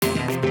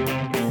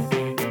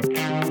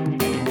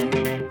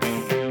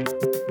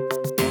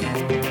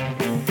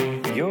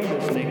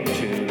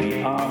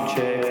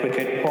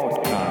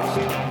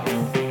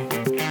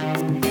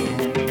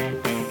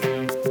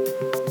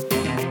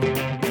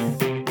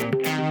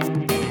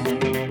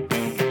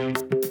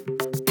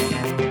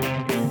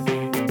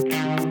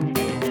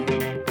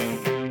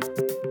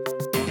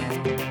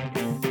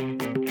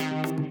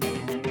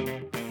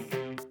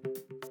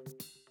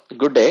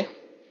Good day.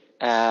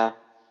 Uh,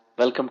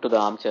 Welcome to the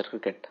Armchair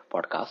Cricket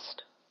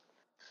Podcast.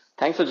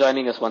 Thanks for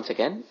joining us once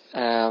again.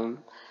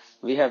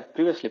 We have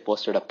previously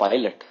posted a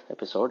pilot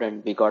episode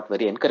and we got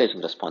very encouraging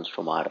response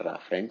from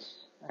our friends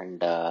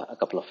and a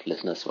couple of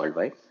listeners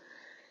worldwide.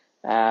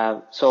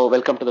 So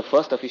welcome to the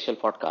first official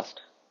podcast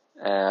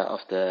of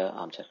the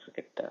Armchair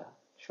Cricket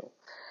show.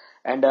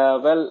 And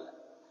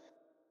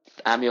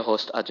I'm your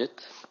host Ajit.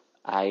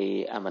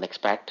 I am an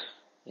expat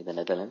in the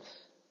Netherlands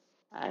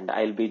and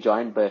I'll be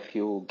joined by a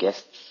few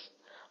guests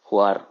who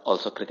are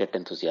also cricket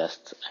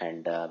enthusiasts,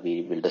 and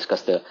we will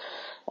discuss the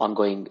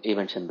ongoing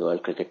events in the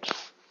world cricket.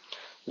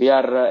 We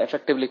are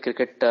effectively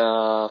cricket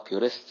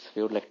purists,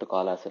 we would like to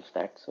call ourselves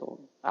that.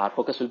 So our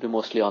focus will be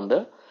mostly on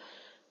the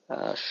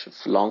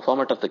long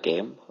format of the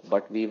game,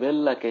 but we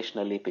will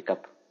occasionally pick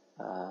up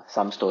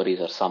some stories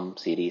or some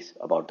series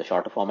about the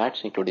shorter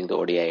formats, including the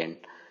ODI and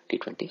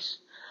T20s.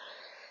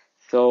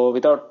 So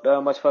without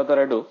much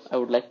further ado, I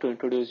would like to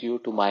introduce you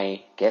to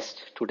my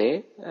guest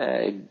today,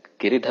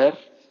 Giridhar,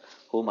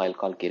 whom I'll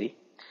call Giri.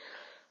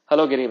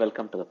 Hello Giri,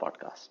 welcome to the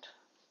podcast.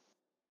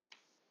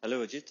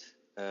 Hello Ajit,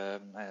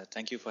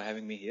 thank you for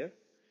having me here.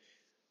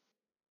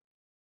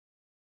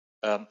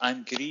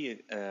 I'm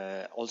Giri,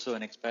 also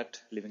an expat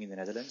living in the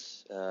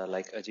Netherlands.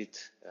 Like Ajit,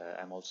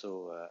 I'm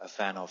also a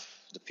fan of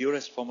the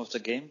purest form of the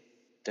game,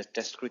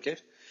 Test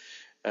cricket.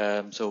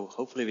 So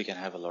hopefully we can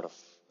have a lot of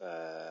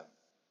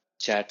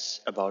chats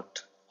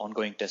about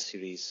ongoing Test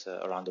series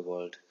around the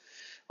world,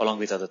 along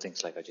with other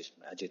things like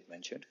Ajit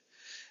mentioned.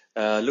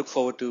 Look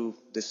forward to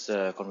this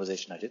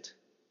conversation, Ajit.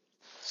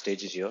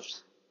 Stage is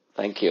yours.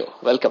 Thank you.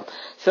 Welcome.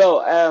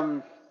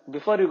 So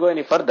before you go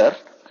any further,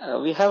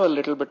 we have a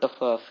little bit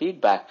of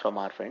feedback from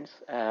our friends,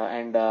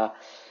 and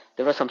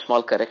there were some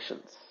small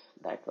corrections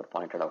that were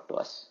pointed out to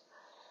us.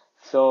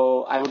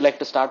 So I would like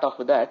to start off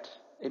with that.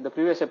 In the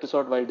previous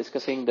episode, while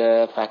discussing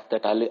the fact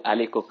that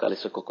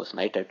Alistair Cook was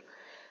knighted,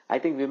 I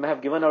think we may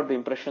have given out the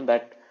impression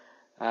that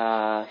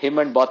him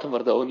and Botham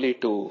were the only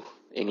two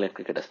England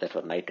cricketers that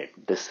were knighted.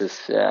 This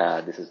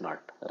is not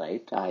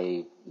right.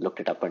 I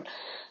looked it up, and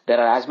there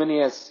are as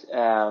many as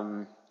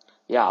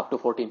up to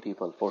 14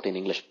 people, 14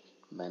 English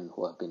men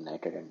who have been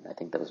knighted, and I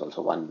think there was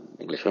also one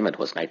English woman who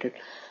was knighted.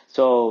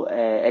 So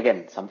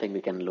again, something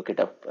we can look it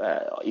up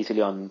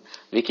easily on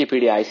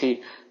Wikipedia. I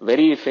see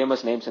very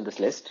famous names in this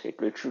list. It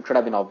should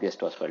have been obvious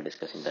to us while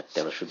discussing that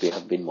there should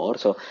have been more.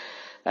 So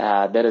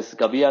there is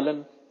Gabby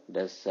Allen,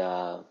 there's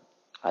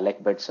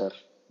Alec Bedser,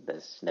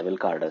 there's Neville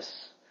Cardus,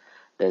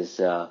 there's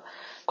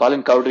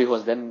Colin Cowdrey, who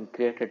was then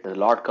created the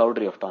Lord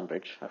Cowdrey of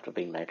Tonbridge after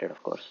being knighted,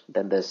 of course.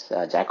 Then there's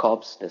Jack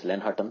Hobbs, there's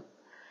Len Hutton,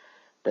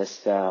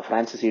 there's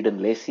Francis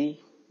Eden Lacy,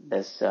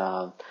 there's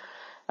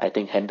I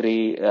think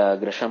Henry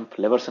Gresham,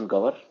 Leverson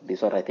Gower.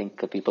 These are, I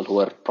think, people who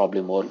are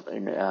probably more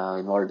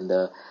involved in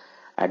the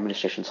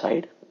administration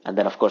side. And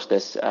then, of course,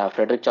 there's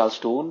Frederick Charles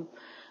Toone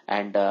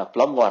and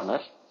Plum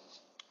Warner,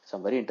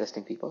 some very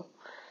interesting people.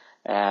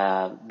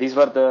 These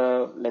were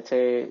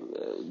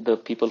the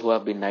people who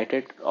have been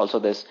knighted. Also,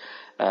 there's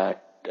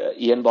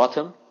Ian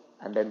Botham,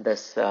 and then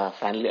there's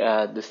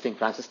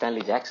Francis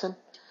Stanley Jackson,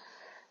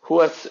 who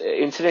was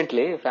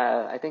incidentally,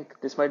 I think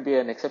this might be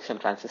an exception,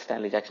 Francis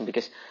Stanley Jackson,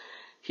 because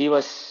he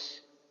was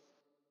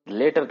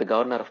later the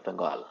governor of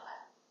Bengal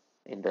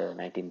in the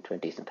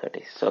 1920s and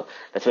 30s. So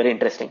that's very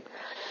interesting.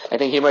 I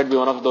think he might be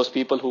one of those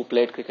people who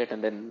played cricket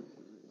and then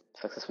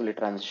successfully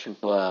transitioned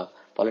to a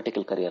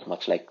political career,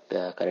 much like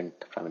the current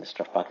Prime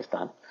Minister of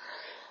Pakistan,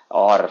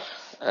 or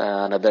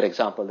another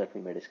example that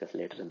we may discuss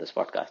later in this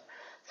podcast.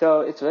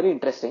 So it's very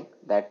interesting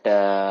that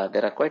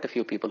there are quite a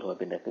few people who have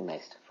been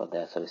recognized for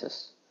their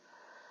services.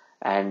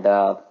 And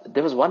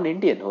there was one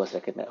Indian who was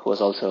recognized, who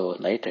was also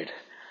knighted,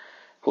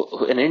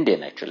 an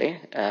Indian actually.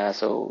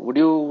 So would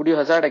you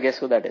hazard a guess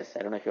who that is?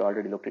 I don't know if you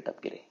already looked it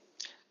up, Giri.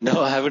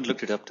 No, I haven't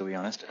looked it up, to be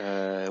honest.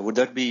 Would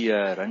that be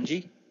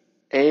Ranji?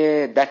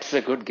 That's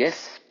a good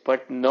guess,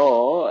 but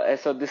no.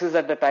 So this is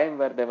at the time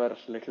where there were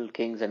little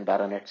kings and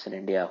baronets in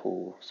India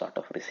who sort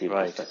of received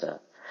this as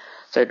a.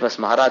 So it was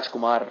Maharaj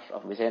Kumar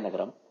of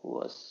Vijayanagaram who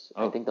was,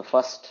 I think, the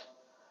first.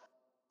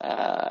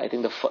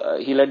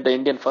 He led the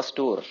Indian first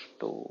tour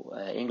to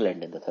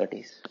England in the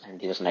 30s,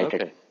 and he was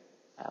knighted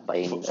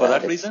by. For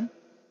that reason?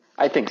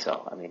 I think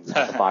so. I mean,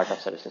 as a part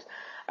of services.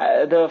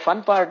 The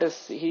fun part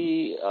is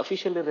he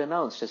officially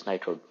renounced his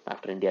knighthood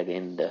after India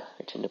gained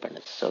its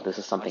independence. So this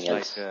is something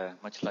else.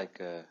 Much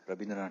like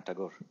Rabindranath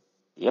Tagore.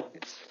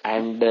 Yep.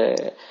 And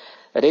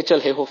Rachel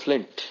Hayhoe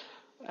Flint,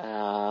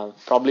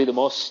 probably the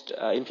most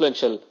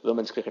influential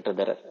women's cricketer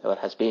there ever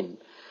has been,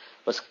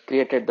 was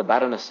created the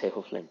Baroness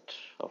Hayhoe Flint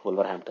of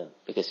Wolverhampton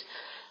because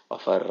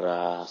of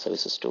her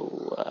services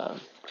to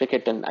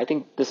cricket. And I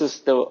think this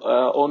is the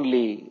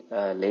only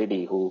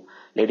lady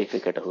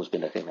cricketer who's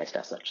been recognized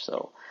as such.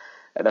 So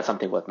that's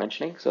something worth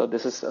mentioning. So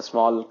this is a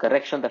small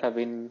correction that has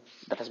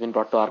been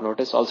brought to our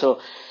notice. Also,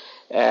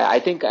 I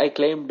think I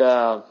claimed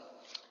Bob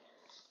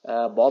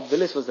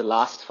Willis was the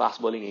last fast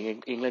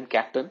bowling England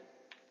captain.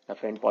 A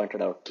friend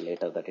pointed out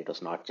later that it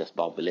was not just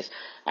Bob Willis.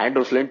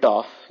 Andrew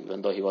Flintoff,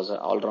 even though he was an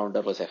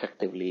all-rounder, was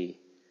effectively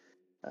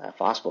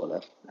fast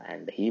bowler,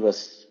 and he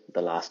was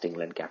the last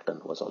England captain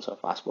who was also a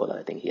fast bowler.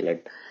 I think he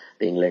led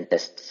the England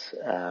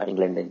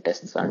in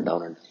tests and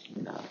down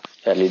in a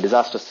fairly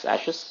disastrous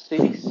Ashes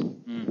series.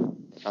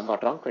 If I'm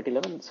not wrong,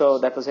 2011. So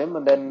that was him,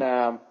 and then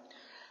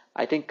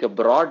I think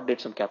Broad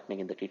did some captaining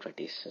in the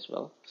T20s as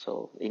well.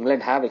 So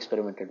England have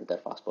experimented with their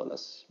fast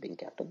bowlers being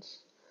captains.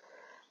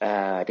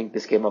 I think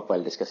this came up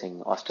while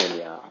discussing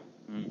Australia.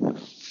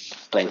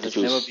 Trying But to it's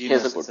choose. never been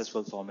a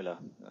successful formula,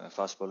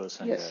 fast bowlers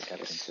and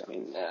captains.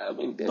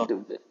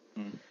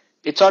 Yes.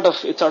 It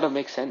sort of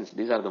makes sense.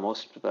 These are the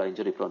most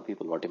injury-prone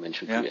people. What you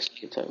mentioned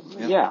previously. So,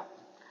 yeah.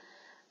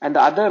 And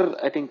the other,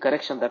 I think,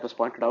 correction that was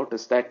pointed out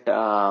is that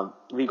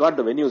we got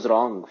the venues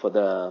wrong for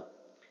the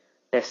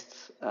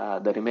tests,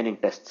 the remaining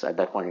tests at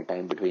that point in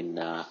time between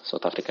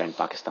South Africa and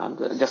Pakistan.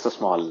 Just a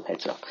small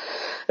heads up.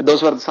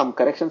 Those were some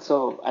corrections.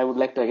 So I would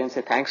like to again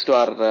say thanks to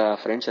our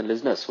friends and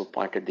listeners who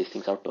pointed these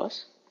things out to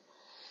us.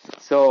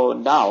 So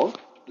now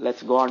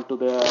let's go on to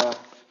the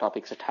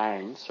topics at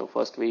hand. So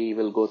first we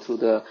will go through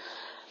the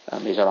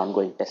major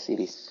ongoing test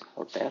series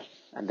out there,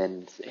 and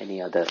then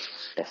any other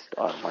test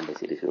or one-day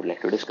series we would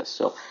like to discuss.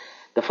 So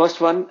the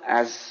first one,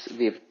 as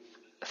we've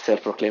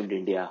self-proclaimed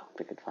India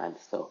cricket fans,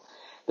 so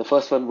the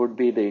first one would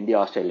be the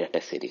India-Australia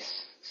test series.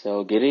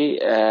 So Giri,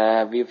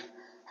 we've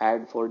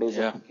had 4 days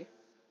of cricket.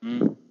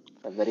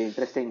 Very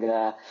interesting.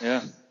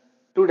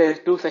 2 days,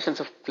 2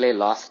 sessions of play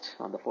lost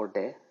on the 4th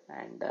day,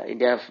 and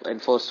India have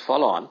enforced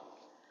follow-on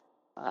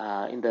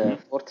in the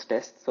 4th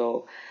test.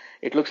 So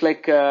it looks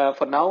like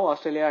for now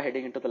Australia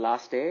heading into the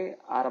last day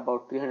are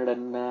about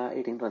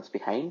 318 runs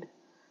behind,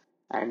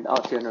 and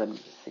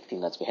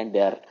 316 runs behind.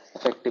 They are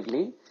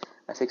effectively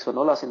 6 for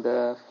no loss in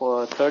the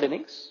 3rd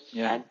innings,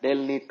 and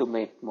they'll need to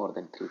make more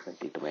than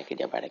 320 to make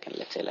India back again.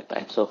 Let's say like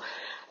that. So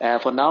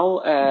for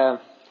now,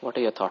 what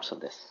are your thoughts on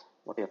this?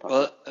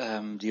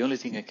 The only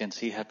thing I can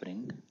see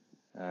happening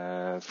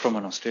from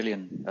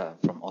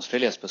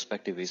Australia's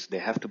perspective is they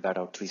have to bat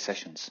out 3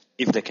 sessions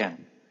if they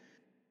can.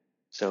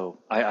 So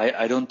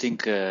I don't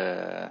think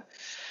there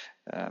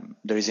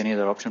is any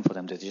other option for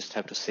them. They just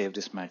have to save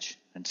this match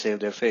and save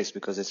their face,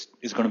 because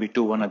it's going to be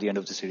 2-1 at the end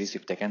of the series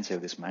if they can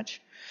save this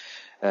match.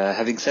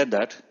 Having said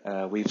that,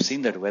 we've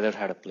seen that weather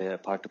had a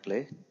part to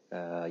play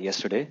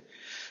yesterday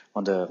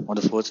on the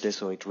 4th day.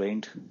 So it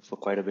rained for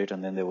quite a bit,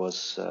 and then there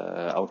was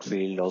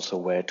outfield also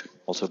wet,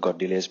 also got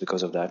delays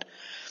because of that.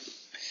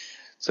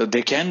 So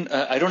they can,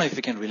 I don't know if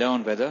we can rely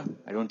on weather.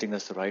 I don't think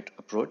that's the right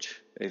approach.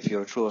 If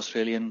you're a true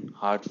Australian,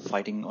 hard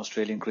fighting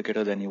Australian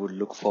cricketer, then you would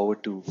look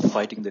forward to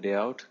fighting the day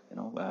out,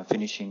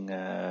 finishing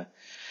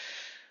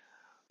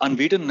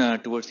unbeaten by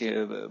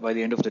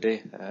the end of the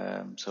day.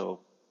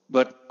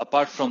 But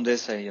apart from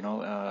this,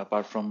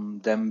 apart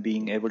from them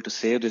being able to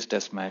save this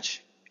test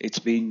match, it's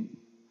been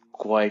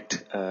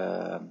quite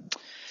a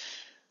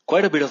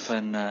bit of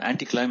an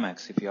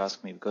anticlimax, if you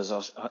ask me,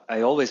 because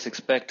I always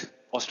expect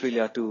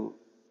Australia to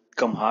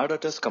come hard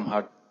at us, come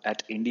hard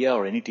at India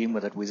or any team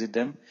that visit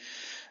them.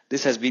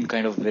 This has been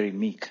kind of very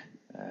meek.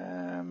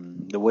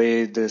 The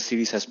way the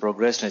series has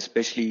progressed,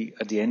 especially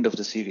at the end of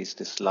the series,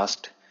 this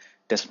last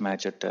test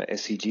match at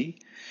SCG,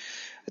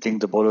 I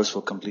think the bowlers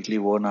were completely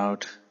worn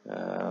out.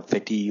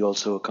 Fetty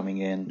also coming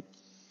in.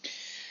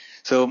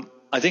 So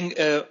I think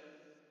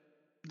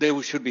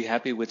they should be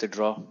happy with a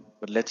draw.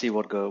 But let's see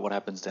what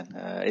happens then.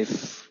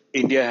 If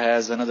India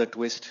has another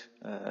twist,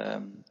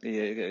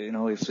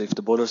 if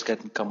the bowlers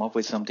can come up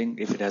with something,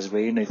 if it has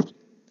rain, if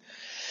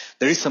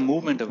there is some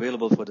movement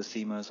available for the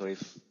seamers, or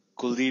if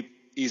Kuldeep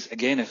is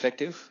again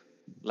effective,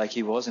 like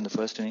he was in the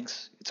first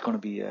innings, it's going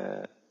to be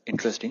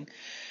interesting.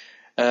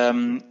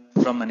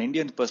 From an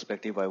Indian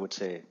perspective, I would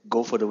say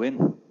go for the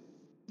win.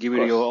 Give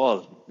it your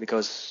all,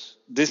 because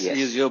this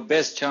is your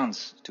best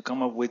chance to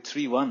come up with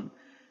 3-1.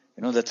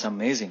 That's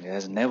amazing. It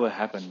has never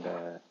happened.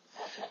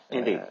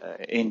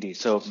 Indeed.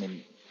 So, I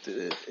mean,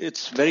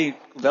 it's very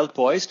well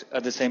poised.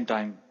 At the same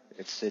time,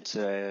 it's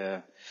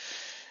down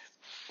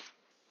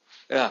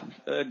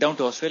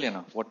to Australia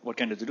now. What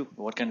can they do?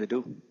 What can they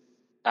do?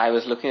 I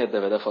was looking at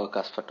the weather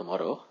forecast for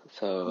tomorrow.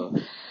 So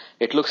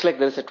it looks like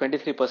there is a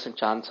 23%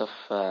 chance of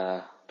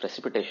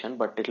precipitation,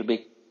 but it will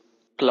be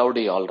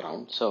cloudy all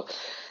round. So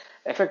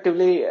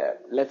effectively,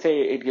 let's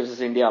say it gives us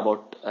India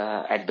about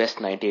at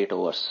best 98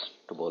 overs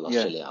to bowl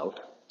Australia out.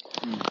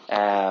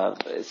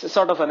 It's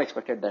sort of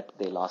unexpected that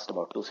they lost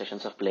about 2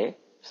 sessions of play.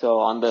 So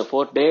on the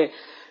 4th day,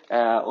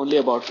 only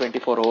about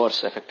 24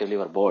 overs effectively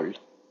were bowled,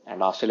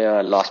 and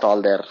Australia lost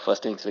all their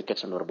first innings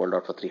wickets and were bowled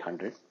out for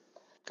 300.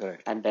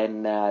 Correct. And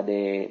then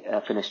they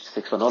finished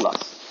 6 for no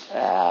loss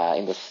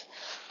in this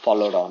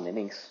followed on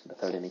innings, the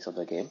 3rd innings of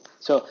the game.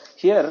 So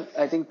here,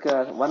 I think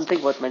one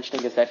thing worth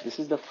mentioning is that this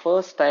is the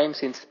first time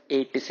since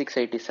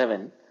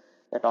 86-87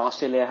 that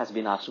Australia has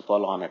been asked to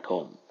follow on at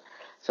home.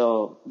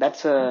 So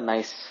that's a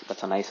nice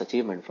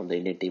achievement from the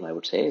Indian team, I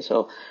would say.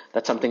 So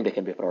that's something they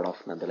can be proud of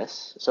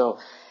nonetheless. So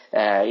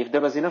if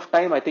there was enough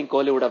time, I think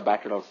Kohli would have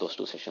batted out those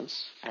 2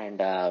 sessions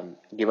and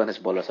given his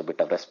bowlers a bit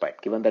of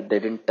respite. Given that they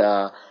didn't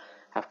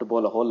have to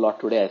bowl a whole lot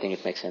today, I think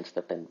it makes sense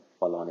that then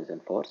follow on is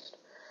enforced.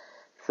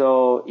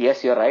 So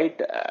yes, you're right.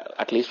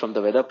 At least from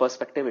the weather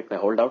perspective, it may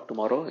hold out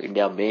tomorrow.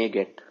 India may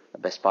get the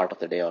best part of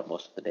the day or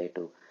most of the day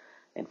to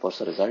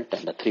enforce a result,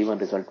 and a 3-1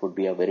 result would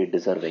be a very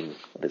deserving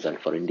result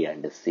for India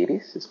in this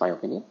series, is my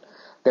opinion.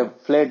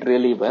 They've played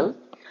really well.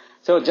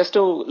 So just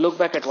to look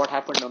back at what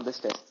happened on this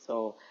test.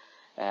 So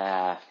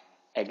uh,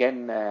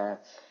 again,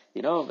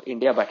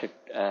 India batted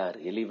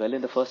really well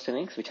in the first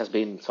innings, which has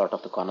been sort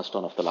of the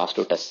cornerstone of the last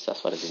two tests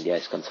as far as India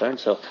is concerned.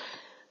 So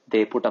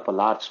they put up a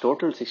large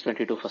total,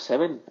 622 for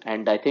 7,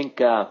 and I think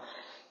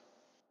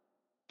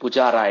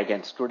Pujara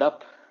again stood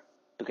up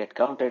to get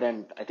counted,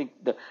 and I think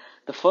the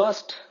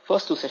first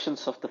two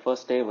sessions of the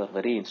first day were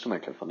very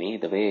instrumental for me.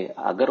 The way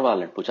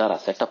Agarwal and Pujara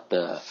set up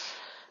the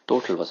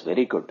total was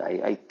very good.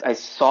 I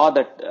saw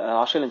that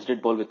Australians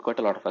did bowl with quite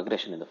a lot of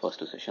aggression in the first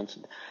two sessions.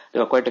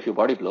 There were quite a few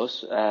body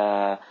blows.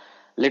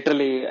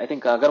 Literally, I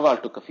think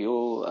Agarwal took a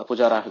few.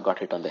 Pujara got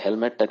hit on the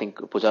helmet. I think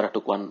Pujara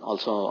took one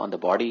also on the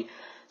body.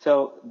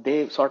 So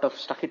they sort of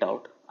stuck it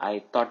out.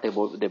 I thought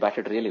they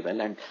batted really well.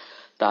 And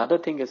the other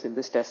thing is, in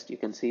this test, you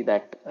can see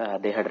that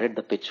they had read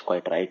the pitch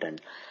quite right, and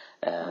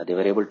they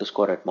were able to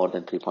score at more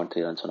than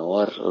 3.3 runs an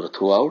over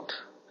throughout.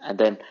 And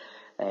then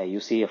you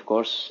see, of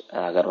course,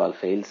 Agarwal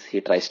fails.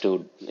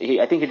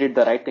 I think he did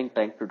the right thing,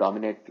 trying to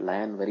dominate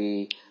Lyon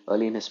very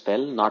early in his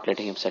spell, not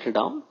letting him settle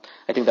down.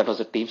 I think that was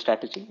a team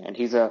strategy, and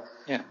he's a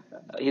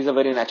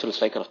very natural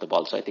striker of the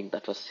ball. So I think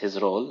that was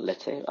his role,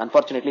 let's say.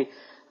 Unfortunately,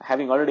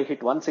 having already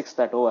hit 1/6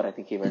 that over, I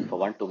think he went for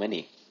one too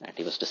many, and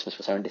he was dismissed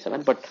for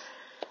 77. But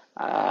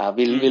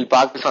we'll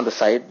park this on the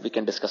side. We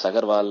can discuss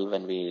Agarwal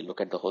when we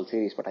look at the whole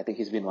series, but I think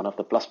he's been one of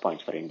the plus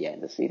points for India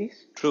in the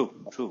series. True,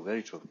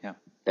 very true. Yeah.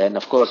 Then,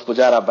 of course,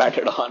 Pujara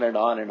batted on and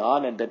on and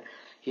on, and then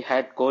he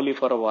had Kohli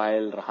for a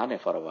while, Rahane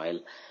for a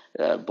while,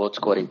 both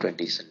scoring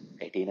 20s and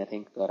 18, I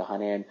think,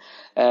 Rahane,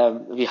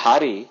 and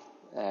Vihari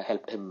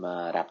helped him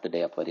wrap the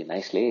day up very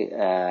nicely.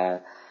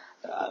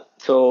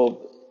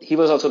 So he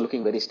was also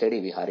looking very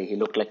steady, Vihari. He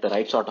looked like the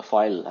right sort of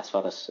foil as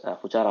far as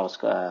Pujara was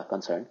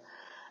concerned.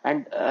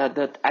 And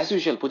as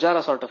usual,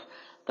 Pujara sort of,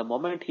 the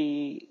moment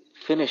he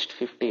finished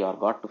 50 or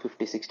got to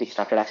 50, 60, he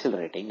started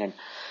accelerating, and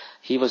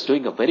he was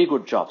doing a very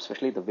good job,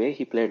 especially the way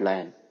he played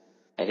Lyon.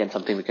 Again,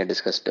 something we can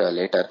discuss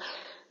later.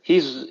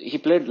 He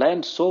played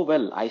Lyon so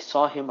well. I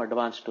saw him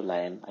advance to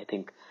Lyon. I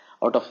think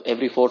out of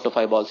every 4 to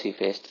 5 balls he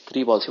faced,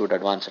 3 balls he would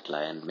advance at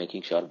Lyon,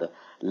 making sure the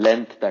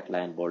length that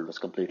Lyon bowled was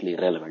completely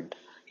irrelevant.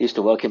 He used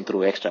to work him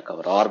through extra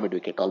cover or mid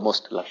wicket,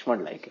 almost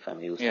Lakshman-like, if I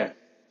may use that.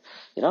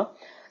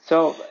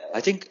 So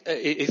I think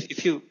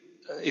if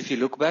you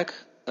look back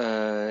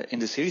in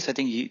the series, I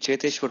think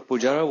Cheteshwar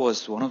Pujara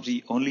was one of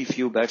the only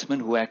few batsmen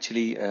who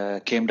actually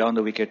came down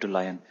the wicket to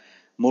Lyon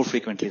more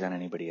frequently than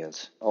anybody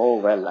else. Oh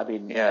well, I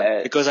mean,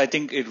 because I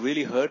think it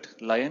really hurt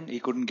Lyon. He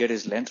couldn't get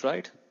his length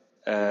right,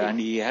 and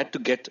he had to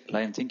get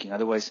Lyon thinking.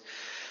 Otherwise,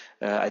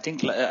 I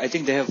think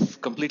they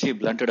have completely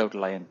blunted out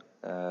Lyon.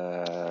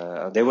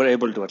 They were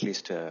able to at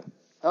least. In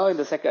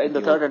the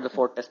third and the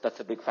fourth test, that's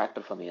a big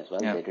factor for me as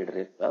well. Yeah. They did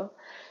really well.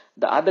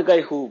 The other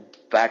guy who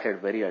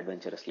batted very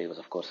adventurously was,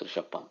 of course,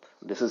 Rishabh Pant.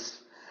 This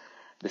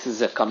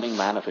is a coming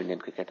man of Indian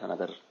cricket,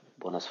 another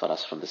bonus for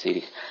us from the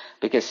series,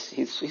 because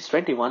he's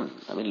 21.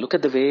 I mean, look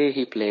at the way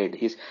he played.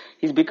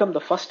 He's become the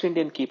first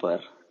Indian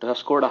keeper to have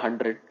scored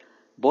 100,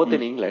 both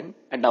in England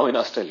and now in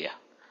Australia.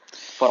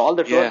 For all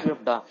the tours we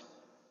have done,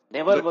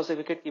 never was a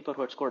wicket keeper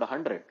who had scored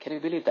 100. Can you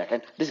believe that?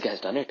 And this guy's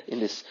done it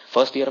in this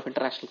first year of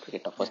international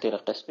cricket, or first year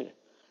of Test cricket.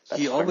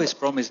 He always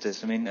promised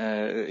this. I mean,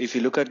 if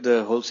you look at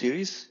the whole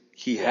series,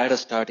 he had a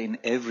start in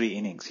every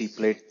innings. He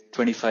played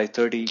 25,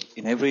 30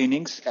 in every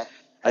innings.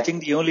 I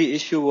think the only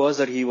issue was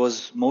that he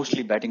was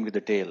mostly batting with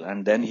the tail,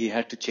 and then he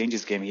had to change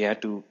his game. He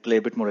had to play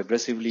a bit more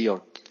aggressively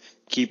or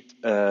keep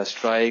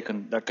strike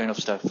and that kind of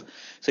stuff.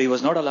 So he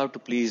was not allowed to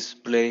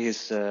play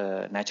his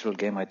natural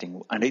game, I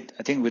think. And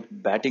I think with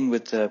batting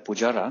with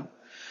Pujara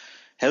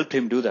helped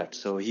him do that.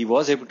 So he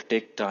was able to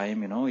take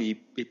time. He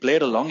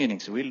played a long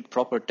innings, real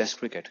proper Test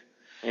cricket.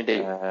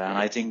 Indeed. And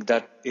I think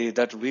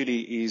that really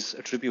is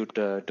a tribute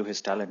to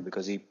his talent,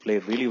 because he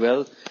played really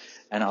well,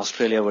 and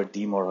Australia were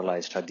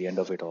demoralized at the end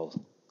of it all.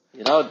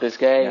 This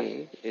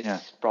guy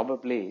is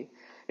probably,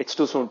 it's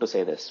too soon to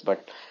say this,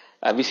 but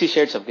we see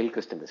shades of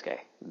Gilchrist in this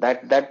guy.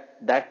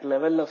 That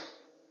level of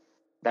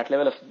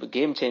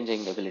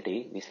game-changing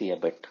ability, we see a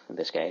bit in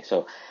this guy.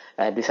 So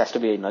this has to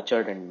be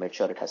nurtured and made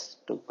sure it has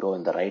to grow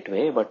in the right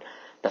way. But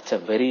that's a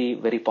very,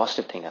 very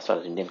positive thing as far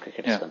as Indian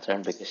cricket is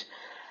concerned, because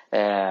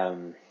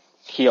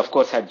he, of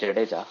course, had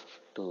Jadeja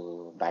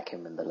to back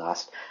him in the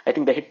last. I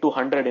think they hit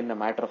 200 in a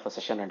matter of a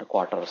session and a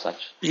quarter or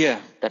such.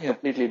 That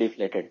completely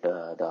deflated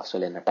the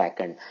Australian attack,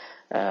 and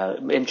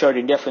ensured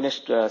India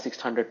finished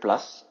 600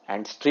 plus,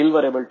 and still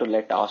were able to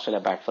let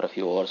Australia bat for a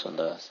few overs on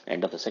the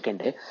end of the second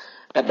day.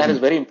 That is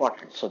very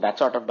important. So that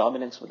sort of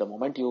dominance, the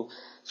moment you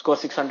score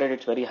 600,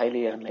 it's very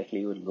highly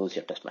unlikely you will lose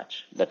your test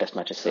match. The test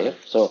match is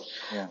safe. So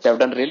they have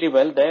done really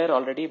well there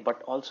already,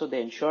 but also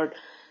they ensured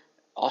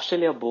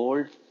Australia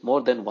bowled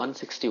more than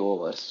 160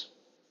 overs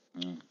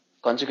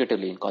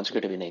consecutively in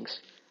consecutive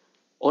innings.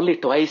 Only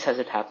twice has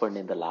it happened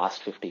in the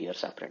last 50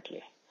 years,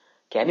 apparently.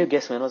 Can you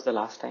guess when was the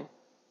last time?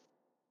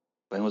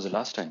 When was the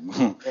last time?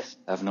 Yes.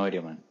 I have no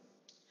idea, man.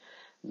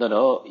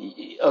 No.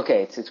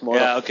 Okay, it's more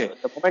Yeah, of okay.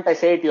 the moment I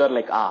say it, you are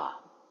like, ah.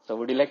 So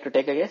would you like to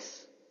take a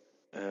guess?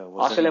 Was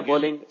that Australia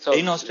bowling. So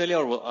in Australia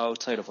or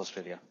outside of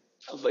Australia?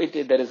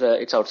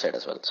 it's outside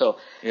as well. So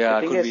the Yeah,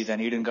 it thing could be is,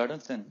 then Eden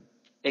Gardens then.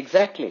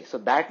 exactly. So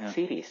that Yeah.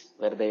 series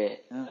where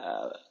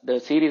Yeah. the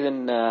series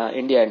in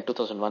India in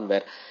 2001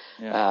 where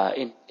Yeah.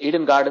 in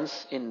Eden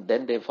Gardens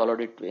then they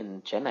followed it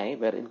in Chennai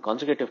where in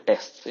consecutive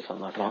tests, if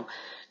I'm not wrong,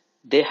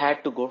 they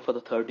had to go for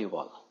the third new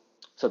ball.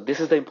 So this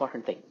is the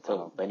important thing. So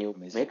Wow. when you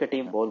Amazing. make a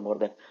team bowl more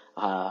than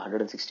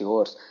 160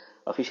 overs,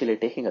 officially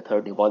taking a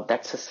third new ball,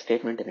 that's a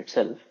statement in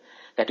itself.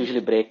 That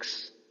usually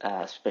breaks,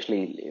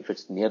 especially if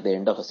it's near the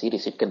end of a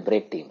series, it can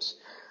break teams.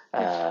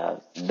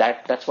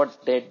 That's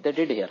what they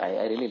did here.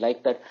 I really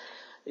like that.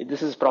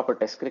 This is proper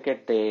Test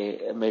cricket.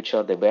 They made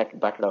sure they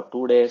batted out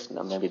 2 days.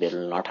 Now maybe they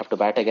will not have to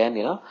bat again.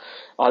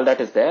 All that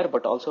is there.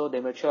 But also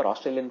they made sure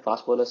Australian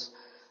fast bowlers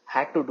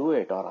had to do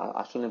it, or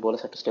Australian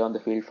bowlers had to stay on the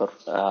field for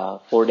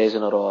 4 days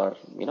in a row,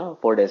 or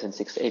 4 days in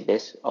 6-8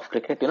 days of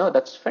cricket.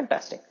 That's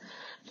fantastic.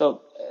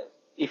 So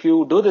if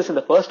you do this in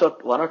the first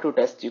one or two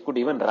tests, you could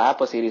even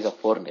wrap a series of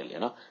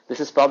 4-0.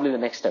 This is probably the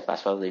next step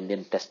as far as the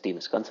Indian Test team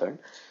is concerned.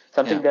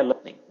 Something Yeah. they're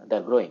learning,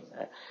 they're growing.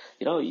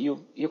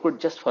 You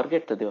could just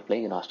forget that they were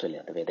playing in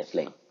Australia the way they're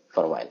playing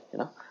for a while.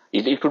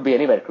 It could be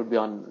anywhere. It could be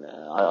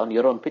on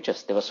your own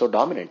pitches. They were so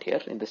dominant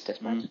here in this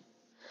Test match.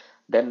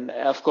 Then,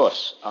 of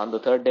course, on the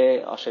third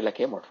day, Australia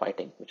came out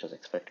fighting, which was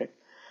expected.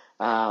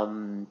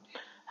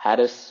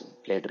 Harris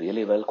played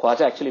really well.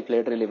 Khwaja actually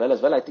played really well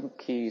as well. I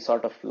think he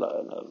sort of,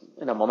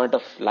 in a moment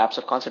of lapse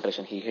of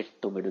concentration, he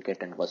hit to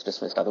mid-wicket and was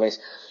dismissed. Otherwise,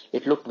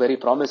 it looked very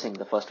promising,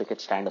 the first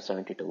wicket stand of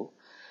 72.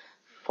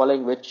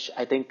 Following which,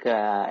 I think,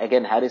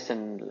 again, Harris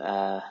and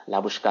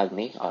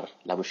Labuschagne, or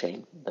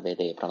Labuschagne, the way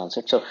they pronounce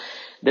it. So,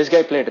 this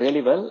guy played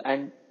really well,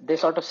 and they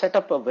sort of set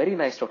up a very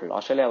nice total.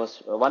 Australia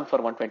was 1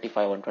 for 125,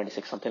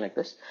 126, something like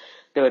this.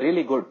 They were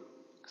really good,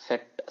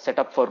 set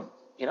up for,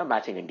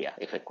 matching India,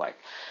 if required.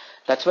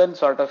 That's when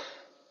sort of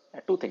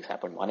two things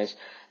happened. One is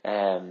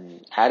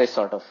Harris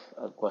sort of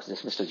was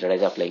dismissed to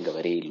Jadeja playing a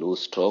very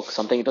loose stroke.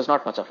 It was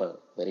not much of a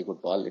very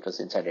good ball. It was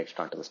inside edge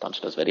onto the stumps.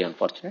 It was very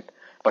unfortunate.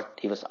 But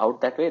he was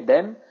out that way.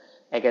 Then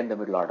again the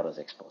middle order was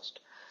exposed.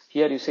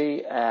 Here you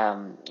see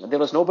there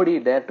was nobody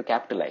there to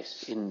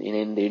capitalize. In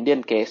the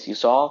Indian case, you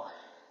saw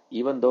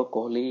even though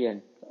Kohli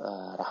and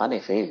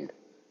Rahane failed,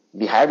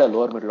 we had a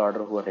lower middle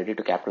order who were ready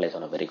to capitalize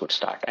on a very good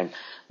start. And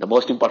the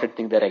most important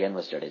thing there again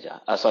was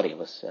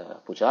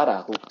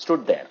Pujara, who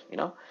stood there,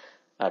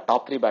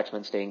 top three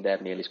batsmen staying there,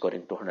 nearly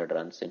scoring 200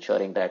 runs,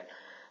 ensuring that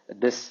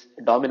this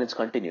dominance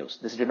continues.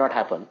 This did not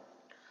happen.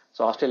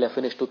 So Australia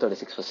finished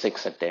 236 for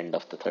 6 at the end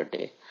of the third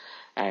day.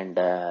 And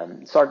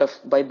sort of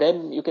by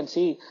then you can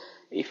see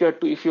if you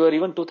are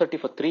even 230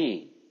 for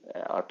 3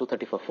 or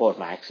 230 for 4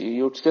 max,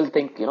 you'd still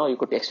think, you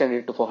could extend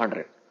it to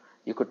 400.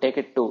 You could take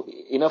it to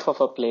enough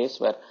of a place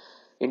where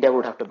India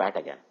would have to bat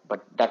again.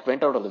 But that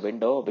went out of the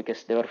window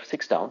because they were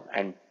 6 down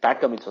and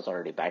Pat Cummins was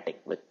already batting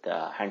with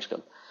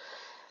Hanscom.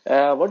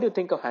 What do you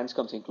think of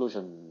Hanscom's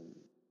inclusion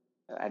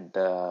at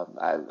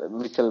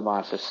Mitchell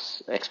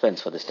Marsh's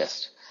expense for this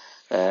test?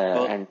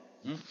 Yeah,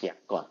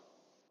 go on.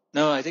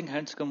 No, I think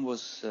Hanscom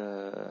was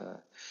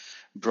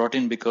brought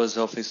in because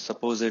of his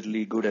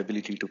supposedly good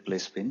ability to play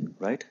spin,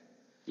 right?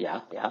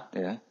 Yeah.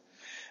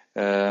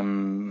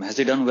 Has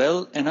he done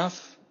well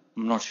enough?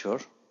 I'm not sure.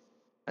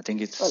 I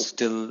think it's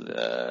still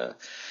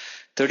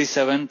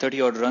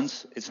 30 odd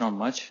runs. It's not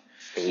much.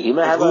 He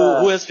may have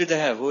who else did they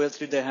have? Who else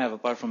did they have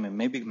apart from him?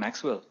 Maybe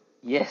Maxwell.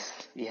 Yes.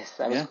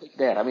 I was quick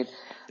there. I mean,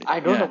 I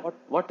don't know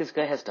what this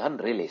guy has done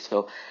really.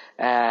 So,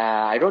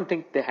 I don't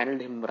think they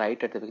handled him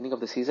right at the beginning of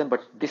the season, but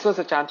this was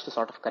a chance to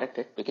sort of correct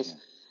it because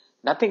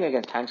nothing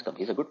against Hanscom.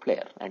 He's a good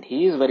player and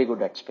he is very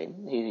good at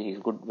spin. He's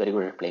very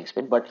good at playing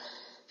spin, but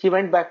he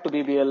went back to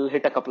BBL,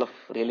 hit a couple of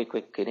really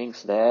quick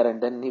innings there,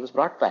 and then he was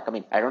brought back. I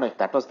mean, I don't know if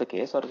that was the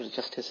case or if it was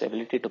just his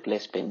ability to play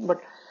spin,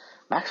 but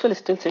Maxwell is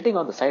still sitting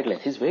on the sideline.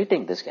 He's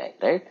waiting, this guy,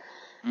 right?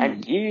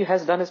 And he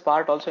has done his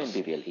part also in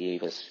BBL. He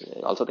was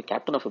also the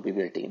captain of a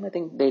BBL team. I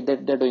think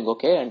they're doing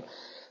okay. And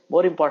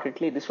more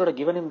importantly, this would have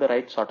given him the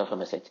right sort of a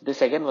message.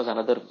 This again was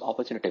another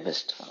opportunity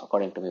missed,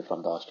 according to me,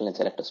 from the Australian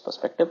selector's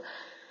perspective.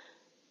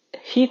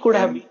 He could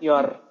have been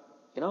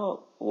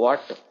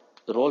what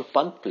role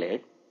Pant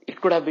played. It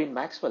could have been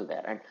Maxwell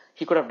there. And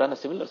he could have done a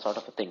similar sort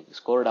of a thing. He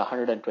scored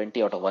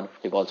 120 out of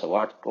 150 balls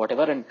or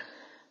whatever. And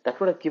that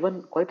would have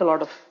given quite a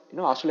lot of,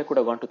 Australia could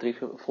have gone to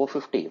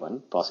 450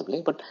 even,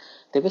 possibly, but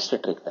they missed a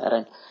trick there.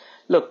 And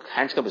look,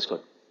 Hanscom is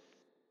good.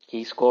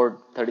 He scored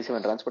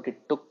 37 runs, but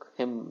it took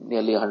him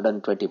nearly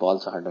 120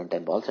 balls,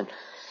 110 balls, and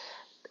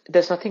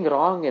there's nothing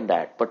wrong in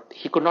that, but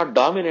he could not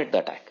dominate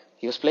the attack.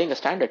 He was playing a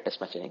standard test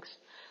match innings.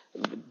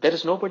 There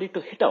is nobody to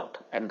hit out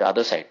on the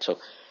other side. So,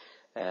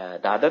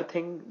 the other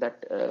thing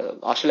that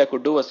Australia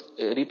could do was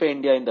repay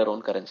India in their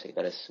own currency.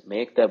 That is,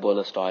 make their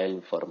bowlers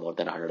toil for more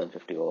than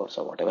 150 overs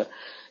or whatever.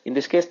 In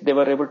this case, they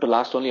were able to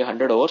last only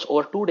 100 overs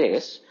over 2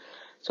 days.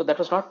 So that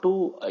was not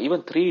too,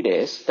 even 3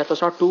 days, that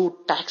was not too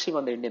taxing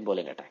on the Indian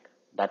bowling attack.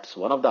 That's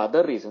one of the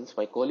other reasons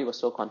why Kohli was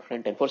so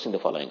confident enforcing the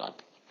following on.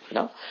 You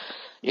know,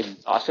 if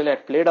Australia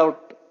had played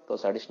out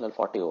those additional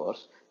 40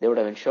 overs, they would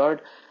have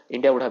ensured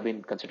India would have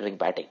been considering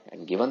batting.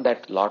 And given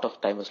that a lot of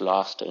time was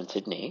lost in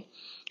Sydney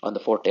on the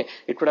fourth day,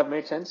 it would have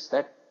made sense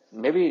that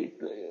maybe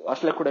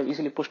Australia could have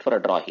easily pushed for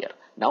a draw here.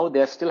 Now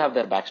they still have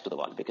their backs to the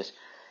wall because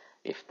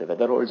if the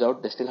weather holds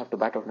out, they still have to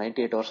bat out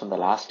 98 overs on the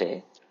last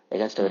day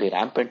against a very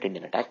rampant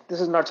Indian attack.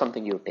 This is not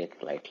something you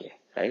take lightly,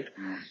 right?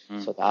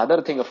 So the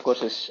other thing, of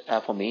course, is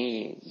for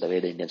me, the way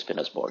the Indian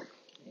spinners bowled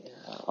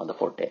on the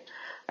fourth day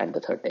and the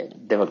third day.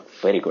 They were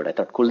very good. I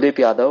thought Kuldeep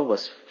Yadav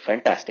was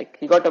fantastic.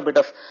 He got a bit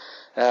of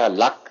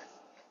luck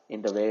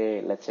in the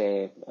way, let's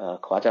say,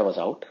 Khwaja was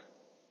out.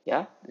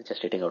 Yeah,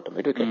 just hitting out to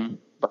mid wicket.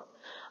 But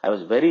I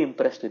was very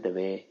impressed with the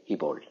way he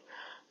bowled.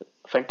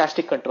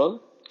 Fantastic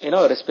control. You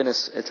know, spin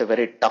it's a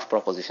very tough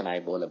proposition.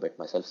 I bowl a bit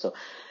myself, so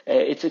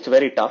it's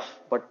very tough.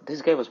 But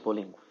this guy was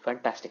bowling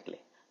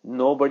fantastically.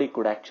 Nobody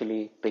could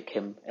actually pick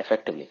him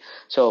effectively.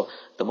 So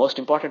the most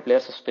important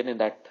players of spin in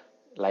that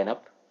lineup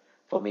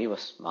for me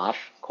was Marsh,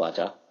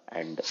 Khwaja,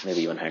 and maybe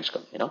even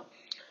Hanscom. You know,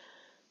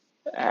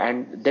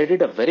 and they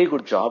did a very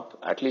good job.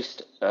 At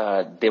least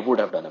they would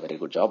have done a very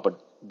good job. But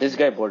this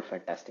guy bowled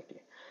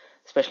fantastically,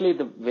 especially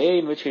the way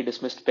in which he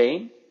dismissed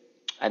Payne.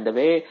 And the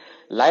way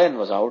Lyon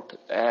was out,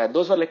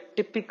 those were like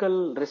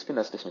typical wrist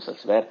spinners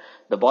dismissals where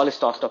the ball is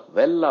tossed up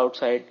well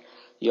outside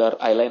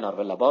your eye line or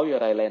well above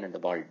your eye line and the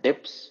ball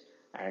dips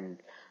and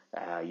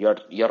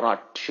you're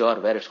not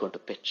sure where it's going to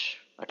pitch.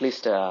 At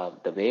least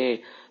the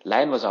way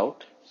Lyon was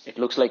out, it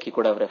looks like he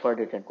could have referred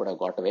it and could have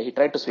got away. He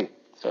tried to sweep.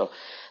 So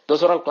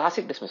those are all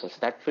classic dismissals.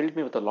 That filled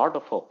me with a lot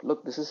of hope.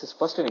 Look, this is his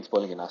first innings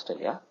bowling in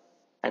Australia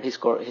and he's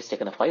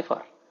taken a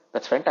 5-4.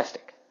 That's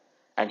fantastic.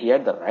 And he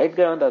had the right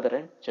guy on the other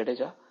end,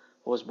 Jadeja,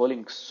 who was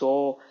bowling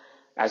so,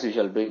 as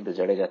usual, doing the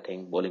Jadeja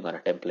thing, bowling on a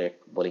template,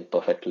 bowling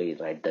perfectly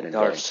right there and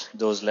Darts,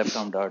 those left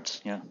arm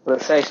darts, yeah.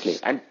 Precisely.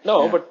 And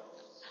but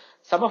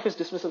some of his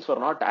dismissals were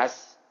not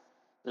as,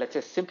 let's say,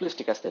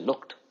 simplistic as they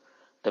looked.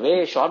 The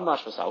way Sean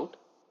Marsh was out.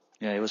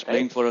 Yeah, he was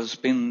playing for a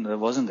spin that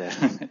wasn't there.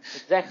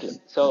 Exactly.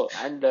 So,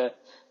 and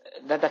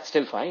that's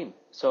still fine.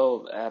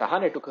 So,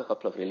 Rahane took a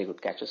couple of really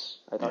good catches,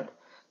 I thought. Yeah.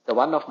 The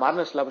one of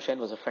Marnus Labuschagne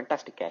was a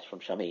fantastic catch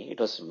from Shami.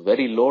 It was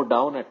very low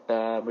down at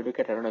mid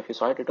wicket. I don't know if you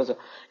saw it. It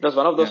was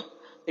one of those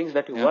things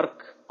that you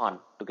work on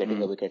to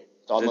getting a wicket.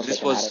 It's almost this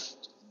like was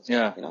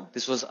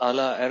this was a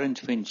la Aaron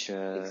Finch in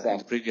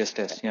the previous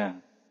test,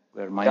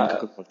 where Mayank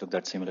Agarwal took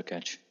that similar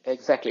catch.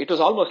 Exactly, it was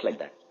almost like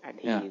that,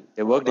 and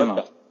they worked him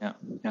out.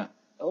 Yeah.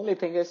 The only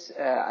thing is,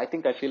 I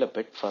think I feel a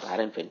bit for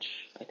Aaron Finch.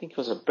 I think it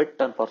was a bit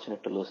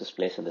unfortunate to lose his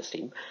place in this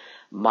team.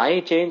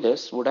 My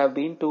changes would have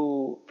been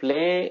to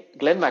play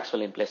Glenn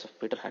Maxwell in place of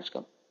Peter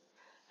Handscomb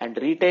and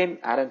retain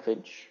Aaron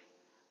Finch,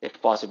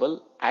 if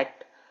possible,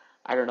 at,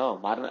 I don't know,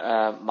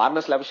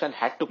 Marnus Labuschagne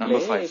had to play.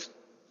 Number 5.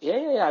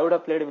 Yeah, I would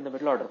have played him in the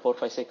middle order, 4,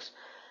 5, 6.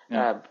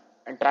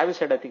 And Travis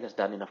Head, I think, has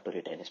done enough to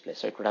retain his place.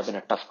 So it would have been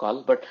a tough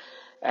call. But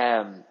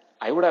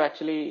I would have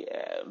actually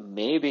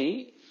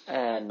maybe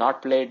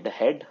not played the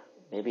Head,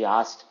 maybe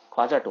asked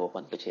Khwaja to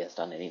open, which he has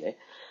done anyway,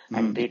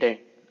 and retained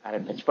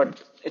Aaron Finch.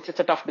 But it's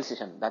a tough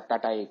decision that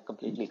I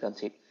completely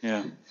concede.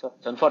 Yeah. So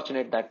it's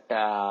unfortunate that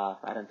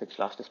Aaron Finch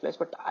lost his place,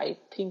 but I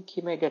think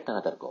he may get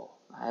another go.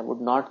 I would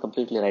not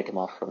completely write him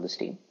off from this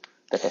team.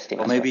 The testing.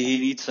 Or maybe he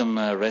needs some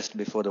rest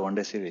before the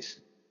one-day series.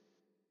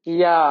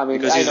 Yeah, I mean,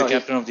 because he's the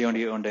captain of the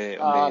one day.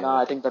 No,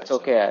 I think that's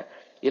okay.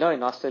 You know,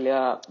 in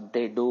Australia,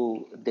 they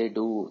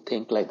do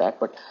think like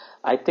that, but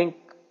I think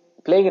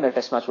playing in a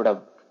test match would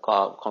have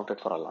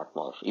counted for a lot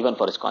more, even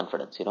for his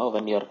confidence. You know,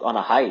 when you're on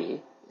a high,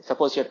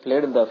 suppose you had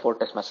played in the 4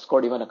 test match,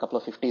 scored even a couple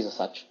of 50s or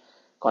such,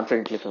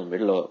 confidently from the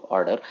middle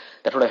order,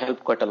 that would have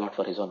helped quite a lot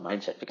for his own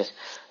mindset, because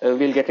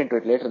we'll get into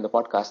it later in the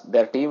podcast.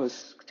 Their team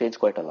has changed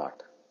quite a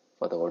lot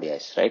for the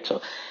ODIs, right? So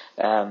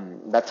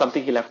that's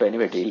something he'll have to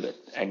anyway deal with,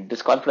 and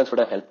this confidence would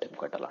have helped him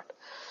quite a lot.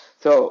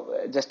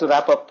 So just to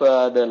wrap up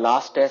the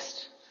last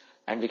test,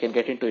 and we can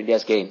get into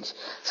India's games.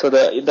 So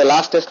in the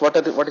last test, what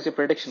is your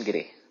prediction,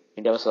 Giri?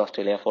 India versus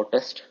Australia, 4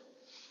 test.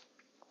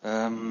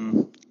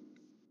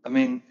 I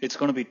mean, it's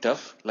going to be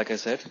tough, like I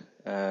said,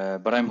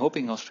 but I'm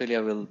hoping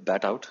Australia will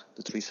bat out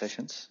the 3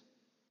 sessions.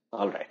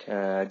 All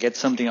right. Get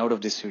something out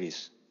of this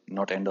series,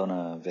 not end on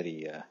a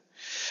very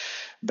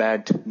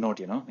bad note,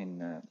 you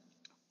know.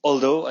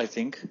 Although I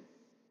think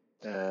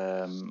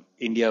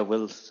India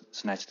will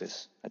snatch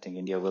this. I think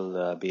India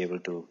will be able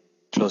to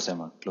close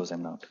them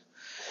out.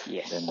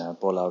 Yes. Then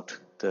pull out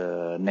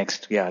the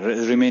next,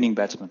 remaining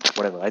batsmen,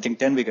 whatever. I think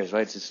 10 wickets,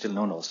 right? It's still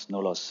no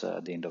loss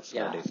at the end of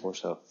day 4.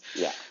 So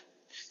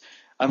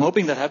I'm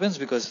hoping that happens,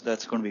 because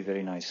that's going to be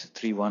very nice.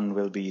 3-1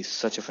 will be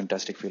such a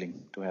fantastic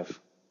feeling to have.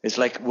 It's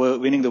like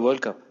winning the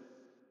World Cup.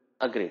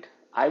 Agreed.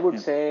 I would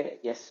say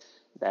yes,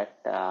 that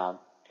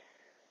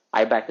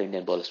I back the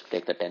Indian bowlers to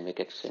take the 10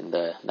 wickets in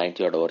the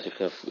 90 odd overs.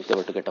 If they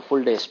were to get a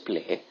full day's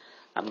play,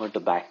 I'm going to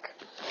back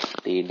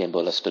the Indian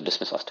bowlers to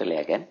dismiss Australia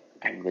again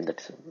and win the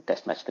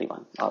test match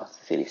 3-1 or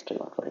series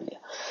 3-1 for India.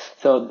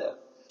 So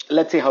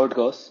let's see how it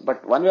goes.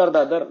 But one way or the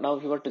other, now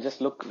if you were to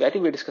just look, I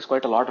think we discussed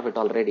quite a lot of it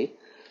already.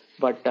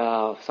 But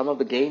some of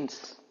the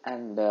gains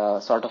and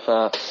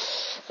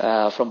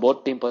from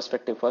both team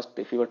perspective, first,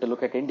 if you were to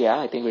look at India,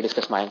 I think we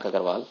discussed Mayank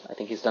Agarwal. I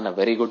think he's done a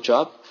very good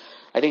job.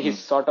 I think he's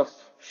sort of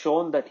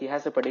shown that he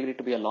has the pedigree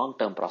to be a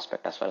long-term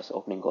prospect as far as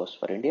opening goes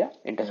for India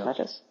in Test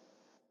matches.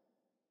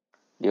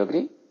 Do you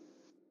agree?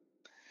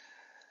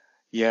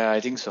 Yeah,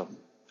 I think so.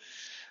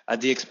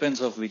 At the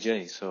expense of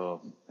Vijay.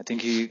 So I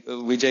think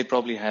Vijay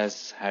probably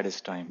has had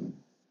his time.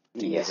 I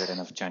think he's had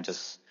enough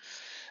chances.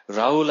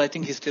 Rahul, I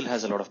think he still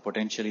has a lot of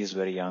potential. He's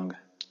very young.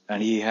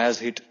 And he has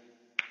hit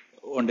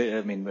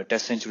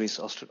Test centuries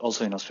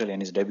also in Australia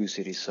in his debut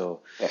series.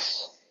 So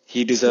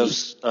he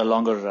deserves a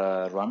longer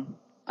run.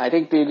 I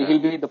think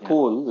he'll be in the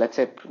pool. Let's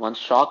say once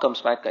Shaw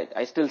comes back,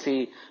 I still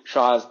see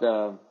Shaw as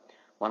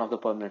one of the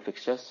permanent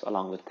fixtures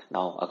along with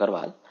now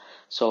Agarwal.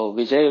 So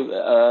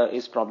Vijay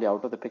is probably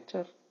out of the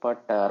picture,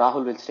 but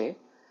Rahul will stay.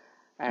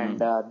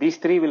 And these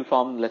three will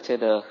form, let's say,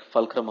 the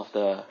fulcrum of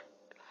the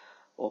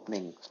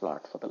opening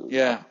slot for the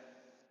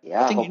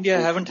Yeah, I think India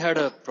haven't had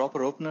a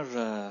proper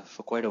opener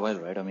for quite a while,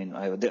 right? I mean,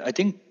 I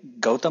think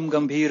Gautam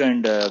Gambhir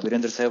and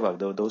Virendra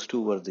Sehwag, those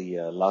two were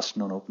the last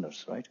known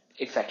openers, right?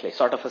 Exactly,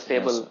 sort of a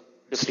stable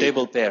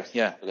pair,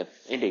 yeah.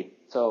 Indeed.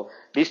 So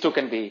these two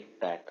can be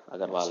that,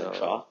 Agarwal and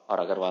Shaw, or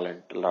Agarwal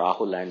and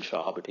Rahul and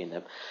Shaw between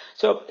them.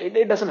 So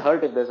it doesn't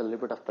hurt if there's a little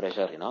bit of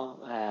pressure,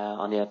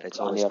 on your,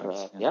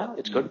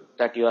 it's good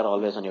that you are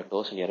always on your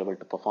toes and you're able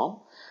to perform.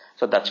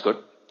 So that's good.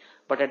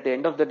 But at the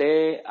end of the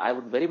day, I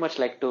would very much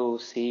like to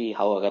see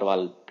how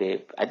Agarwal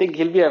I think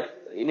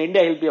in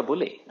India he'll be a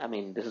bully. I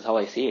mean, this is how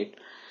I see it.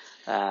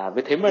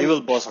 With him, he will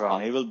boss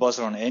around. He will boss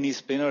around. Any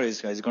spinner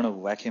is going to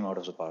whack him out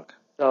of the park.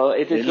 So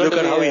look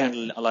at how he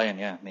handled Alayan.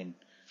 Yeah, I mean,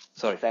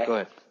 sorry, go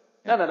ahead.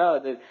 Yeah.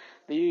 No.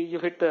 You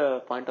hit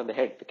the point on the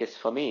head, because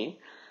for me,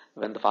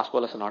 when the fast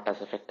bowlers are not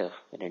as effective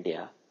in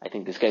India, I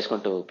think this guy is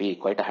going to be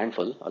quite a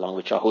handful, along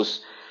with Shaw,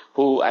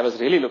 who I was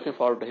really looking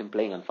forward to him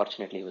playing.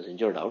 Unfortunately, he was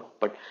injured out,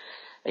 but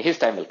his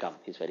time will come.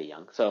 He's very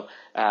young. So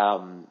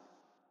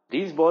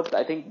these both,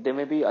 I think they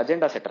may be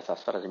agenda setters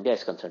as far as India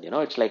is concerned.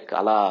 It's like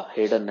ala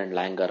Hayden and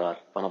Langer, or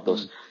one of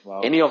those,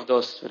 any of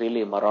those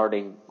really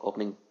marauding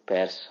opening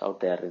pairs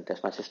out there in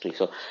Test match history.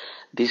 So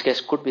these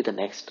guys could be the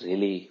next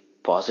really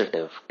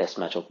positive Test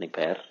match opening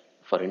pair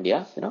for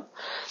India.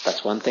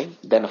 That's one thing.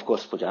 Then of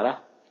course Pujara.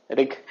 I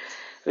think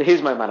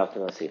he's my man of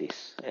the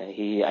series.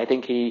 I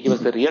think he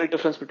was the real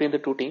difference between the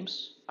two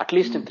teams, at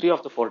least in 3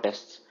 of the 4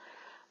 tests.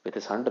 With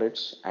his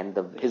hundreds and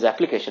his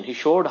application, he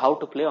showed how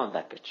to play on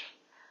that pitch,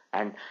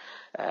 and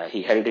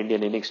he held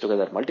Indian innings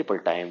together multiple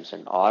times,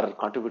 or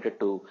contributed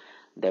to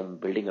them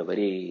building a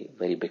very,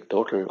 very big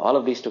total. All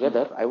of these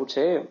together, I would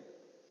say,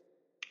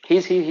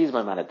 he's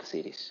my man at the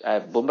series.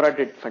 Bumrah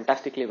did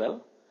fantastically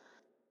well.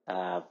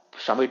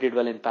 Shami did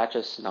well in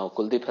patches. Now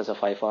Kuldeep has a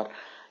 5-4.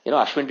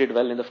 Ashwin did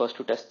well in the first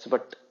 2 tests.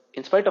 But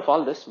in spite of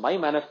all this, my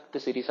man of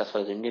the series, as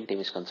far as the Indian team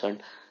is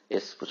concerned,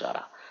 is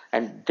Pujara,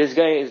 and this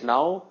guy is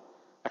now,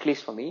 at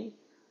least for me,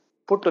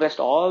 put to rest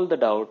all the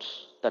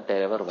doubts that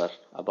there ever were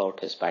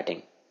about his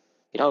batting.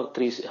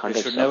 300.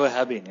 They should never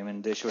have been. I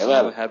mean, they should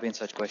never have been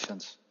such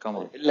questions. Come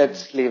on.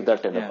 Let's leave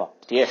that in the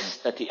past. Yes,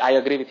 I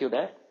agree with you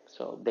there.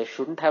 So they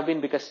shouldn't have been,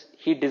 because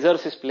he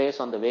deserves his place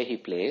on the way he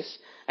plays,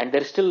 and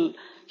he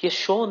has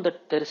shown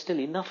that there is still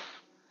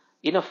enough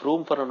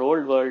room for an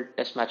old world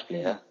Test match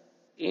player.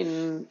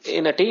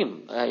 In a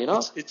team,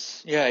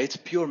 It's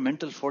pure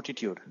mental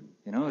fortitude.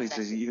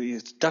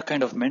 It's that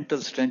kind of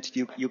mental strength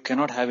you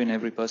cannot have in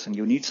every person.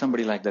 You need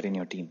somebody like that in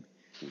your team.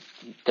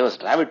 There was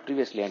Dravid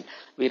previously, and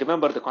we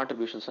remember the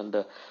contributions and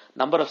the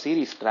number of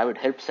series Dravid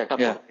helped set up,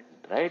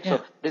 right? Yeah.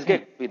 So this guy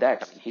could be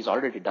that. I mean, he's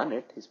already done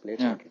it. He's played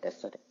 70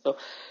 tests. So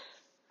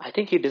I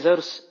think he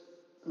deserves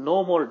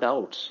no more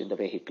doubts in the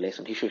way he plays,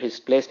 and his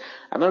place,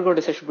 I'm not going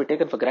to say should be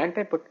taken for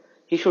granted, but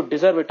he should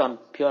deserve it on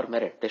pure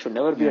merit. There should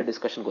never be a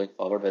discussion going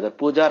forward whether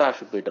Pujara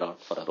should be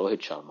dropped for a Rohit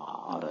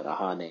Sharma or a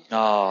Rahane.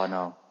 Oh,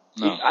 no.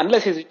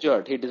 Unless he's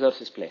injured, he deserves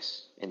his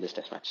place in this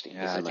Test match team.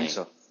 Yeah, I think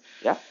so.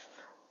 Yeah.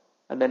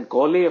 And then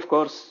Kohli, of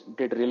course,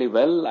 did really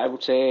well. I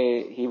would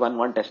say he won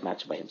 1 Test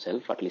match by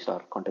himself, at least,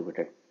 or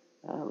contributed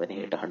when he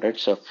hit 100.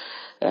 So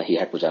he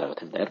had Pujara with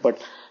him there. But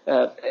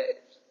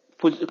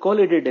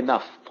Kohli did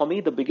enough. For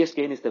me, the biggest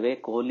gain is the way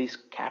Kohli's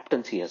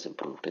captaincy has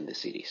improved in this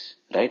series,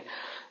 right?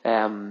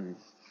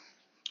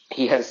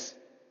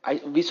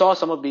 We saw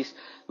some of these,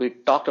 we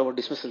talked about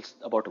dismissals,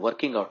 about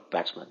working out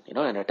batsmen, in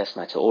a Test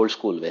match, old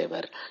school way,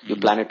 where you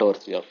plan it over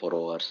 3 or 4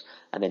 overs,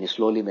 and then you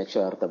slowly make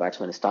sure the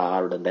batsman is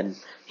starved, and then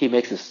he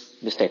makes this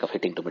mistake of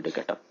hitting to middle,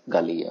 get a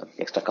gully or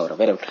extra cover or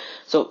wherever.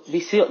 So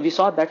we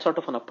saw that sort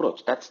of an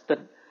approach. That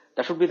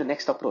should be the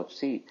next approach.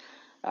 See,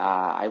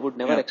 I would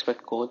never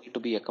expect Kohli to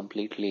be a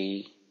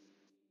completely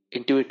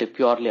intuitive,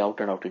 purely out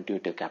and out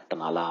intuitive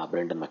captain, a la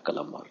Brendan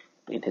McCullum, or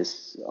in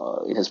his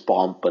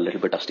pomp, a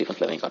little bit of Stephen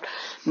Fleming.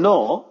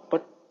 No,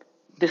 but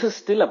this is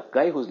still a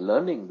guy who's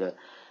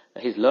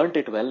he's learned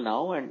it well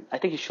now, and I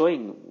think he's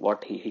showing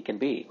what he can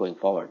be going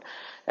forward.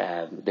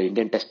 The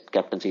Indian Test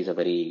captaincy is a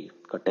very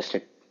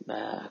contested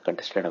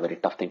contested a very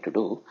tough thing to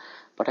do.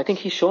 But I think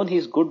he's shown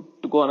he's good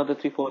to go another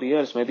 3-4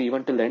 years, maybe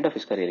even till the end of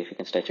his career if he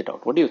can stretch it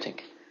out. What do you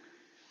think?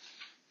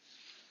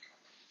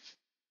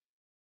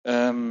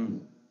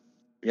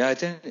 Yeah,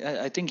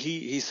 I think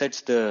he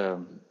sets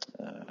the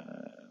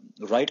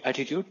right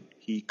attitude.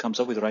 He comes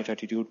up with the right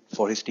attitude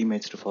for his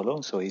teammates to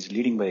follow. So he's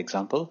leading by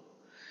example.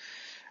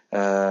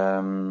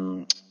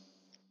 Yeah,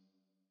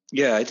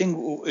 I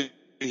think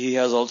he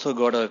has also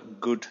got a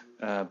good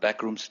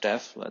backroom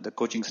staff. The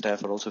coaching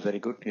staff are also very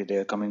good. They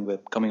are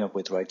coming up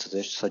with right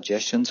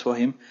suggestions for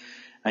him,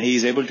 and he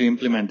is able to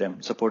implement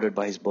them, supported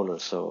by his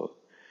bowlers. So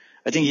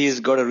I think he's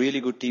got a really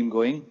good team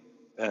going.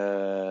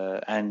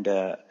 And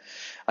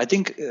I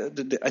think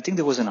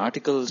there was an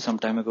article some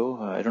time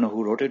ago. I don't know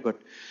who wrote it, but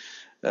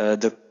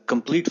the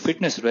complete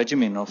fitness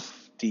regimen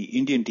of the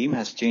Indian team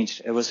has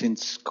changed ever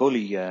since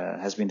Kohli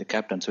has been the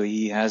captain. So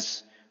he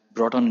has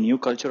brought on a new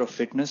culture of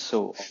fitness.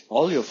 So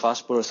all your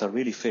fast bowlers are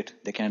really fit.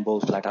 They can bowl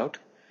flat out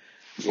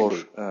for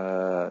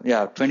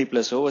 20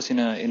 plus overs in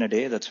a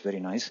day. That's very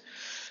nice.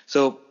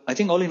 So I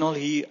think all in all,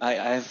 I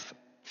have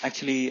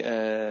actually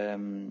I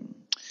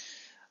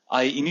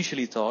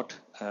initially thought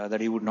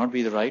that he would not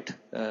be the right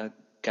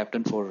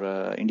captain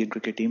for Indian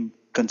cricket team,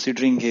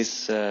 considering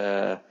his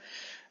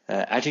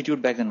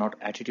attitude back then, not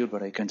attitude,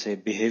 but I can say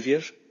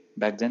behavior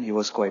back then. He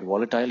was quite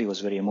volatile. He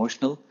was very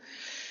emotional.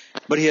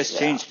 But he has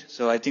changed.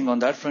 So I think on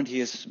that front, he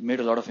has made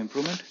a lot of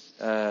improvement.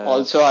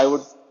 Also,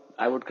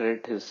 I would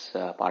credit his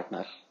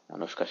partner,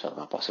 Anushka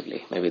Sharma,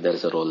 possibly. Maybe there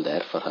is a role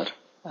there for her.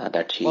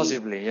 That she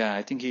Possibly, yeah.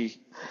 I think he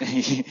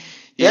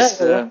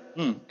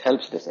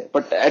helps to say.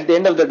 But at the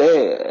end of the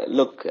day,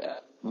 look,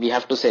 we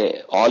have to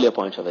say all your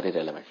points are very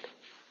relevant.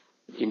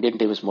 Indian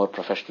team is more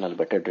professional,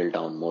 better drilled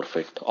down, more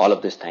fit. All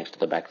of this thanks to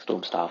the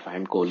backroom staff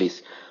and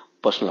Kohli's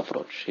personal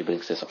approach. He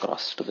brings this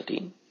across to the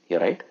team.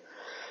 You're right.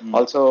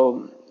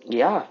 Also,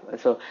 yeah.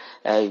 So,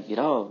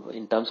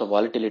 in terms of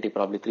volatility,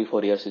 probably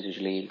 3-4 years is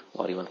usually,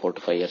 or even 4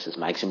 to 5 years is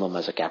maximum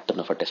as a captain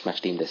of a test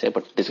match team, they say.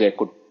 But this guy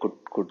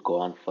could go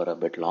on for a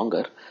bit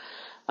longer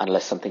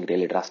unless something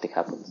really drastic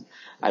happens.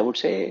 I would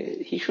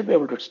say he should be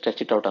able to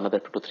stretch it out another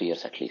 2 to 3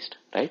 years at least,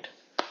 right?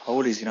 How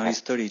old is he now?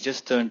 He's 30,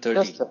 just turned 30.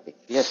 Just 30.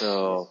 Yes.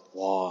 So,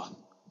 wow,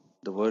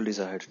 the world is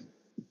ahead.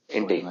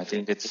 Indeed. I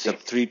think it's a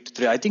three.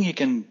 I think he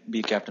can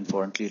be captain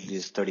for until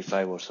he's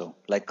 35 or so,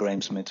 like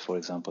Graeme Smith, for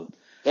example.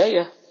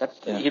 Yeah.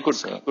 He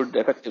could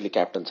effectively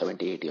captain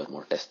 70, 80 or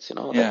more tests.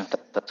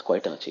 That's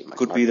quite an achievement.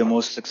 Could be the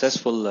most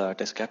successful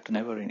test captain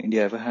ever in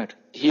India ever had.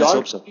 He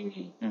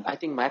already, I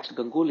think, matched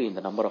Ganguly in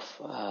the number of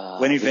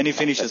when he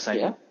finishes.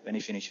 When he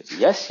finishes.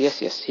 Yes.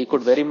 He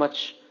could very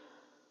much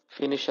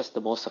finish as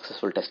the most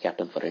successful test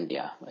captain for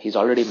India. He's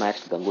already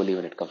matched Ganguly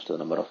when it comes to the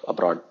number of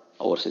abroad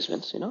overseas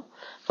wins,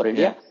 for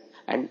India. Yeah.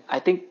 And I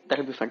think that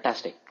will be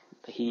fantastic.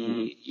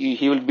 He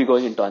will be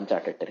going into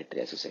uncharted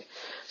territory, as you say.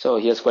 So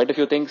he has quite a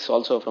few things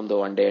also from the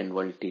one day and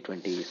World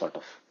T20 sort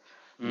of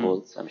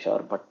goals, I'm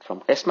sure. But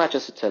from test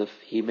matches itself,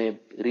 he may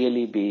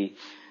really be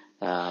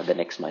the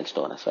next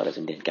milestone as far as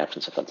Indian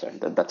captains are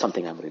concerned. That's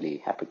something I'm really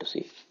happy to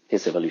see.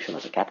 His evolution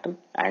as a captain.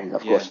 And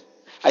of course,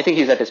 I think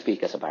he's at his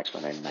peak as a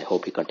batsman, and I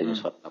hope he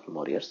continues for a couple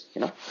more years.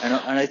 And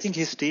I think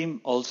his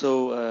team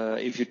also,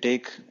 if you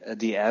take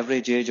the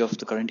average age of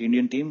the current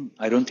Indian team,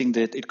 I don't think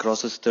that it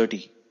crosses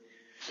 30.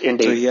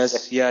 Indeed. So he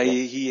has,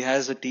 he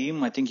has a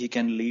team. I think he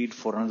can lead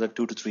for another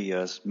 2 to 3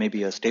 years,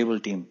 maybe a stable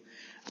team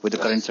with the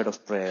current set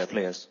of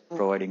players,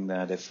 providing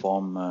their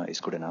form is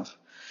good enough.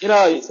 You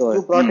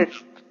brought it.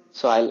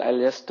 So I'll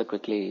just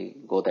quickly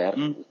go there.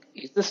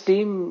 Is this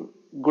team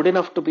good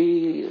enough to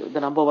be the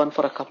number one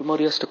for a couple more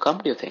years to come,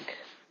 do you think?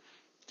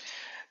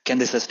 Can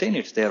they sustain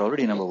it? They are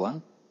already number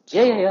one.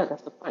 So yeah.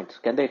 That's the point.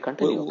 Can they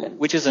continue?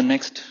 Which is the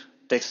next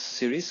test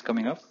series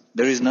coming up?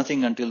 There is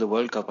nothing until the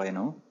World Cup, I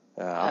know.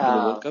 After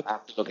the World Cup? I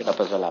have to look it up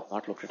as well. I've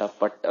not looked it up,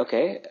 but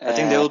okay. I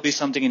think there will be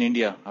something in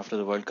India after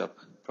the World Cup,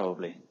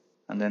 probably.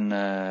 And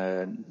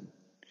then,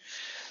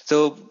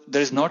 so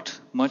there is not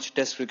much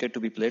test cricket to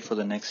be played for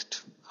the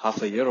next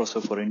half a year or so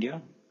for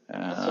India.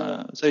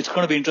 So it's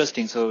going to be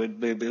interesting. So it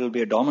will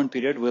be a dormant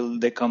period. Will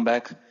they come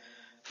back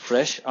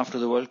fresh after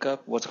the World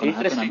Cup? What's going to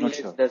happen? I'm not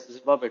sure. There's the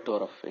Zimbabwe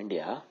tour of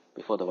India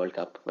before the World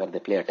Cup where they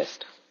play a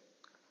test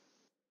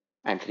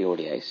and 3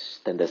 ODIs.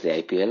 Then there's the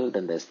IPL.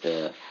 Then there's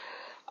the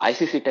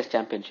ICC Test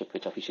Championship,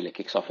 which officially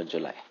kicks off in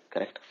July.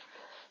 Correct?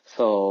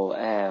 So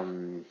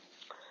then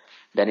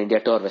India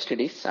tour West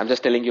Indies. I'm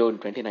just telling you, in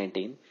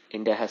 2019,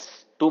 India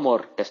has 2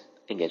 more test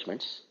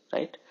engagements.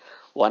 Right?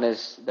 One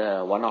is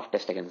the one-off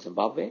test against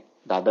Zimbabwe.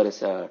 The other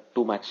is a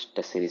 2-match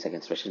test series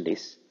against West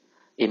Indies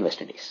in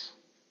West Indies.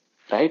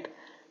 Right?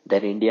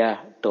 Then India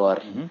tour,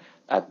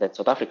 then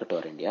South Africa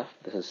tour India.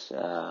 This is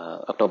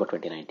October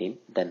 2019.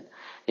 Then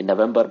in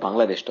November,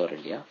 Bangladesh tour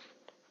India.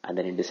 And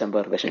then in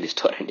December, West Indies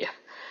tour India.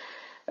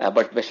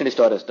 But West Indies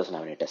tour doesn't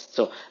have any tests.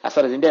 So as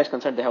far as India is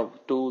concerned, they have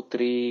 2,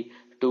 3,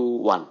 2,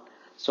 1.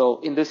 So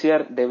in this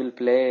year, they will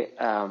play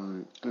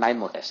 9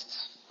 more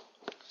tests.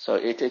 So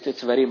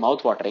it's very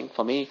mouth-watering.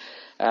 For me,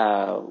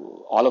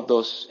 all of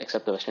those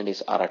except the West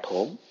Indies are at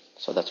home.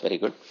 So that's very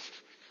good.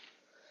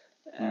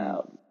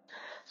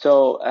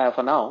 So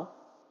for now,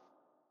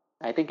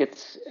 I think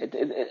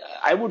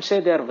I would say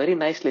they are very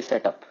nicely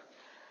set up.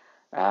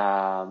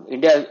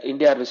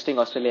 India are visiting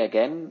Australia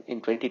again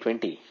in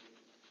 2020.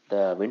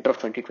 The winter of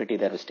 2020,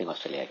 they're visiting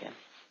Australia again,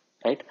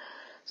 right?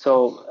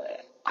 So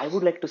I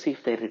would like to see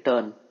if they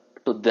return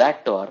to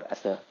that tour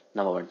as the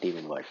number one team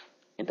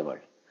in the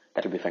world.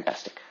 That will be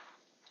fantastic.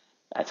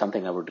 That's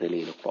something I would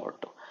really look forward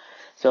to.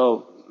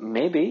 So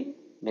maybe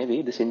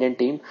this Indian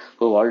team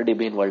who have already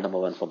been world number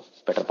one for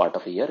better part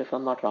of a year, if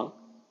I'm not wrong,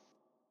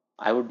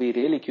 I would be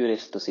really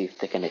curious to see if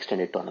they can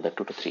extend it to another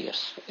 2 to 3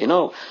 years.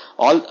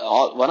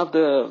 All one of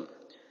the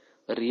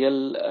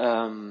real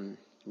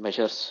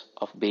measures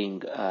of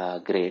being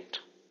great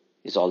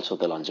is also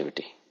the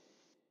longevity.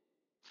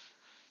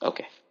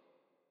 Okay.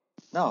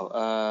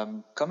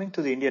 Now, coming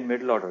to the Indian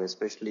middle order,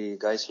 especially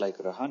guys like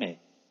Rahane,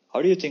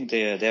 how do you think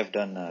they have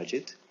done,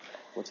 Ajit?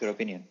 What's your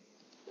opinion?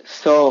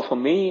 So for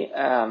me,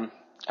 I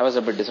was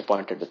a bit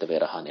disappointed with the way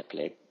Rahane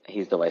played.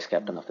 He's the vice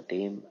captain of the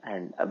team,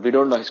 and we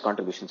don't know his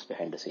contributions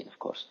behind the scene, of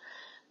course.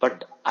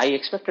 But I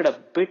expected a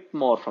bit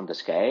more from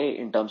this guy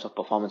in terms of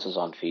performances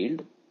on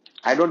field.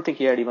 I don't think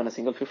he had even a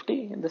single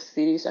 50 in this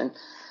series, and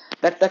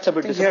that's a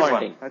bit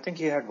disappointing. I think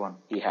he had one.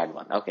 He had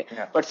one, okay.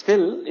 Yeah. But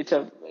still, it's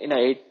a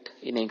 8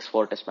 innings,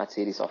 4 test match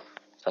series of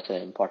such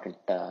an important,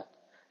 I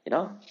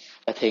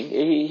think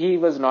he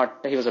was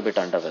a bit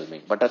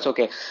underwhelming, but that's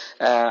okay.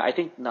 I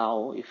think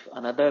now if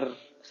another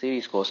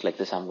series goes like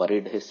this, I'm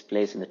worried his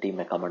place in the team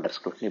may come under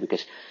scrutiny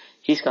because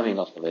he's coming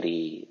off a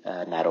very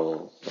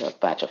narrow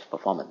patch of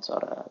performance or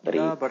a very.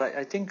 Yeah, but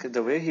I think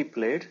the way he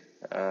played,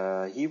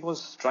 he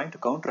was trying to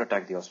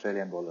counterattack the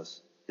Australian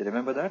bowlers. You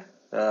remember that?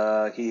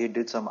 He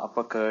did some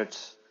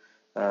uppercuts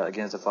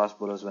against the fast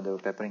bowlers when they were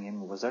peppering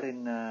him. Was that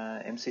in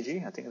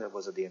MCG? I think that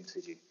was at the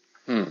MCG.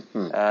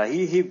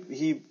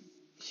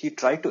 He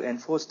tried to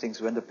enforce things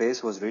when the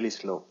pace was really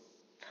slow.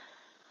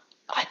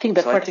 I think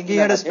that. So I think he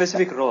had a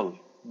specific role.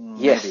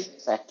 Yes,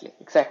 maybe.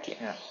 exactly.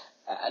 Yeah.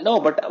 No,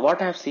 but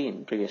what I have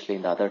seen previously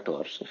in the other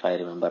tours, if I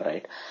remember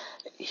right,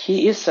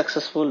 he is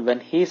successful when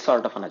he is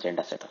sort of an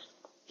agenda setter.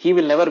 He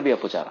will never be a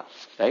Pujara,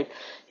 right?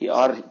 He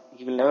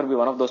will never be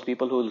one of those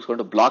people who is going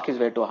to block his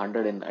way to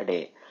 100 in a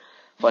day.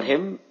 For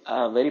him,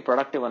 a very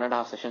productive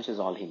 1.5 sessions is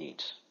all he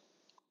needs,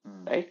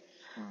 right?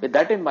 With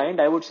that in mind,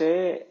 I would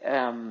say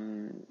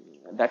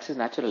that's his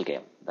natural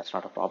game. That's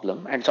not a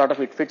problem, and sort of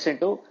it fits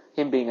into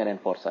him being an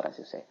enforcer, as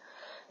you say.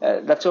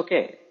 That's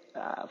okay.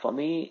 For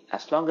me,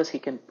 as long as he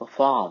can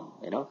perform,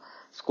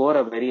 score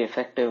a very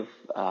effective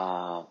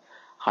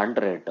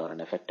 100 or an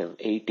effective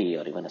 80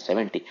 or even a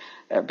 70,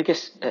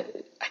 because I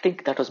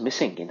think that was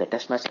missing in the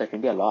test match that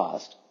India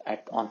lost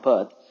on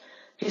Perth.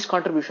 His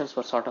contributions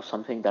were sort of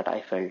something that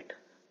I felt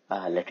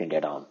let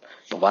India down.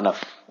 One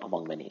of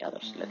among many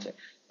others, let's say,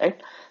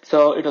 right?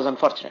 So it was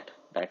unfortunate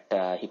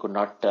that he could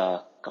not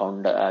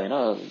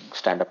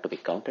stand up to be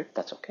counted.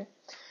 That's okay.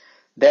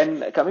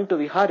 Then coming to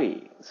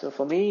Vihari, so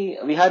for me,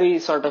 Vihari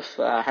sort of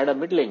had a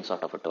middling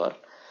sort of a tour.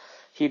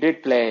 He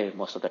did play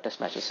most of the test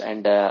matches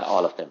and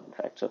all of them, in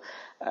fact. So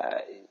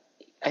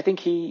I think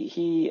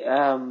he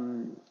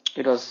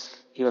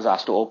was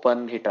asked to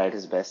open. He tried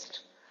his best.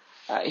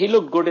 He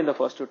looked good in the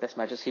first 2 test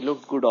matches. He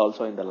looked good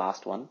also in the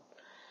last one,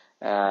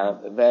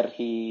 where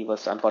he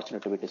was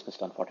unfortunate to be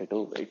dismissed on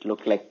 42. It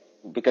looked like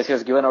because he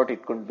was given out,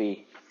 it couldn't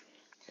be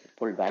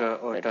pulled back.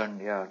 Turned down.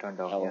 Yeah.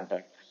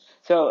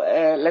 So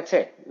let's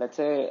say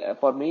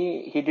for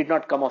me, he did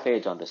not come of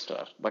age on this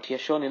tour, but he has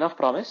shown enough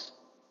promise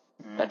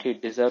that he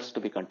deserves to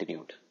be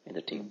continued in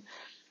the team.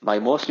 My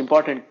most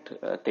important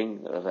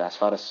thing as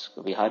far as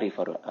Vihari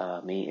for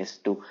me is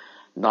to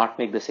not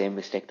make the same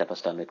mistake that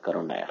was done with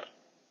Karun Nair.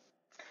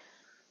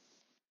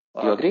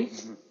 Do you agree?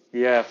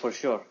 Yeah, for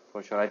sure.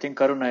 I think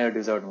Karun Nair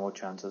deserved more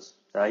chances.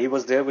 He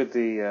was there with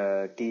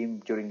the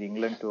team during the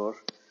England tour,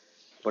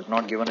 but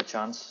not given a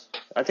chance.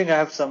 I think I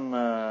have some.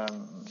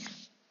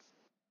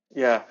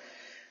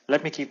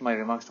 Let me keep my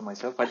remarks to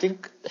myself. I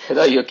think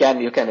no, you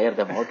can air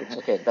them out. It's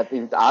okay.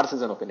 Ours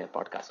is an opinion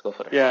podcast. Go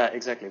for it. Yeah,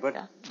 exactly.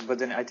 But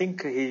then I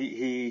think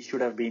he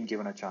should have been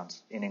given a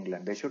chance in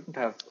England. They shouldn't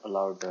have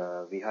allowed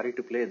Vihari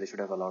to play. They should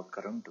have allowed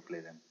Karun to play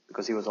them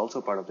because he was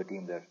also part of the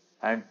team there.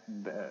 And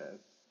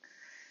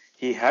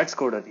he has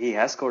scored a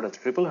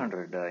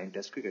 300 in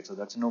Test cricket, so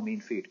that's no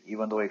mean feat.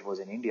 Even though it was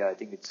in India, I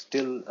think it's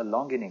still a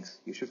long innings.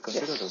 You should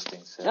consider those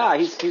things. Yeah,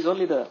 he's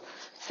only the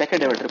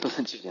second ever triple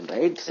centurion,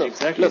 right? So,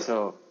 exactly.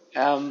 Look,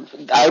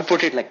 I would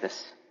put it like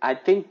this. I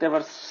think there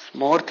were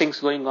more things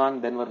going on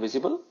than were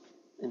visible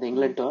in the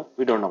England tour.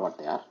 We don't know what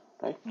they are,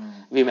 right?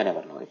 We may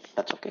never know it.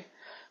 That's okay.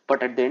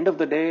 But at the end of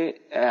the day,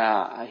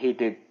 he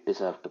did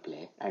deserve to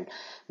play. And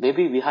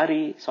maybe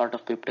Vihari sort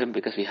of pipped him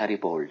because Vihari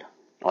bowled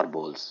or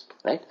bowls,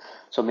 right?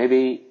 So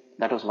maybe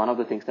that was one of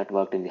the things that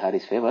worked in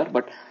Vihari's favor.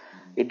 But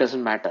it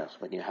doesn't matter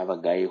when you have a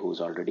guy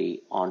who's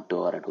already on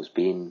tour and who's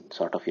been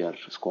sort of your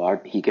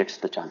squad. He gets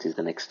the chance. He's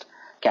the next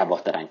cab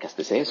of the rank, as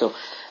they say. So,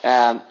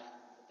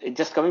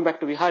 just coming back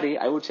to Vihari,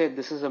 I would say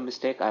this is a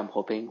mistake I'm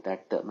hoping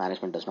that the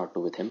management does not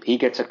do with him. He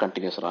gets a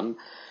continuous run,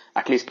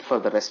 at least for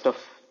the rest of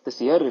this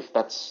year, if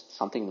that's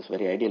something that's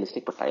very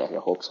idealistic, but I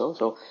hope so.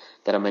 So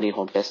there are many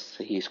home tests.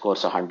 He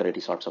scores 100,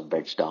 he sorts of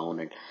beds down,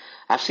 and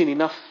I've seen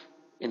enough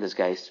in this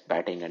guy's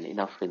batting and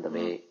enough in the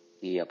way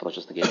he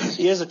approaches the game.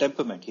 He has a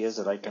temperament. He has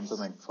the right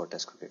temperament for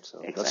Test cricket,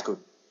 so that's good.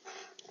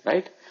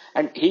 Right?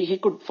 And he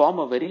could form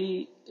a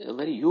very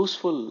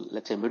useful,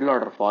 let's say, middle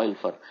order foil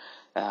for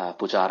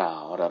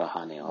Pujara or a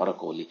Rahane or a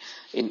Kohli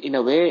in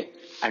a way,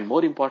 and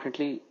more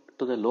importantly,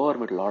 to the lower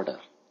middle order.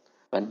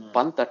 When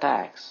Pant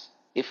attacks,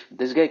 if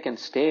this guy can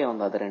stay on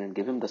the other end and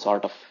give him the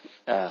sort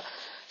of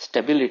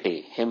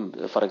stability,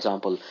 for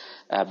example,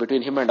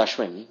 between him and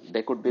Ashwin,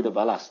 they could be the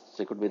ballasts,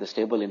 they could be the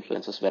stable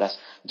influences, whereas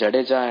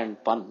Jadeja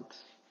and Pant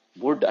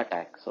would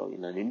attack. So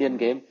in an Indian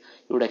game,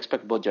 you would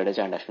expect both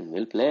Jadeja and Ashwin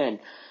will play, and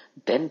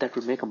then that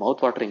would make a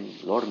mouth-watering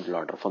lower middle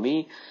order. For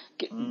me,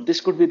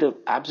 this could be the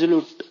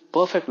absolute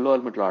perfect lower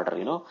middle order,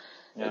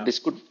 This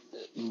could,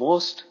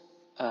 most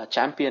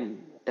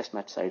champion test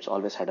match sides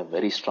always had a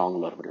very strong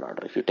lower middle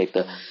order. If you take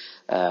the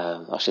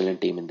Australian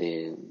team in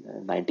the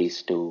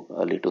 90s to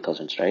early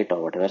 2000s, right,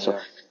 or whatever. So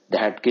they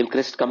had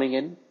Gilchrist coming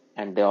in,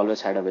 and they always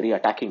had a very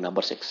attacking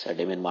number 6,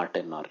 Damien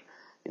Martin or,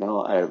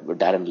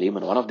 Darren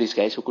Lehman, one of these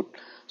guys who could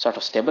sort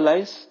of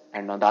stabilize,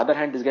 and on the other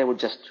hand, this guy would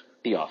just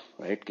tee off,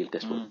 right,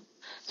 Gilchrist would.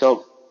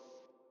 So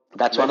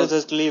that's where does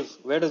this leave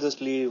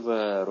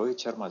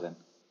Rohit Sharma then?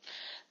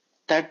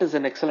 That is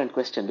an excellent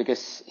question,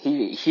 because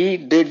he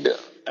did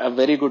a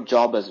very good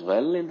job as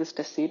well in this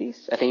test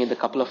series. I think in the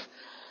couple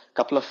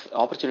of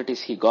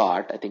opportunities he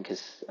got, I think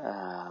his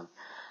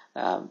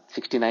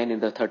 69 in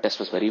the third test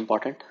was very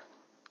important,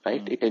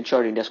 right? It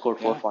ensured India scored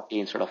 440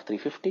 instead of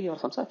 350 or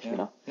some such,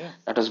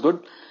 That was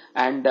good.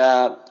 And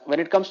when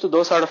it comes to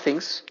those sort of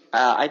things,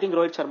 I think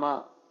Rohit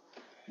Sharma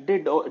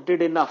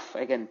did enough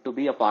again to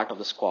be a part of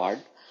the squad,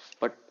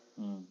 but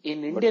in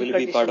Indian conditions, will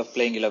he be part of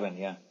playing 11?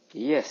 Yeah.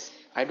 Yes,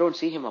 I don't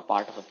see him a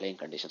part of the playing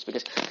conditions,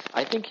 because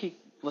I think he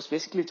was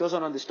basically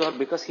chosen on this tour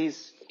because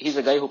he's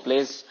a guy who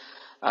plays.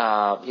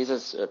 He's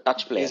a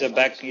touch player. He's a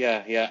back,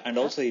 and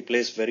also he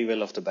plays very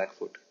well off the back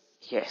foot.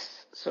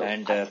 Yes. So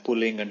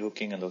pulling and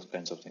hooking and those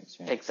kinds of things.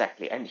 Yeah.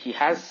 Exactly, and he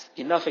has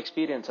enough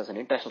experience as an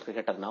international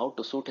cricketer now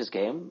to suit his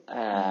game,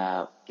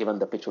 given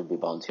the pitch would be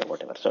bouncy or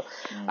whatever. So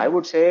I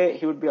would say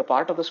he would be a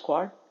part of the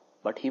squad,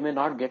 but he may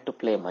not get to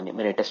play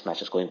many test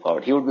matches going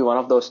forward. He would be one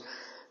of those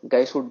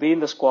guys who would be in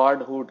the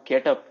squad who would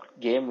get a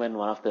game when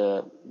one of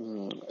the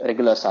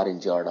regulars are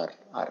injured or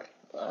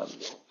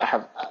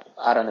are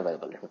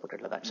unavailable. Let me put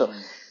it like that. So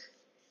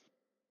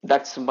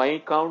that's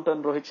my count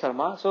on Rohit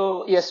Sharma.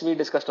 So yes, we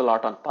discussed a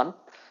lot on Pant.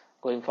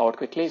 Going forward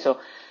quickly, so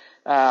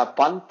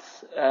Pant,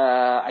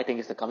 I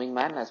think, is the coming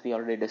man, as we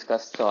already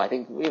discussed. So I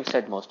think we've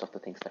said most of the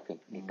things that we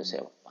need to say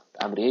about Pant.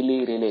 I'm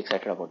really, really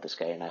excited about this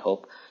guy, and I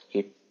hope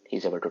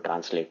he's able to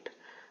translate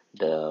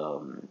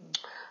the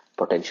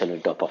potential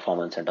into a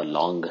performance and a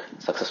long,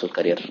 successful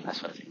career. As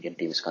far as the Indian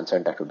team is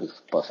concerned, that would be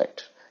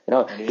perfect.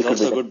 And he's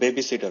also a good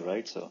babysitter,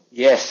 right? So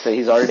yes,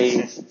 he's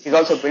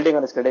also building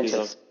on his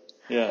credentials.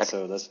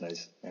 So that's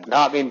nice. Yeah. No,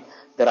 I mean,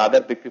 there are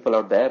other big people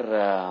out there.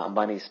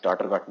 Ambani's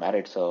daughter got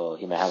married, so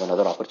he may have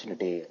another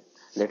opportunity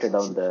later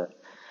down the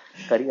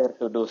career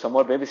to do some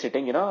more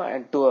babysitting,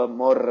 and to a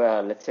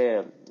more, let's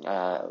say,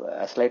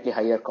 a slightly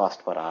higher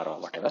cost per hour or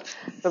whatever.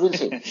 So we'll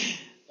see.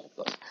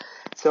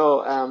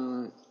 So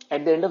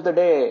at the end of the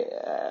day,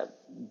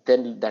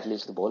 then that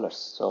leaves the bowlers.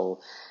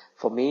 So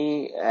for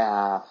me,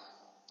 I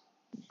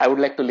would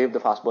like to leave the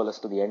fast bowlers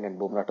to the end and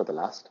Bumrah to the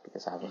last,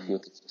 because I have a few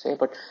things to say.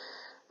 But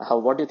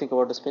what do you think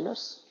about the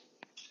spinners?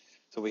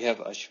 So we have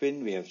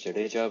Ashwin, we have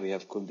Jadeja, we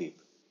have Kuldeep,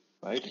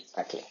 right?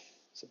 Exactly.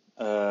 So,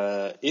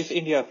 if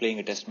India are playing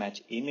a test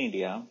match in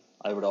India,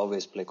 I would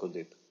always play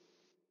Kuldeep.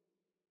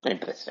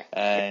 Interesting.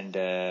 And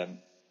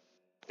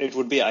it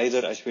would be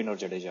either Ashwin or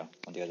Jadeja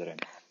on the other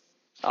end.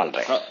 All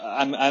right.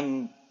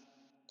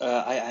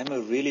 I'm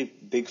a really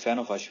big fan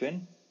of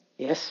Ashwin.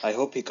 Yes. I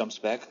hope he comes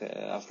back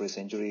after his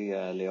injury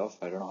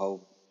layoff. I don't know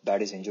how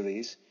bad his injury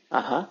is.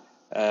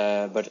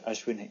 But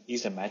Ashwin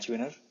is a match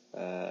winner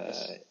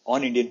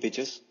on Indian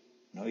pitches.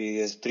 He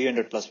has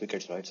 300 plus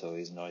wickets, right? So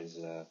he's not.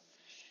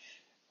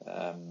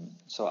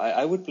 So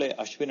I would play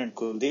Ashwin and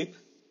Kuldeep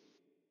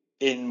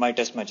in my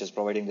test matches,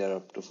 providing they're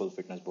up to full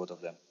fitness, both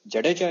of them.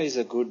 Jadeja is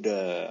a good,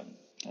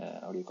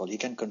 he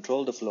can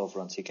control the flow of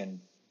runs. He can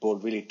bowl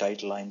really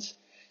tight lines,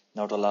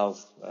 not allow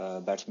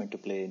batsmen to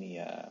play any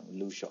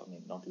loose shots. I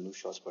mean, not loose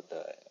shots, but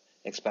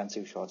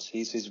expansive shots.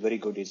 He's very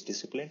good. He's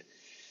disciplined.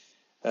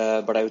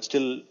 But I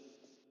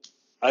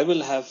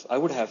would have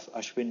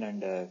Ashwin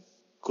and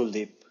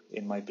Kuldeep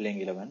in my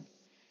playing 11.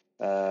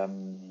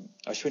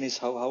 Ashwin is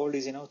how old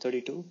is he now?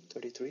 32,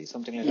 33,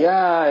 something like that.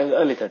 Yeah,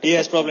 early 30s. He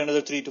has probably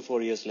another 3 to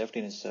 4 years left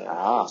in his.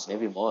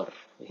 Maybe more.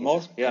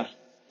 More? Yeah.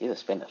 He's a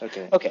spinner.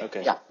 Okay.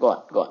 Yeah,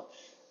 go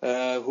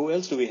on. Who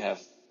else do we have?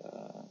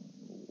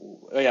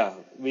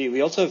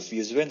 We also have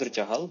Yuzvendra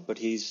Chahal, but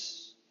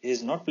he's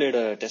not played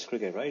a test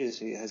cricket, right?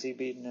 Has he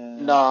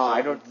been? No,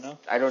 I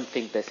don't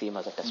think they see him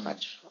as a test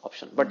match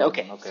option. But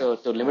okay. So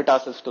to limit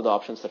ourselves to the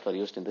options that were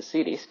used in this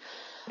series,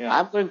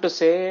 I'm going to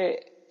say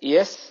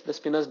yes, the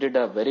spinners did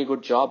a very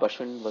good job.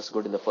 Ashwin was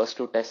good in the first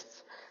two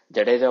tests.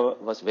 Jadeja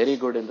was very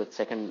good in the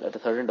second, the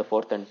third and the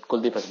fourth, and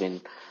Kuldeep has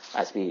been,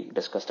 as we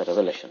discussed, a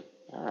revelation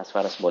as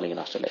far as bowling in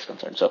Australia is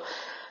concerned. So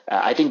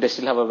I think they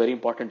still have a very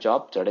important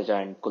job,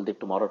 Jadeja and Kuldeep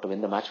tomorrow, to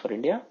win the match for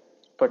India.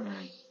 But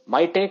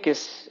my take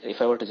is,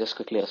 if I were to just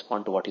quickly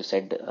respond to what you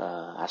said,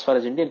 as far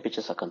as Indian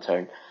pitches are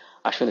concerned,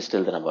 Ashwin is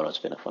still the number one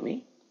spinner for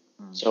me.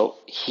 So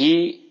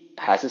he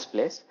has his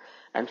place,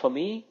 and for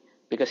me,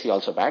 because he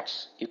also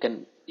bats, you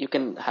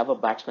can have a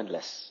batsman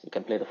less. You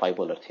can play the five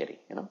bowler theory.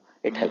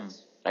 It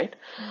helps, right?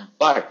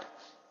 But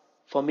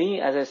for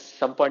me, as at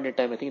some point in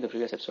time, I think in the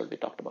previous episode we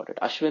talked about it.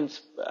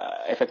 Ashwin's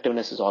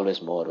effectiveness is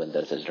always more when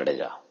there's his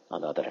Jadeja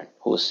on the other hand,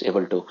 who's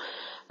able to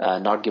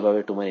not give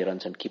away too many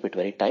runs and keep it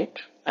very tight.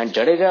 And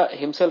Jadeja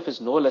himself is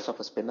no less of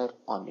a spinner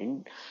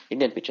on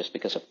Indian pitches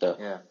because of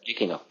the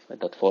breaking up at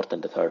the fourth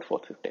and the third,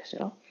 fourth, fifth days.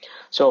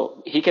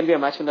 So he can be a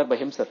match winner by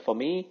himself. For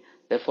me,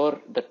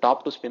 therefore, the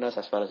top two spinners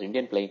as far as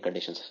Indian playing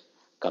conditions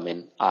come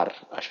in are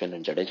Ashwin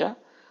and Jadeja.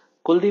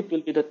 Kuldeep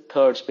will be the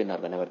third spinner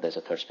whenever there's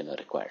a third spinner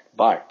required.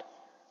 But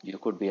you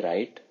could be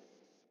right.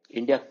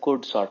 India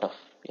could sort of,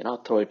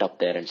 throw it up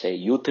there and say,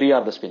 you three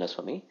are the spinners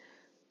for me.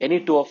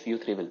 Any two of you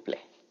three will play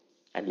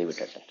and leave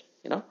it at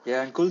that,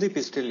 Yeah, and Kuldeep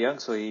is still young,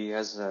 so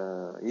he's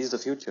the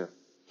future.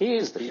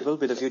 He will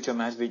be the future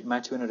match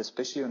winner,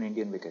 especially on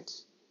Indian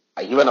wickets.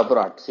 Even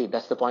abroad. See,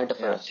 that's the point of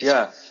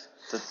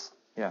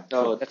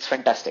So that's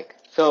fantastic.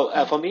 So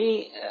for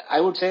me, I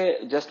would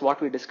say just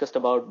what we discussed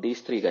about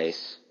these three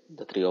guys,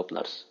 the three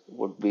openers,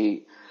 would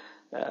be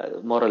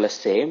more or less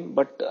same,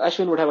 but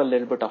Ashwin would have a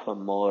little bit of a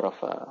more of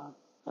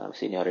a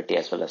seniority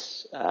as well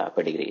as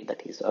pedigree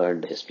that he's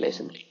earned his place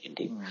in the Indian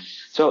team.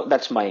 So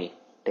that's my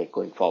take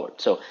going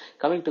forward. So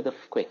coming to the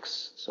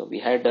quicks, so we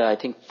had I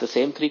think the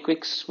same three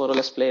quicks more or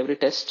less play every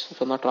test, if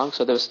I'm not wrong.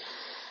 So there was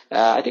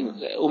I think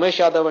Umesh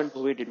Yadav and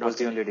Bhuvi did not. Was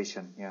the only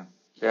addition, yeah.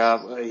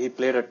 He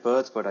played at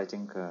Perth, but I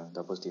think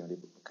that was the only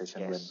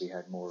occasion when we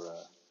had more.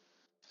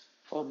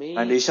 For me,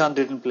 and Ishant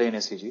didn't play in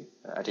SCG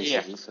at SCG.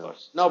 Yeah, of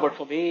course. No, but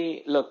for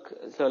me, look.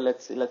 So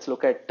let's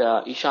look at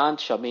Ishant,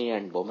 Shami,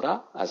 and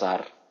Bumrah as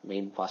our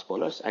main fast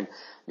bowlers, and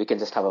we can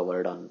just have a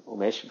word on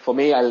Umesh. For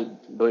me, I'll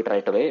do it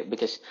right away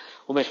because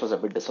Umesh was a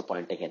bit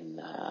disappointing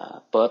in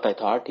Perth. I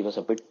thought he was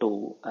a bit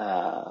too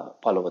all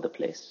over the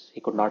place.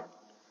 He could not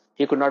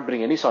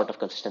bring any sort of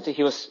consistency.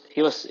 He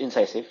was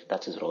incisive.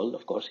 That's his role,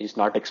 of course. He's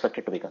not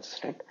expected to be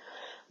consistent,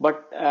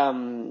 but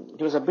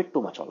he was a bit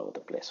too much all over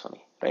the place for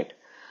me, right?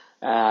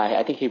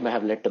 I think he may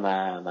have let the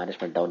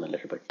management down a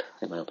little bit,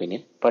 in my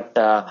opinion. But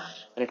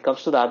when it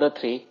comes to the other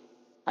three,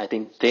 I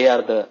think they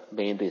are the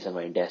main reason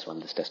why India has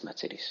won this Test match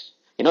series.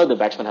 The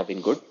batsmen have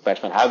been good.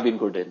 Batsmen have been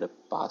good in the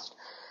past.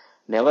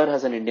 Never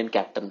has an Indian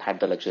captain had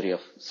the luxury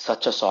of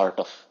such a sort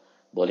of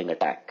bowling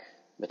attack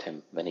with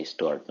him when he's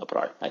toured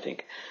abroad. I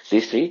think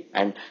these three,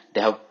 and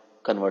they have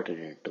converted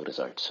it into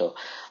results. So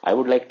I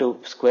would like to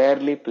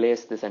squarely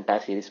place this entire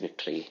series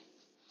victory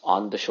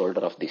on the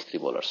shoulder of these three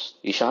bowlers.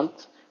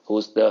 Ishant,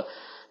 who's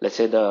let's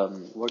say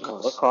the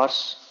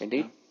workhorse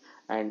indeed.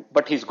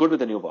 But he's good with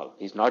the new ball.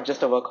 He's not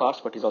just a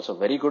workhorse, but he's also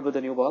very good with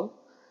the new ball.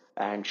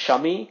 And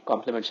Shami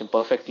complements him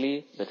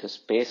perfectly with his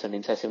pace and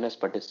incisiveness,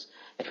 but his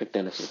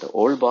effectiveness with the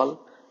old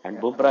ball. And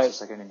Bumrah is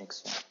second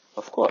innings.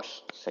 Of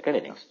course, second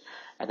innings.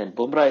 And then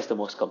Bumrah is the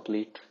most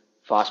complete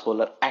fast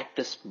bowler at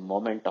this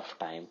moment of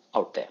time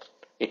out there.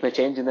 It may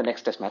change in the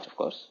next Test match, of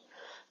course.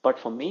 But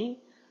for me,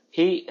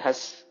 he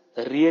has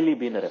really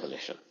been a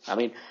revelation. I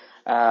mean,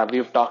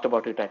 we've talked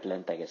about it at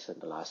length, I guess, in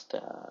the last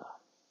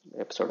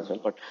episode as well.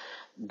 But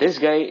this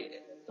guy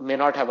may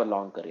not have a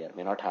long career,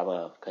 may not have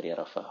a career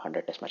of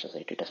 100 Test matches,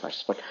 80 Test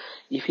matches. But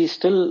if he's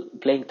still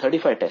playing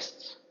 35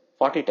 tests,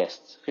 40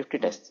 tests, 50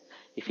 tests,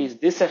 if he's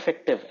this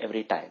effective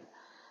every time,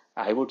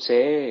 I would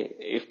say,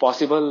 if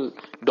possible,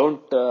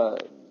 don't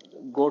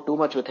go too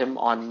much with him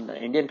on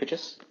Indian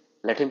pitches.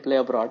 Let him play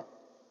abroad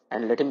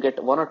and let him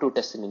get one or two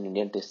tests in an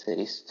Indian Test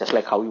series, just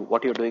like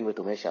what you're doing with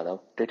Umesh Yadav.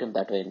 Treat him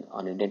that way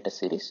on Indian Test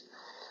series.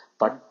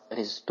 But when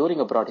he's touring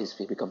abroad,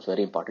 he becomes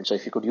very important. So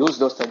if you could use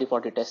those 30,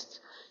 40 tests,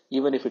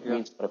 even if it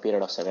means for a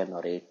period of 7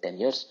 or 8, 10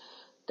 years,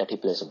 that he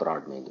plays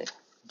abroad mainly.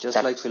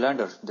 Like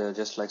Philander,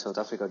 just like South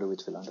Africa do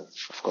with Philander.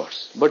 Of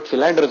course. But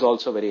Philander is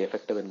also very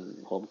effective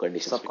in home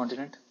conditions.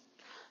 Subcontinent?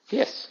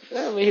 Yes.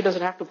 He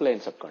doesn't have to play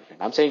in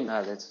subcontinent. I'm saying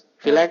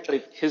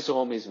Philander, his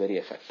home is very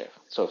effective.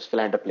 So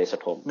Philander plays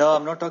at home. No,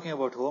 I'm not talking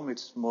about home.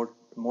 It's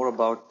more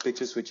about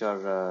pitches which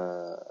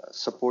are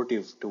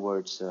supportive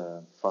towards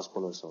fast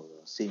bowlers or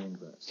seaming.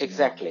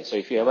 Exactly. So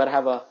if you ever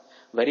have a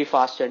very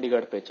fast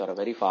Chandigarh pitch or a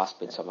very fast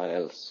pitch somewhere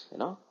else,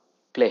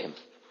 play him.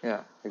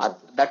 Yeah,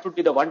 exactly. That would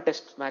be the one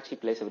Test match he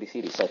plays every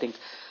series. So I think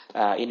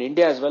in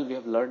India as well, we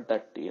have learned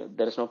that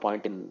there is no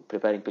point in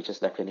preparing pitches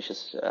that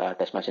finishes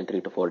Test match in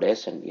 3 to 4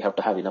 days, and you have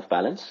to have enough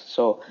balance.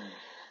 So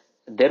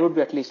there would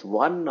be at least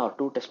 1 or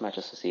 2 Test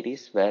matches a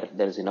series where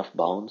there is enough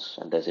bounce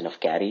and there's enough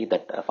carry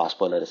that a fast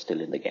bowler is still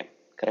in the game.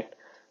 Correct?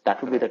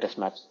 That would be the Test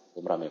match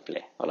Bumrah may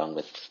play along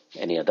with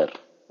any other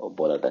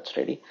bowler that's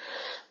ready.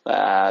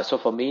 So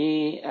for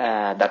me,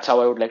 that's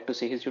how I would like to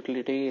see his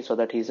utility, so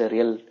that he's a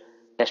real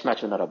test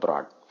match winner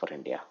abroad for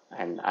India.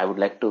 And I would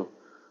like to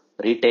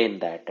retain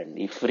that. And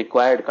if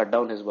required, cut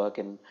down his work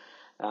in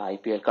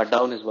IPL, cut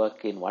down his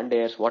work in one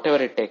days,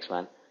 whatever it takes,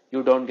 man.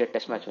 You don't get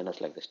test match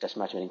winners like this, test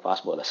match winning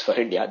fast bowlers for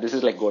India. This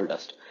is like gold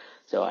dust.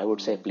 So I would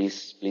say,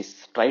 please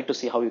try to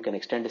see how you can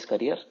extend his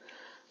career.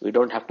 We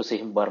don't have to see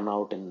him burn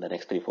out in the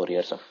next 3-4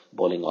 years of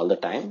bowling all the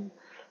time.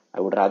 I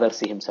would rather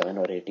see him 7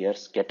 or 8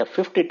 years, get a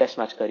 50 test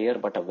match career,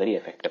 but a very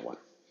effective one.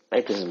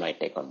 Right? This is my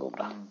take on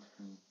Bumrah.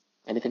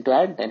 Anything to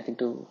add? Anything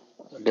to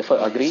differ?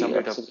 No, Agree?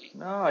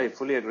 No, I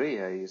fully agree.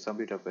 You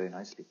summed it up very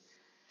nicely.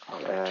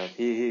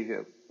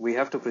 We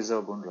have to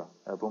preserve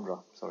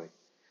Bumrah. Sorry.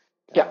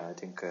 Yeah. I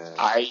think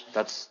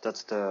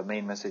that's the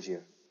main message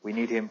here. We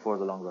need him for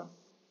the long run.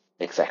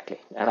 Exactly.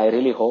 And I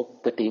really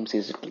hope the team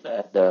sees it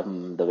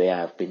the way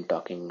I've been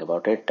talking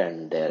about it,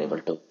 and they're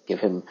able to give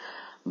him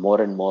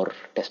more and more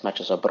test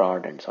matches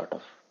abroad and sort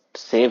of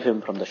save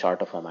him from the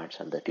shorter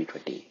formats and the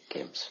T20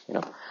 games.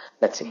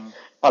 Let's see.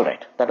 All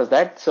right. That was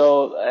that.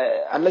 So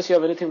unless you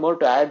have anything more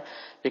to add,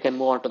 we can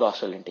move on to the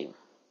Australian team.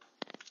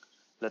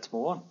 Let's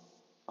move on.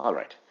 All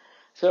right.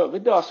 So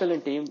with the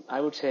Australian team,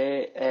 I would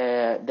say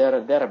they're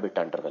a bit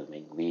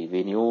underwhelming.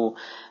 We knew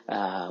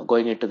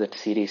going into the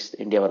series,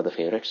 India were the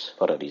favourites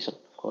for a reason,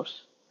 of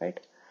course, right?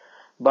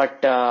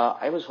 But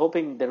I was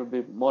hoping there would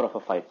be more of a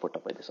fight put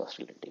up by this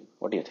Australian team.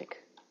 What do you think?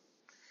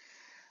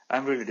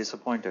 I'm really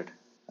disappointed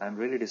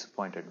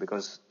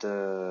because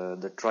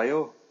the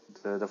trio,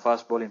 the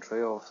fast bowling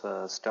trio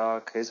of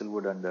Stark,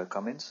 Hazelwood, and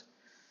Cummins.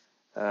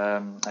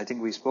 I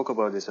think we spoke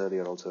about this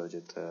earlier also,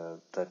 Ajit,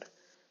 that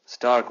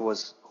Stark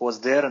was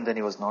there and then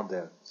he was not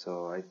there.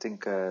 So I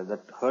think that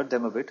hurt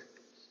them a bit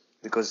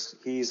because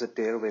he is a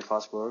tearaway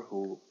fast bowler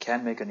who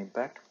can make an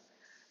impact.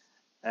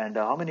 And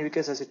how many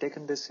wickets has he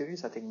taken this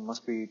series? I think it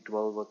must be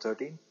 12 or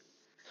 13.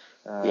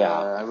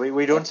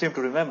 We don't seem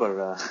to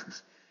remember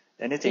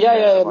anything.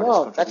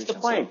 No, that's the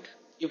point.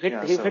 He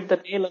hit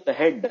the nail on the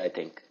head, I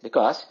think,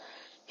 because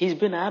he's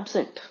been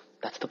absent.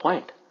 That's the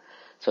point.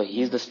 So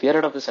he's the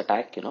spirit of this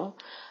attack,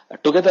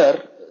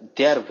 Together,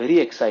 they are very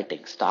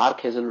exciting.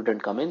 Stark, Hazelwood,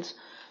 and Cummins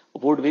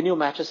would win you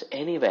matches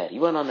anywhere,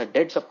 even on a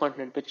dead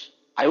subcontinent pitch.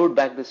 I would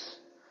back this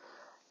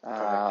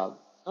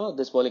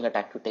this bowling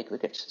attack to take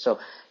wickets. So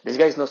this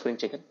guy is no spring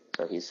chicken.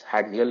 So he's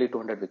had nearly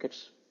 200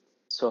 wickets.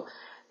 So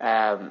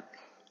that's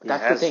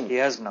the thing. He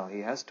has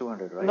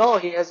 200, right? No,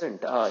 he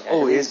hasn't.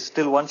 He's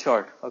still one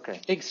short. Okay. I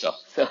think so.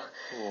 So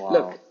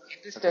look, in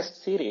this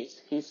test series,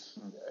 he's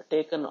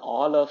taken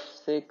all of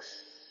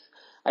 6.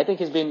 I think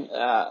he's been,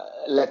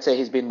 let's say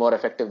he's been more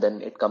effective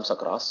than it comes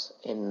across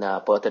in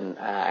Perth and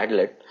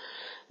Adelaide.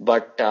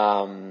 But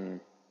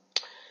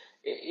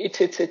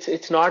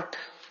it's not,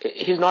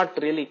 he's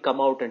not really come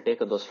out and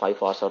taken those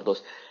 5 hours or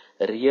those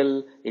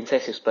real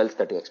incisive spells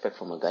that you expect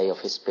from a guy of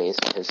his pace,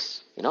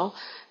 his,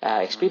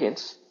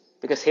 experience.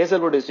 Because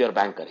Hazelwood is your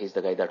banker. He's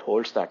the guy that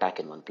holds the attack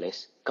in one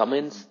place.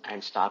 Cummins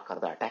and Stark are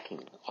the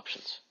attacking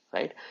options,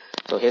 right?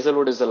 So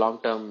Hazelwood is the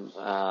long-term,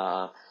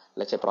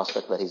 let's say,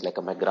 prospect where he's like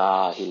a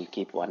McGrath. He'll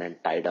keep one end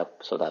tied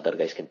up so the other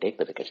guys can take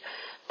the wickets.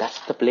 That's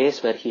the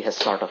place where he has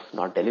sort of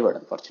not delivered,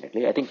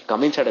 unfortunately. I think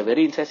Cummins had a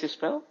very incisive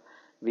spell.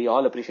 We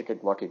all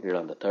appreciated what he did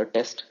on the third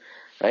test,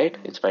 right?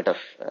 In spite of,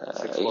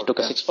 he took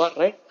a 6-4,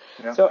 right?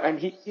 Yeah. So, and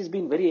he's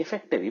been very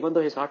effective. Even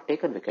though he's not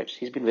taken wickets,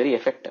 he's been very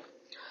effective.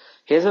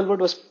 Hazelwood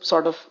was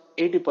sort of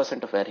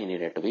 80% of where he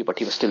needed to be, but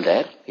he was still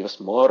there. He was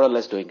more or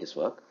less doing his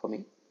work for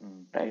me,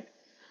 right?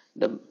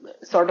 The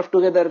sort of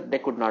together, they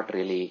could not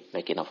really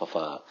make enough of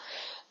a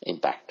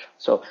impact.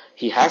 So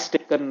he has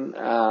taken,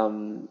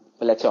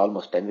 let's say,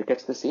 almost 10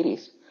 wickets this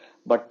series,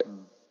 but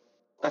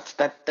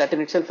that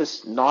in itself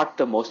is not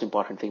the most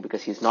important thing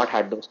because he's not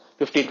had those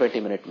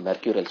 15-20 minute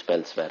mercurial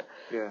spells where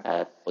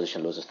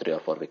position loses 3 or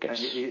 4 wickets.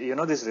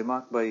 And this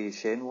remark by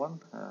Shane Warne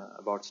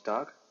about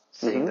Stark,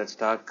 saying that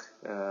Stark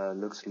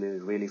looks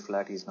really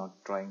flat, he's not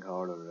trying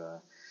hard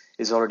or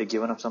he's already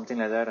given up, something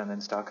like that, and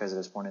then Stark has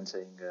responded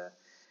saying,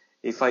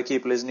 if I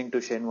keep listening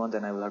to Shane Warne,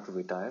 then I will have to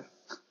retire.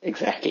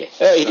 Exactly.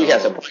 He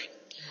has a point.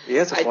 He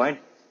has a point.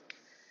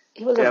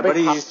 He was a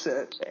bit harsh.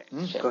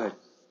 Go ahead.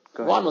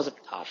 Warne was a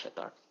bit harsh, I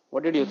thought.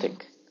 What did you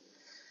think?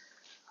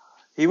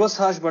 He was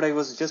harsh, but I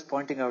was just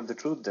pointing out the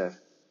truth there.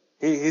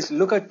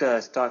 Look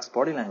at Stark's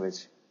body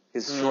language.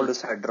 His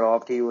shoulders had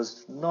dropped. He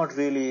was not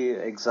really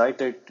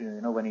excited,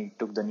 when he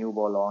took the new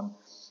ball on,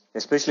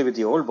 especially with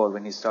the old ball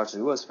when he starts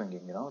reverse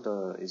swinging.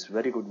 He's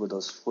very good with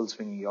those full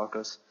swinging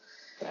Yorkers.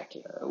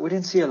 Exactly. We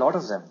didn't see a lot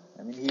of them.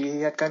 I mean,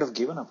 he had kind of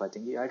given up. I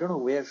think I don't know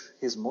where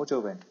his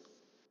mojo went.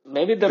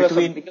 Maybe there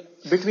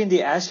between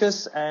the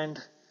Ashes and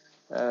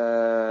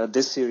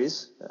this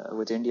series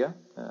with India,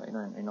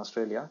 in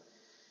Australia.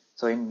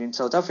 So in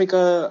South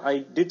Africa, I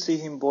did see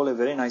him bowl a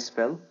very nice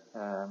spell.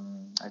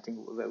 I think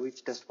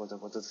which test was it?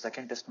 Was it the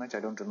second test match?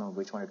 I don't remember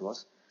which one it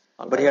was.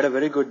 But he had a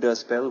very good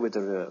spell with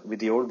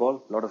the old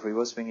ball, a lot of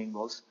reverse swinging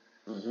balls.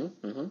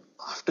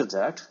 After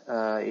that,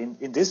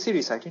 in this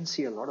series, I didn't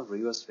see a lot of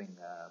reverse swing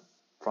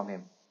from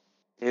him.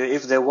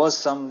 If there was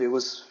some, it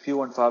was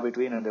few and far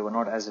between, and they were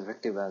not as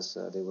effective as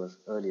they were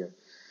earlier.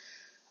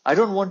 I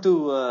don't want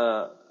to,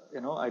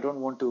 I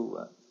don't want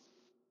to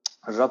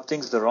rub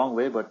things the wrong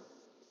way, but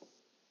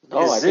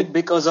is it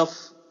because of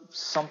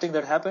something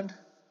that happened?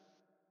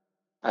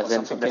 As or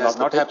in something that something has off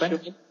the not pitch,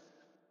 happened? you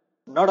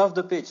mean? Not off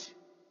the pitch.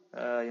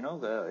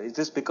 Is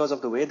this because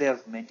of the way they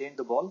have maintained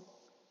the ball?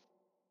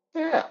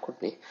 Yeah, could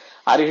be.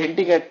 Are you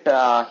hinting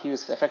at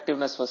his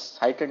effectiveness was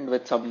heightened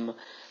with some,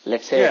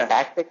 let's say,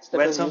 tactics that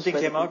when was something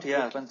used by came the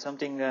out, coach? when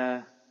something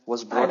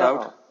was I brought don't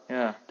out, know.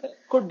 yeah.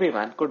 Could be,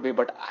 man, could be.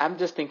 But I'm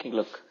just thinking,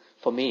 look,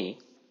 for me,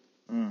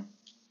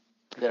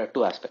 there are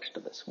two aspects to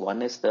this.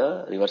 One is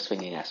the reverse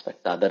swinging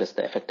aspect. The other is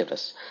the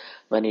effectiveness.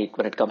 When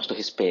it comes to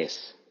his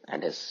pace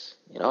and his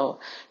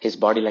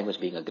body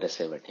language being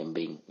aggressive and him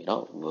being,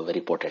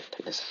 very potent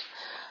in his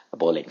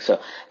bowling. So,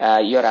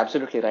 you're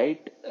absolutely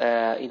right.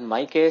 In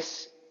my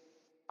case,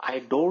 I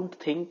don't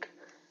think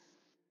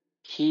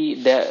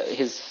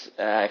his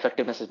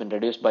effectiveness has been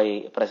reduced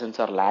by presence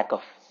or lack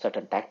of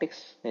certain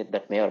tactics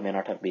that may or may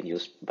not have been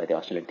used by the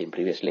Australian team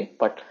previously.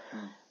 But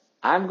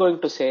I'm going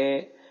to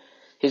say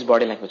his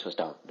body language was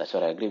down. That's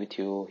where I agree with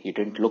you. He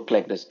didn't look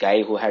like this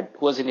guy who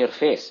was in your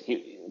face.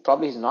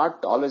 He's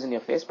not always in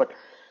your face, but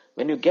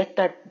when you get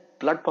that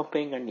blood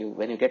pumping and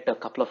when you get a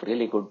couple of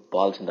really good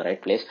balls in the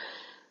right place,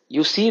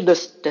 you see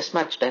this test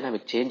match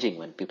dynamic changing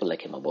when people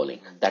like him are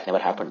bowling. That never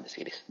happened in the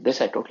series. This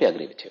I totally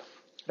agree with you.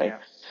 Right? Yeah.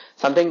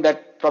 Something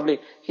that probably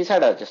he's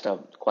had just a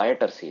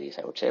quieter series,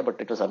 I would say, but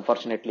it was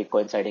unfortunately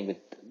coinciding with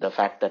the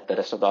fact that the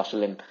rest of the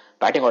Australian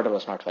batting order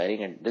was not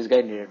firing and this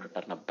guy needed to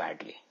turn up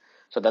badly.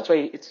 So that's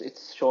why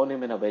it's shown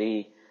him in a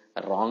very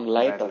wrong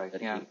light.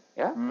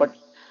 But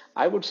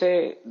I would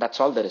say that's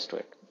all there is to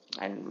it.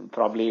 And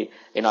probably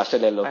in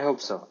Australia, I hope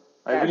so.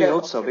 I really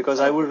hope so, because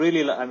I would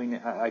really,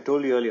 I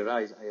told you earlier,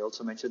 I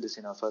also mentioned this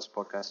in our first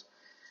podcast,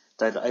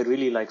 that I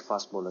really like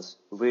fast bowlers,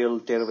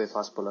 real tearaway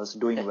fast bowlers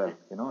doing well,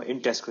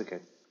 in Test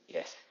cricket.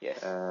 Yes.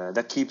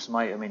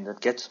 That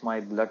gets my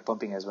blood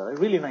pumping as well. I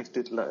really like to,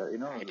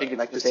 I think it's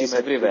like the to see same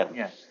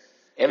everywhere.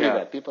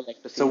 Everywhere, people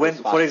like to see. So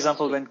for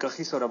example, when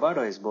Kagiso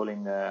Rabada is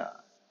bowling,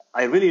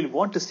 I really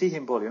want to see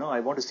him bowl.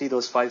 I want to see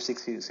those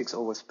 5-6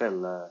 over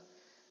spell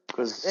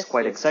because it's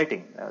quite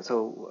exciting.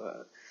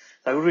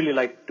 I would really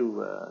like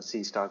to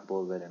see Stark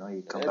bowl well.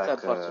 He come back.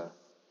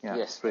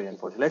 It's really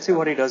unfortunate. Let's see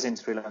what he does in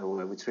Sri Lanka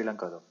with Sri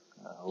Lanka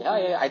though.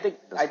 I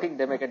think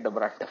they may get the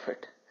brunt of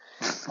it.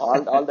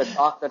 all the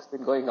talk that's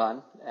been going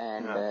on,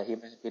 and he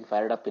may have been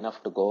fired up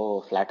enough to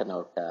go flatten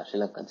out Sri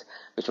Lankans,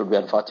 which would be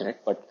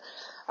unfortunate. But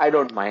I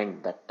don't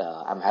mind that.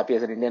 I'm happy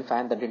as an Indian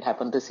fan that didn't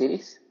happen this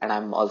series, and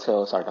I'm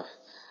also sort of,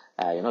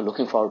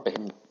 looking forward to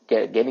him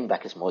gaining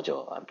back his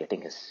mojo or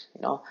getting his,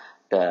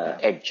 the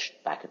edge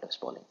back into his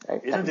bowling.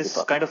 Right? Isn't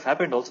this kind of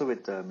happened also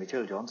with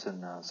Mitchell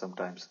Johnson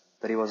sometimes?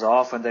 That he was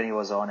off and then he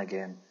was on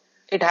again.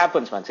 It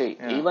happens, man. See,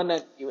 even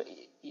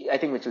I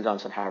think Mitchell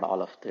Johnson had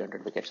all of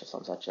 300 wickets or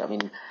some such. I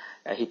mean,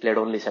 he played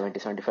only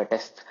 70-75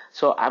 tests.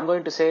 So I'm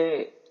going to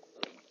say,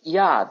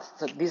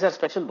 these are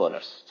special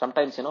bowlers.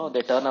 Sometimes,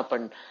 they turn up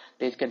and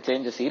they can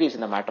change the series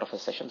in a matter of a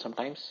session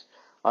sometimes.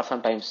 Or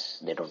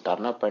sometimes they don't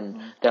turn up and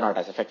they're not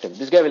as effective.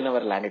 This guy will never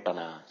land it on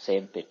a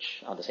same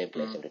pitch, on the same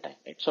place every time.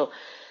 Right? So,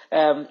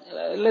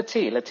 let's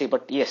see.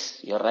 But yes,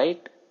 you're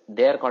right.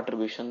 Their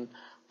contribution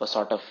was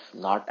sort of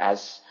not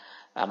as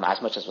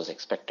much as was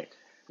expected.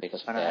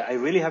 And I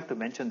really have to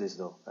mention this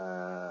though.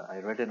 I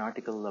read an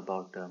article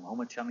about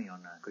Mohammad Shami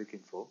on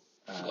Cricinfo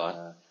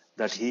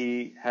that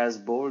he has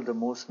bowled the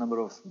most number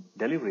of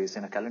deliveries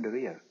in a calendar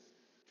year.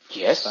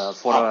 Yes.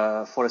 For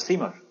a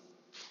seamer.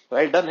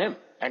 Well done him,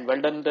 and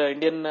well done the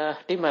Indian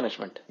team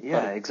management.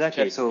 Yeah,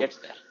 exactly. So,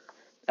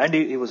 and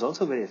he was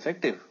also very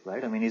effective,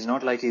 right? I mean, he's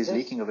not like he's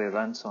leaking away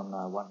runs on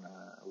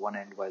one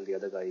end while the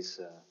other guy is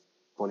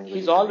bowling.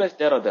 He's always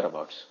there or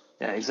thereabouts.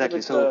 Yeah,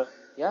 exactly. So,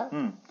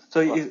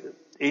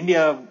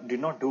 India did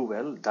not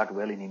do that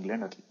well in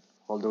England,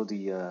 although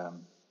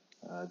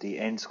the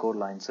end score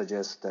line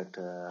suggests that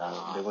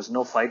there was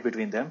no fight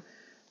between them,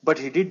 but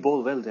he did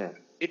bowl well there.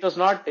 It was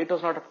not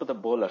up to the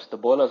bowlers. The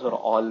bowlers were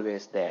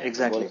always there.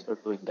 Exactly. The bowlers were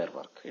doing their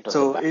work.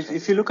 So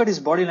if you look at his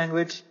body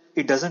language,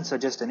 it doesn't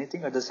suggest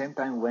anything. At the same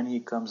time, when he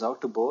comes out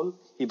to bowl,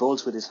 he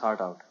bowls with his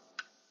heart out.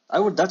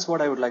 That's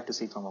what I would like to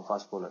see from a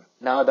fast bowler.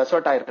 Now, that's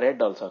what I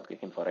read also on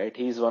Cricinfo, right?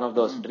 He's one of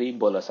those dream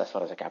bowlers as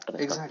far as a captain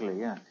is concerned. Exactly,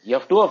 yeah. You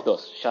have two of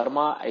those,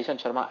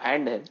 Ishant Sharma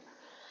and him.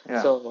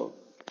 Yeah. So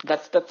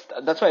that's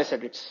why I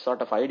said it's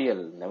sort of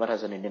ideal. Never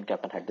has an Indian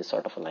captain had this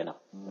sort of a lineup.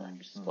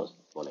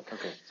 Bowling.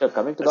 Okay. So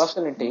coming to the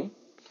Australian team.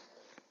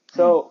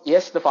 So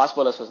yes, the fast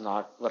bowlers were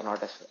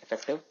not as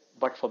effective,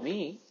 but for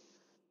me,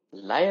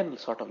 Lyon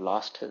sort of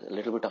lost a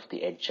little bit of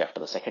the edge after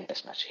the second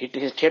test match. He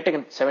had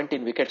taken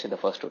 17 wickets in the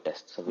first two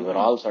tests. So we were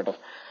all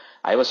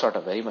I was sort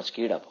of very much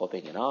keyed up,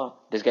 hoping,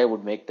 this guy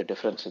would make the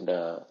difference in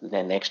the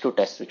next two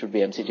tests, which would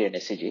be MCG and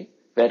SCG,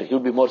 where he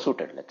would be more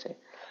suited, let's say.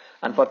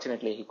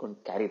 Unfortunately, he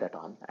couldn't carry that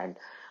on. And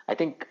I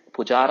think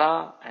Pujara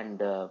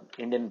and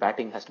Indian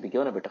batting has to be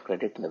given a bit of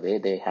credit in the way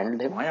they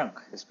handled him. Mayank,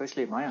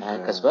 especially Mayank.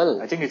 Mayank as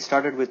well. I think it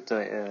started with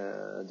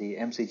the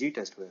MCG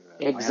test where Mayank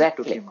took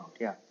Exactly. him out.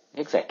 Yeah.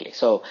 Exactly.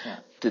 So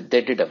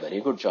they did a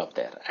very good job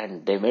there,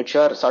 and they made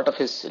sure sort of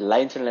his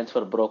lines and lengths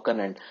were broken,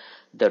 and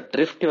the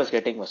drift he was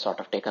getting was sort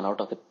of taken out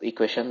of the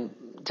equation.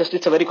 Just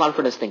it's a very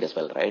confidence thing as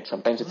well, right?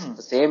 Sometimes it's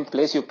the same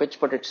place you pitch,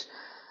 but it's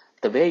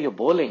the way you're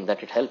bowling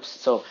that it helps.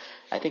 So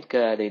I think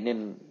the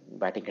Indian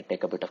batting can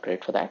take a bit of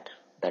credit for that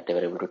they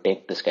were able to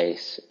take this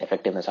guy's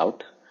effectiveness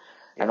out,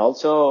 and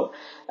also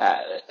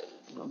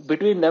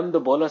between them the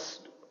bowlers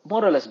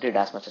more or less did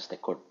as much as they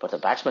could, but the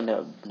batsmen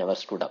never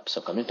stood up.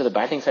 So coming to the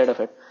batting side of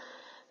it,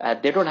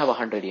 they don't have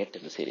 100 yet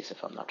in the series,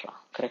 if I'm not wrong.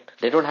 Correct?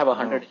 They don't have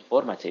 100 in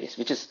 4-match series,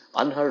 which is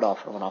unheard of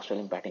from an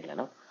Australian batting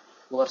lineup.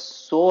 Who are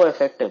so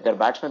effective. Their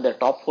batsmen, their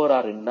top 4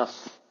 are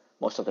enough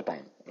most of the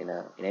time. In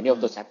any of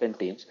those champion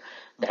teams,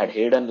 they had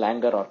Hayden,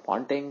 Langer, or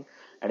Ponting.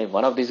 And if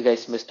one of these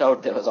guys missed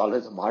out, there was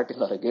always a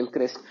Martin or a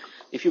Gilchrist.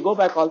 If you go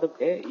back all the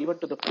way, even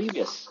to the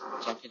previous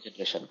champion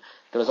generation,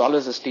 there was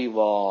always a Steve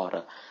Waugh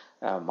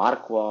or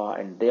Mark Waugh,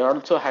 and they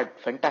also had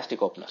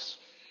fantastic openers.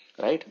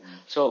 Right,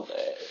 so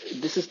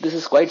this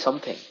is quite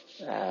something.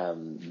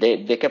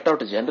 They kept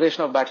out a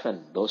generation of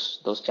batsmen.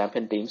 Those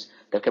champion teams,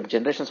 they kept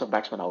generations of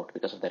batsmen out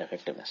because of their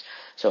effectiveness.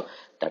 So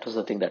that was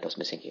the thing that was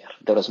missing here.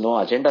 There was no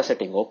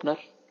agenda-setting opener.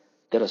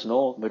 There was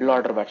no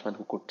middle-order batsman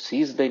who could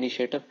seize the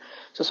initiative.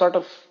 So sort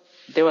of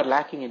they were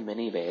lacking in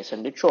many ways,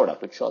 and it showed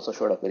up. It also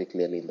showed up very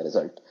clearly in the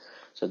result.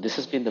 So this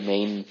has been the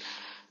main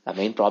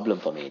problem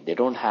for me. They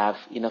don't have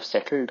enough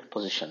settled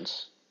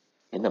positions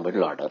in the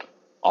middle order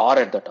or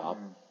at the top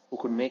who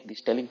could make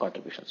these telling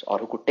contributions or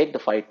who could take the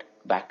fight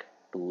back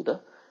to the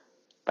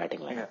batting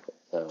lineup.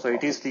 Yeah. So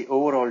it is the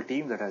overall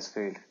team that has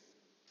failed.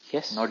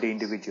 Yes. Not the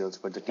individuals,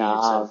 but the team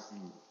itself.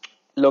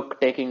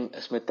 Look, taking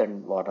Smith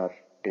and Warner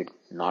did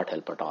not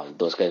help at all.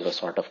 Those guys were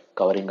sort of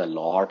covering a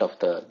lot of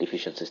the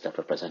deficiencies that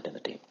were present in the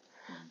team.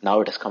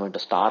 Now it has come into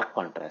stark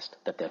contrast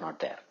that they're not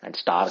there. And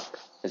stark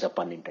is a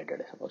pun intended,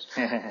 I suppose.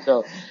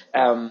 So,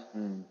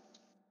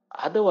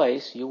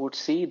 otherwise, you would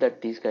see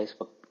that these guys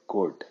were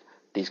good.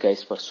 These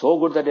guys were so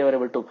good that they were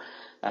able to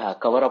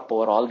cover up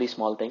over all these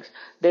small things.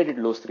 They did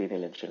lose 3-0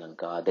 in Sri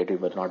Lanka. They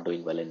were not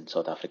doing well in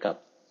South Africa,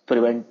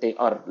 preventing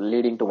or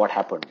leading to what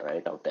happened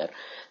right out there.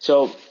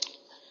 So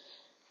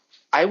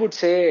I would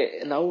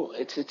say now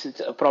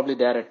it's probably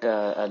there at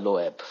a low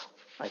ebb.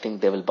 I think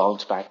they will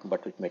bounce back,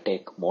 but it may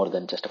take more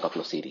than just a couple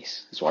of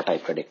series. Is what I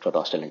predict for the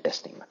Australian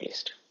Test team at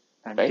least.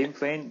 And right?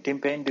 Tim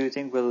Payne, do you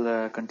think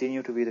will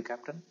continue to be the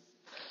captain?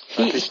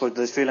 At least for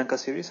the Sri Lanka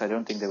series, I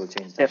don't think they will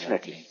change that.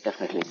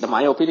 Definitely.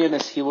 My opinion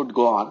is he would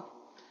go on.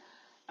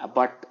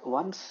 But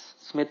once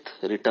Smith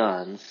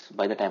returns,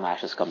 by the time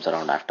Ashes comes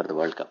around after the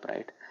World Cup,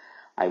 right,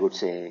 I would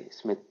say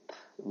Smith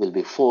will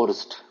be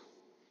forced,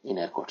 in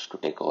air quotes, to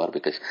take over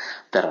because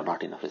there are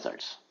not enough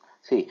results.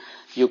 See,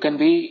 you can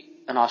be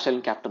an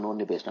Australian captain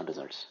only based on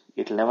results.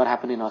 It will never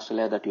happen in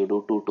Australia that you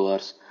do 2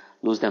 tours,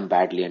 lose them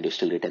badly, and you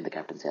still retain the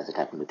captaincy as it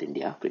happened with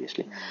India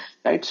previously.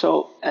 Right?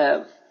 So,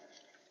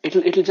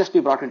 it'll just be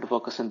brought into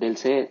focus and they'll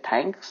say,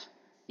 thanks,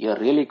 you're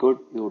really good.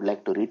 We would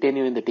like to retain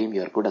you in the team.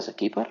 You're good as a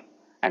keeper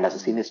and as a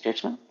senior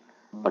statesman,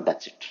 but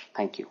that's it.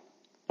 Thank you.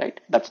 Right?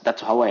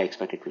 That's how I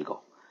expect it will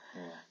go.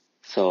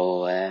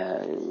 So,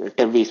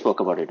 we spoke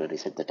about it when he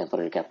said the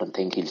temporary captain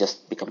thing. He'll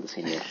just become the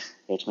senior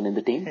statesman in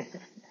the team.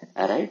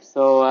 Alright?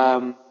 So,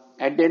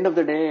 at the end of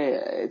the day,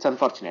 it's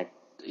unfortunate.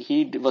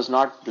 He was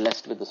not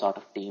blessed with the sort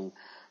of team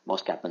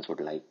most captains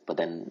would like, but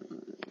then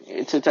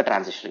it's a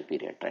transitionary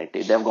period, right?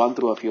 They've gone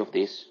through a few of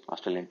these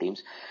Australian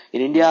teams.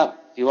 In India,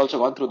 we've also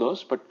gone through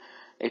those, but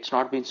it's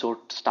not been so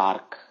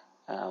stark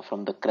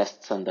from the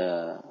crests and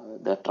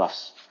the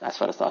troughs as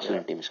far as the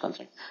Australian team is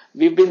concerned.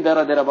 We've been there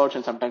or thereabouts,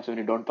 and sometimes when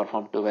you don't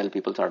perform too well,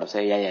 people sort of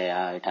say,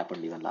 yeah, it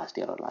happened even last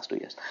year or last 2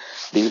 years.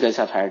 These guys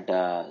have had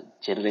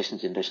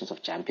generations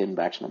of champion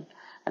batsmen,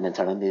 and then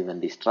suddenly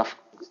when these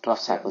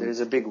troughs happen, there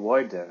is a big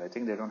void there. I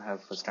think they don't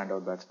have a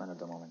standout batsman at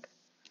the moment.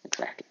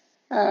 Exactly.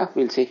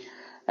 We'll see.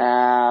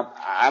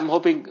 I'm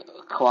hoping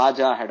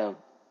Khawaja had a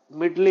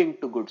middling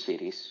to good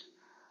series.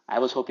 I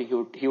was hoping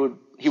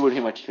he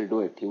might still do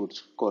it. He would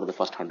score the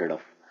first 100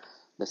 of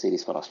the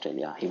series for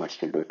Australia. He might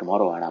still do it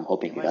tomorrow, and I'm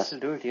hoping he does.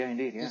 Still do it, yeah,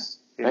 indeed, yeah.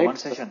 In right? one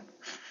session.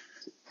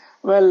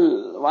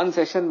 Well, one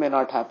session may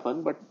not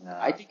happen, but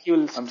I think he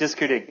will. I'm just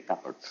kidding.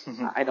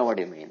 I know what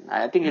you mean.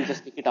 I think he'll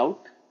just stick it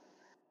out,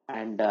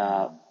 and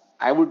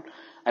I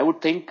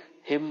would think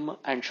him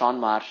and Sean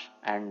Marsh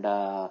and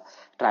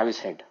Travis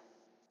Head,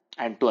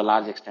 and to a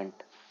large extent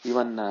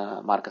even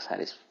Marcus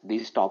Harris,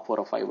 these top 4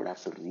 or 5 would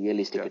have to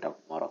really stick it out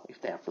tomorrow if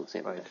they have to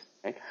save it.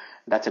 Right?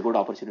 That's a good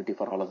opportunity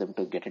for all of them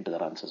to get into the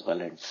runs as well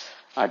and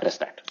address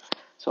that.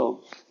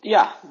 So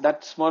yeah,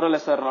 that's more or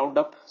less a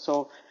roundup.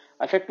 So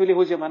effectively,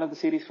 who's your man of the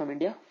series from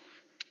India?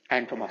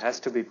 And from It has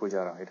to be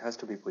Pujara.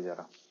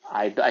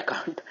 I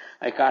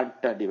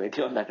can't debate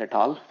you on that at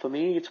all. For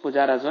me, it's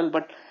Pujara as well,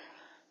 but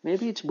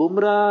maybe it's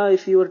Bumrah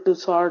if you were to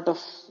sort of,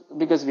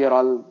 because we are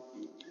all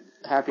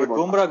happy But about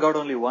Bumrah got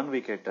only 1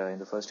 wicket in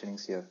the first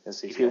innings here.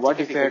 What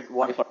if he had gets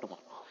one? for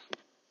tomorrow?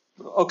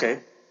 Okay,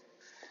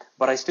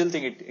 but I still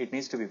think it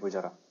needs to be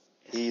Pujara.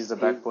 He is the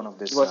backbone of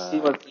this. He was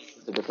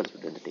the difference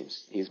between the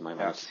teams. He's my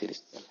man of the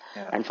series.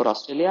 Yeah. And for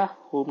Australia,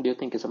 whom do you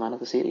think is the man of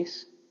the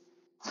series?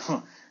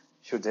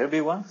 Should there be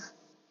one?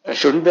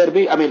 Shouldn't there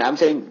be? I mean, I'm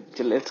saying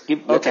let's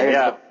Okay,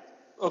 yeah.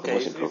 the Okay,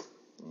 most improved.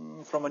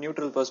 from a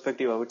neutral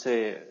perspective, I would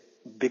say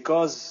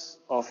because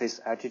of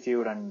his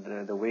attitude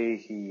and the way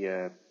he,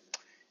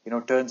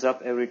 turns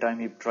up every time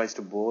he tries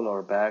to bowl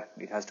or bat,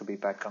 it has to be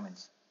Pat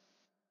Cummins.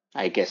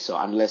 I guess so,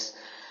 unless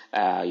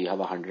you have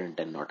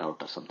 110 not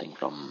out or something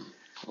from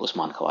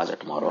Usman Khawaja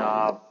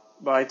tomorrow.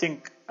 But I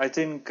think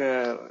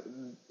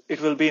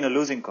it will be in a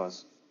losing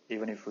cause,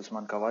 even if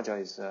Usman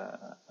Khawaja is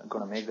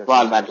going to make that.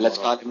 Well, man, let's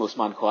call him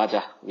Usman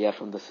Khawaja. We are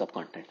from the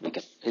subcontinent.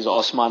 He's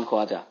Osman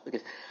Khawaja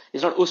because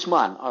it's not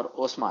Usman or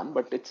Osman,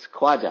 but it's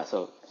Khawaja.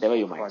 So never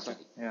you mind. Khawaja.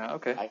 Yeah,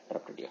 okay. I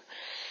interrupted you.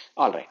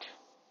 All right.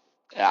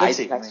 I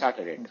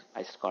started it.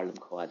 I called him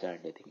Khawaja, and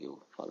I think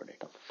you followed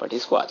it up. But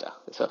he's Khawaja.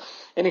 So,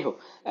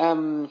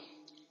 anywho,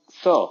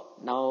 so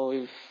now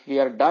if we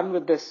are done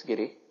with this,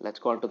 Giri, let's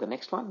go on to the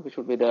next one, which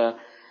would be the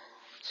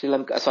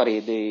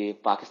the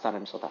Pakistan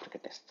and South Africa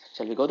test.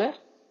 Shall we go there?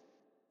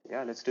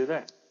 Yeah, let's do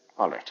that.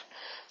 All right.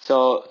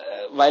 So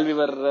while we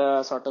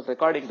were sort of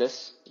recording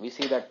this, we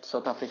see that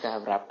South Africa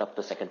have wrapped up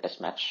the second test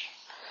match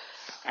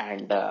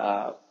and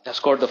have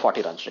scored the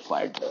 40 runs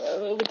required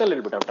with a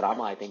little bit of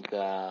drama. I think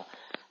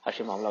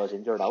Hashim Amla was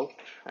injured out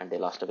and they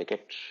lost a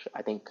wicket.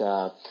 I think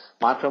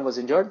Markram was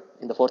injured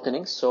in the fourth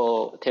innings,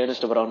 so Theonis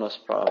de Bruin was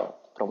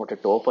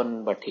promoted to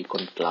open, but he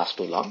couldn't last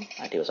too long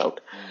and he was out.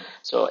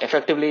 So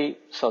effectively,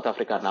 South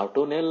Africa are now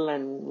 2-0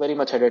 and very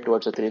much headed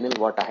towards a 3-0,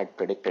 what I had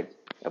predicted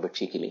a bit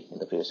cheekily in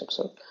the previous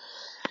episode.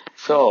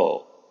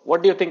 So,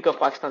 what do you think of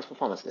Pakistan's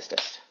performance this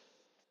test?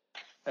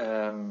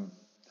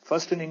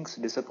 First innings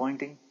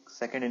disappointing,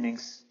 second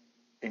innings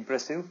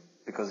impressive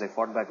because they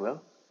fought back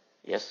well.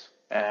 Yes.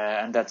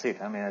 And that's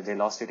it. I mean, they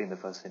lost it in the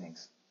first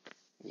innings.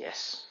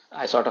 Yes,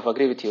 I sort of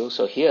agree with you.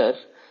 So here,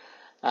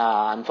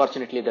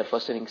 unfortunately, their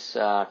first innings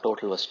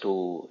total was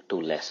too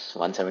less,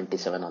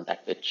 177 on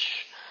that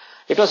pitch.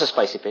 It was a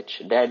spicy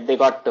pitch. They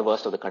got the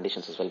worst of the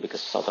conditions as well because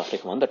South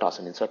Africa won the toss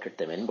and inserted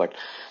them in. But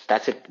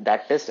that's it.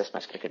 That is Test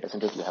match cricket,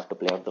 isn't it? You have to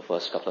play out the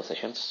first couple of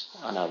sessions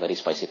on a very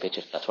spicy pitch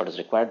if that's what is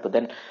required. But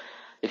then,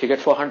 if you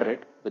get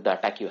 400 with the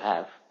attack you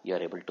have, you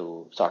are able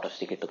to sort of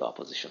stick it to the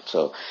opposition.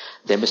 So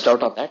they missed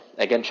out on that.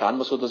 Again, Shan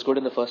Masood was good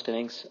in the first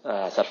innings.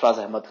 Sarfraz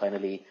Ahmed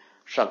finally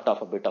shrugged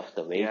off a bit of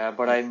the weight. Yeah,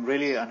 but I'm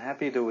really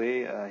unhappy the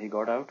way he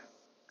got out.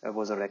 It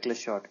was a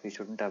reckless shot. He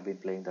shouldn't have been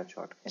playing that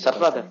shot.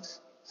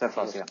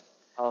 Sarfraz, yeah.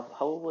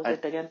 How was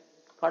it again?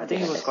 I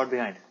think he was caught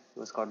behind.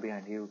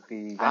 He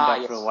went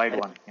after a wide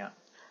one. Yeah.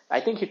 I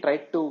think he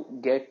tried to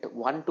get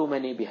one too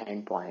many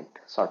behind point,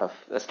 sort of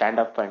stand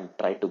up and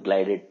try to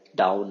glide it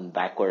down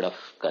backward of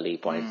gully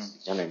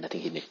points. And I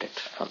think he nicked it.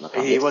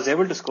 He was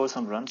able to score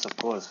some runs, of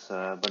course,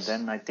 but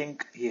then I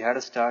think he had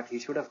a start. He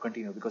should have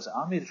continued because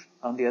Amir,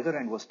 on the other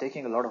end, was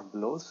taking a lot of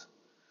blows.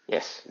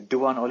 Yes.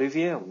 Duan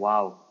Olivier,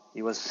 wow.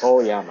 He was. Oh,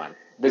 yeah, man.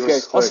 He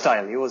was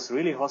hostile. He was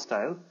really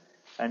hostile.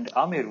 And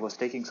Amir was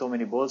taking so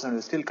many balls and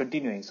was still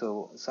continuing.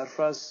 So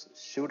Sarfraz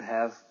should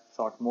have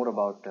thought more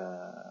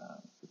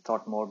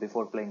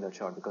before playing that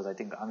shot because I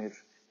think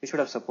he should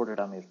have supported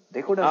Amir.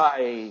 They could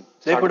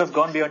have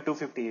gone beyond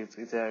 250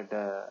 if they had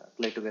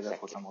played together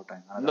for some more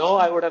time.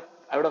 I would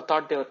have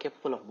thought they were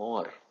capable of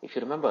more. If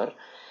you remember,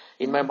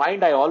 in my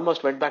mind, I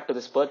almost went back to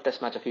this Perth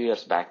Test match a few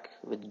years back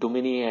with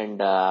Dumini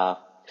and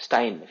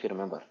Stein, if you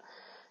remember.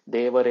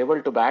 They were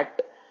able to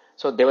bat,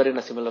 so they were in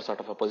a similar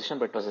sort of a position,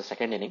 but it was the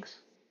second innings.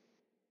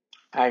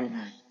 And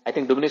I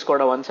think Dumini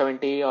scored a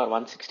 170 or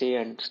 160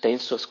 and Stein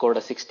scored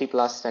a 60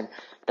 plus and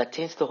that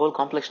changed the whole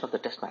complexion of the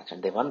test match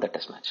and they won the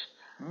test match,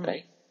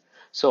 right?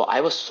 So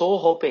I was so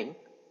hoping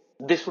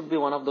this would be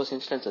one of those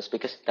instances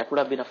because that would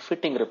have been a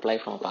fitting reply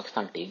from a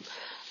Pakistan team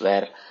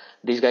where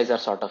these guys are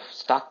sort of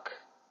stuck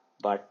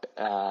but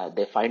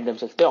they find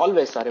themselves, they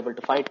always are able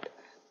to fight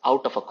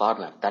out of a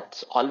corner.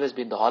 That's always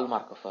been the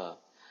hallmark of a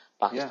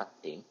Pakistan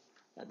team.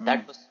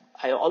 That was,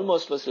 I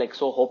almost was like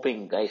so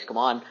hoping, guys, come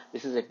on,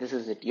 this is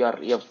it.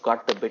 You've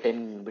got the bit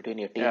in between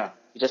your teeth. Yeah.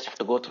 You just have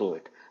to go through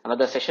it.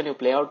 Another session you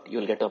play out,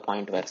 you'll get to a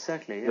point where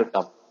you're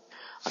top.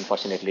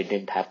 Unfortunately, it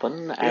didn't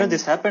happen.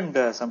 This happened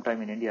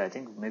sometime in India. I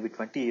think maybe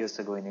 20 years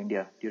ago in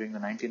India during the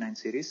 99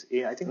 series.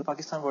 I think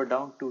Pakistan were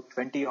down to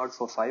 20 odd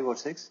for 5 or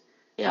 6.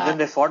 Yeah. And then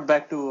they fought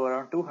back to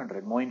around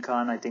 200. Moin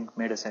Khan, I think,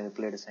 played a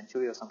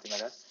century or something like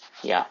that.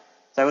 Yeah.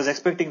 So I was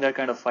expecting that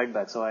kind of fight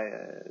back. So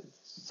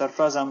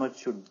Sarfraz Ahmed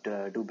should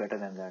do better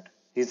than that.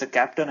 He's the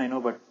captain, I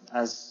know, but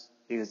as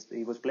he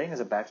was playing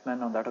as a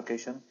batsman on that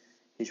occasion,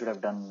 he should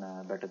have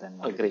done better than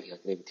that. Agree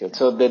with you.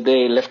 So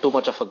they left too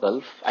much of a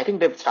gulf. I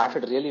think they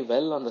started really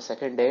well on the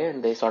second day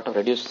and they sort of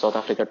reduced South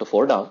Africa to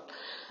 4 down.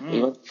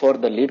 Even before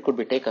the lead could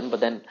be taken.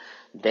 But then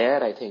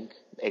there, I think,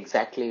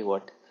 exactly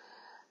what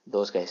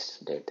those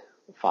guys did.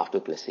 Faf du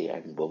Plessis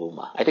and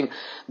Bovuma. I think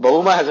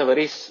Bovuma has a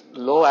very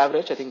low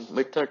average, I think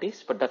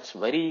mid-30s, but that's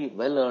very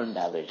well-earned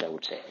average, I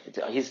would say.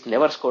 He's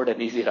never scored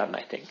an easy run,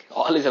 I think.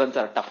 All his runs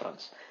are tough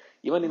runs.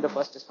 Even in the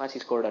first test match, he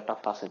scored a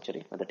tough half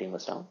century when the team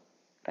was down,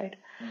 right?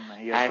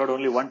 He has scored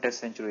only one test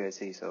century, I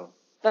see, so...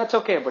 That's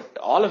okay, but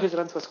all of his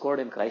runs were scored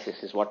in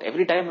crisis. Is what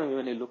every time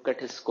when you look at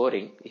his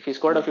scoring, if he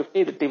scored a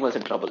 50, the team was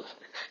in trouble.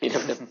 He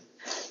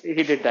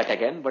did that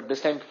again, but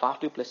this time Faf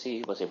du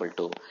Plessis was able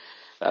to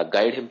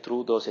guide him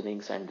through those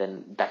innings, and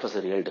then that was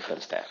the real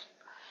difference there.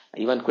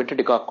 Even Quinton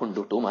de Kock couldn't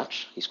do too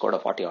much. He scored a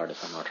 40 odd,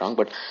 if I'm not wrong.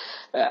 But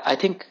I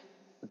think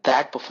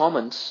that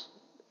performance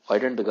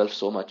widened the gulf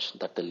so much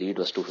that the lead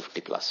was 250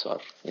 plus, or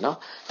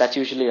that's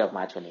usually a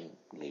match-winning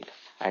lead.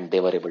 And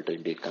they were able to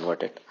indeed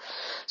convert it.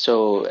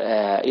 So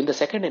in the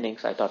second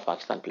innings, I thought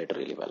Pakistan played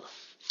really well.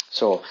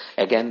 So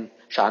again,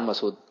 Shan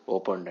Masood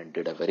opened and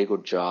did a very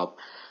good job.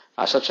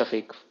 Ashad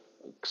Shafiq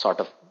sort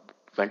of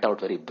went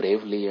out very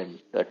bravely and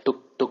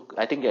took.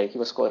 I think he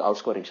was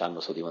outscoring Shan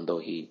Masood, even though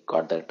he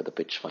got there to the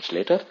pitch much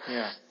later.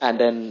 Yeah. And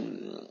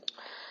then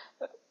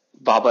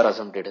Babar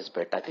Azam did his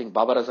bit. I think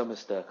Babar Azam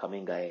is the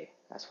coming guy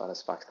as far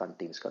as Pakistan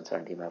team is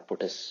concerned. He may have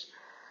put his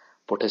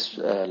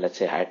let's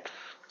say hat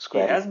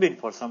square. He has been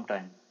for some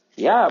time.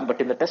 Yeah, but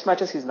in the test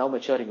matches, he's now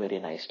maturing very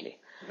nicely.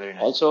 Very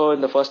nice. Also,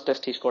 in the first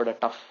test, he scored a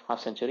tough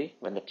half century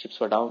when the chips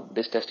were down.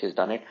 This test, he's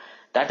done it.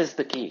 That is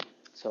the key.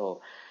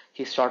 So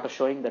he's sort of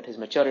showing that his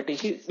maturity.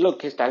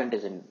 His talent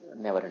is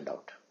never in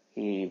doubt.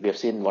 We have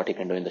seen what he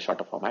can do in the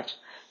shorter formats.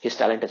 His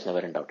talent is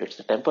never in doubt. It's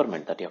the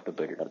temperament that you have to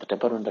build, or the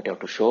temperament that you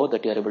have to show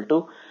that you are able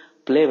to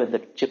play when the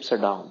chips are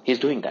down. He's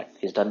doing that.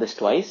 He's done this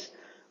twice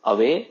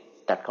away.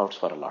 That counts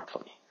for a lot for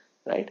me.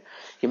 Right?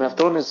 He may have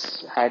thrown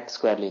his hat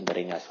squarely in the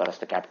ring as far as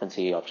the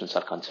captaincy options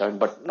are concerned,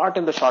 but not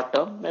in the short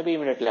term, maybe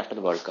immediately after the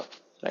World Cup.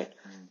 Right?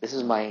 This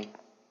is my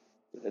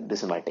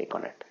take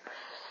on it.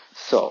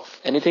 So,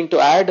 anything to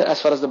add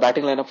as far as the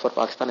batting lineup for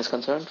Pakistan is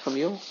concerned from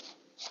you?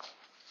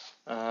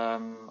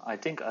 I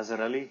think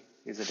Azhar Ali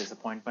is a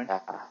disappointment.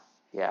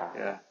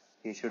 Yeah.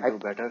 He should do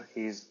better.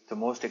 He's the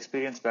most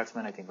experienced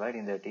batsman, I think, right,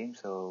 in their team.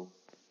 So,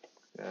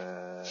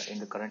 in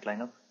the current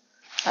lineup.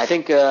 I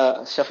think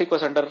Shafiq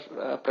was under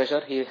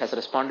pressure. He has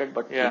responded,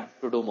 but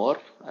to do more.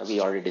 We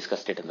already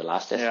discussed it in the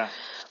last test. Yeah.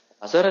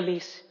 Azhar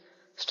Ali's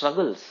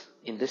struggles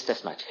in this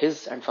test match,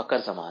 his and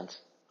Fakhar Zaman's,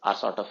 are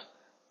sort of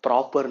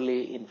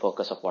properly in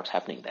focus of what's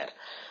happening there.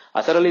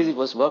 Azhar Ali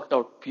was worked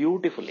out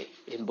beautifully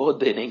in both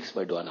the innings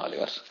by Duan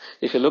Oliver.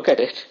 If you look at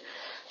it,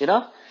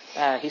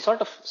 he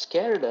sort of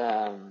scared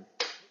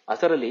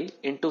Azhar Ali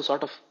into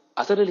sort of...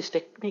 Azhar Ali's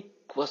technique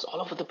was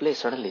all over the place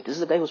suddenly. This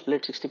is a guy who's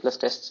played 60 plus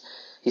tests.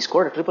 He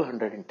scored a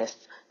 100 in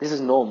tests. This is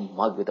no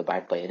mug with a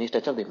bat by any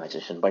stretch of the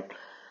imagination, but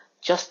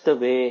just the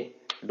way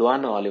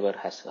Duan Oliver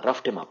has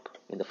roughed him up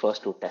in the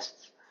first two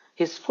tests.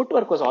 His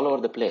footwork was all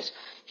over the place.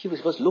 He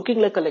was looking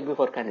like a leg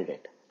before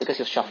candidate because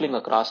he was shuffling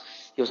across.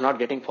 He was not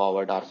getting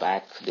forward or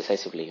back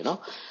decisively,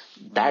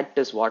 That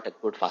is what a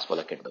good fast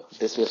bowler can do.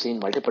 This we have seen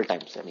multiple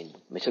times. I mean,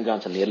 Mitchell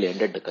Johnson nearly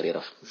ended the career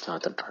of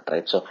Jonathan Trott,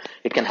 right? So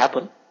it can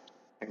happen.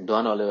 And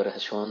Duan Oliver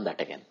has shown that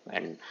again.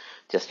 And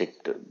just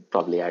it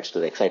probably adds to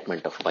the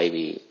excitement of why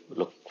we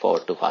look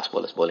forward to fast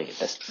bowlers bowling in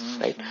tests,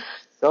 right?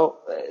 So,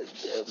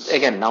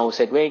 again, now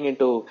segueing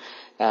into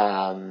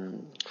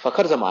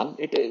Fakhar Zaman,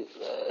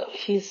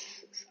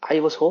 I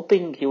was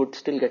hoping he would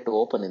still get to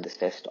open in this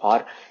test,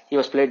 or he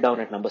was played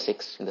down at number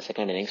 6 in the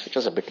second innings, which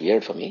was a bit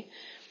weird for me.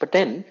 But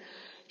then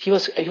he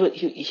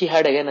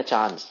had again a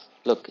chance.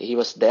 Look, he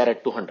was there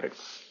at 200.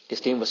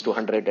 His team was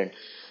 200, and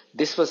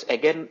this was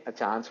again a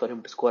chance for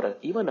him to score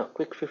even a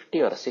quick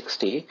 50 or a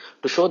 60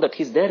 to show that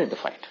he's there in the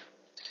fight,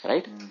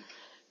 right?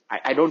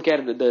 I don't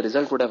care, the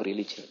result would have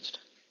really changed,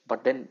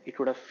 but then it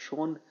would have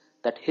shown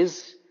that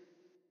his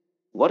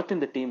worth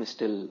in the team is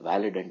still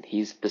valid, and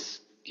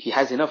he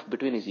has enough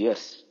between his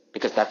ears,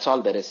 because that's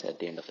all there is at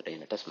the end of the day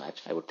in a test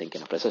match, I would think,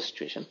 in a pressure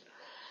situation,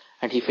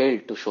 and he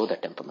failed to show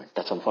that temperament.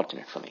 That's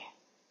unfortunate for me,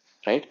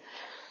 right?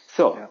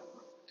 So,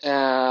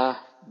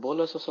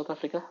 bowlers of South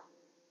Africa?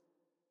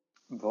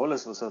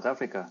 Bowlers for South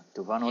Africa,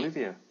 Duvan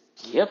Olivier.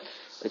 Yep,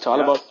 it's all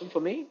about him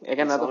for me.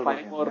 Again, another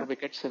 5 more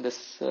wickets in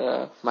this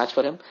match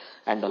for him,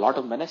 and a lot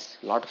of menace,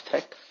 a lot of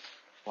threat.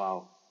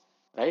 Wow.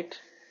 Right?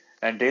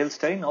 And Dale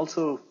Steyn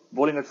also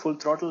bowling at full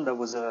throttle. That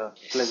was a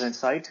pleasant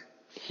sight.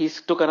 He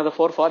took another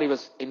 4-4. He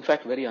was, in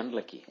fact, very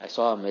unlucky. I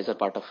heard a major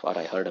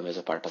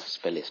part of his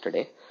spell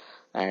yesterday,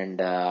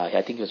 and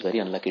I think he was very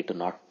unlucky to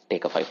not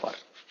take a 5-4.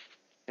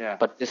 Yeah.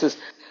 But this is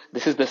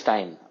the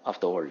Steyn of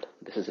the old.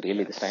 This is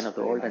really the Steyn of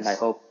the old, and I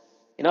hope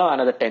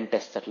another 10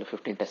 tests,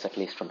 15 tests at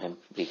least from him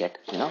we get,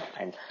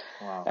 and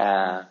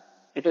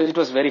it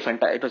was very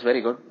fantastic. It was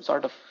very good.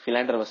 Sort of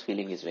Philander was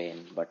feeling his way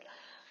in, but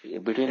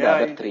between the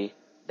other three,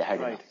 they had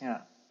enough.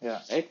 Yeah.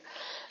 Right?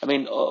 I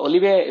mean,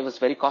 Olivier, it was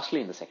very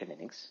costly in the second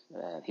innings.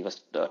 He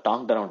was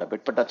tongued around a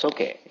bit, but that's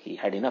okay. He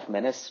had enough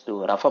menace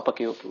to rough up a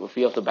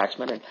few of the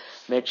batsmen and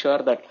make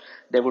sure that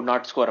they would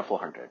not score a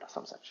 400 or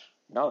some such.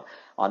 No,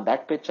 on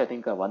that pitch, I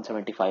think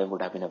 175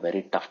 would have been a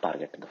very tough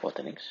target in the fourth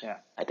innings. Yeah.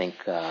 I think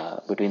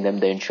between them,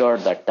 they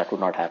ensured that that would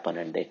not happen,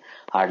 and they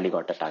hardly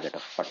got a target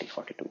of 40,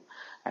 42,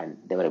 and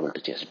they were able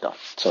to chase it down.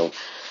 So,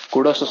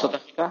 kudos to South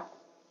Africa.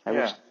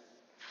 Yeah.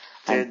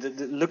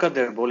 Look at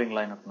their bowling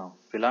lineup now.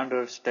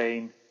 Philander,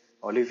 Steyn,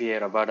 Olivier,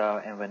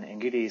 Rabada, and when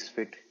Ngidi is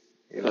fit,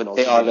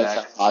 they always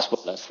have fast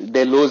bowlers.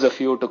 They lose a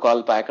few to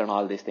call back and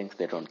all these things.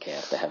 They don't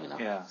care. They have enough.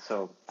 Yeah.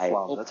 So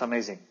wow, that's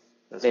amazing.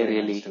 That's they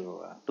really nice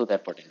to their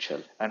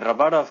potential. And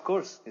Rabada, of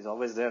course, is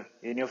always there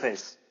in your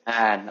face.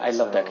 And I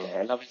love that guy.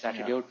 I love his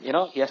attitude. Yeah. You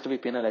know, he has to be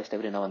penalized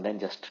every now and then,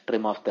 just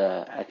trim off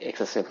the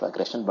excessive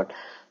aggression. But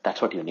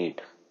that's what you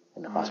need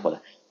in the fast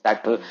bowler.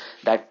 That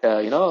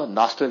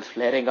nostrils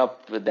flaring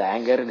up with the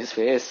anger in his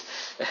face,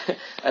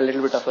 a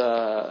little bit of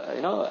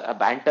a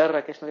banter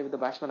occasionally with the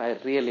batsman. I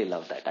really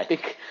love that. I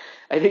think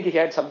he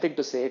had something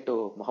to say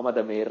to Mohammad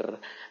Amir,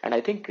 and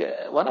I think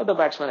one of the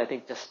batsmen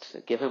just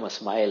gave him a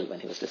smile when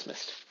he was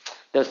dismissed.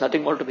 There was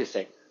nothing more to be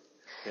said.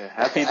 Yeah,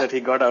 happy that he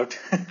got out.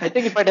 I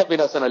think it might have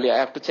been Hassan Ali. I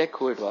have to check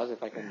who it was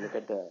if I can look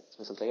at the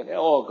dismissal second.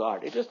 Oh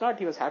God, it was not.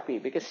 He was happy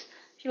because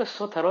he was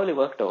so thoroughly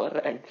worked over,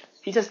 and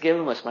he just gave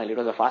him a smile. It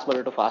was a fast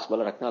bowler to fast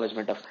bowler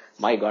acknowledgement of,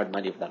 my God,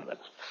 man, you've done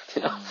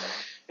well.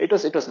 It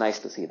was nice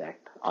to see that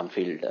on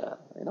field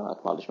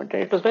acknowledgement.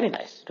 It was very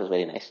nice.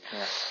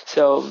 Yeah.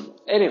 So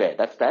anyway,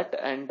 that's that.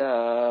 And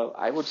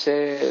I would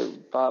say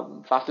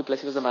Faf du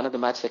Plessis was the man of the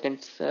match,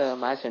 second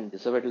match, and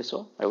deservedly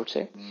so, I would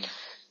say.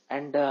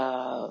 And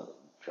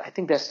I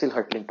think they're still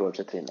hurtling towards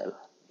a 3-0. Do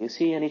you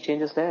see any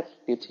changes there?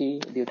 Do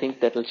you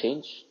think that will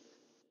change?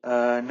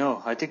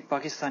 No, I think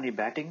Pakistani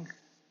batting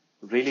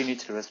really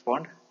needs to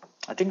respond.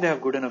 I think they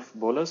have good enough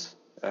bowlers,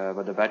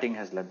 but the batting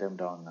has let them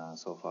down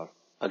so far.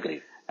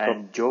 Agreed.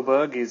 And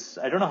Joburg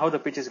I don't know how the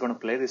pitch is going to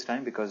play this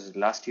time, because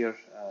last year,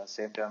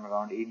 same time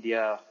around,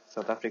 India,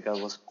 South Africa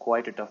was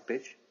quite a tough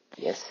pitch.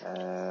 Yes.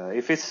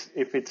 If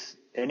it's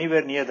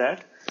anywhere near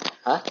that,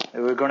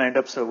 we're going to end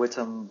up with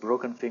some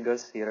broken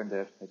fingers here and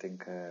there,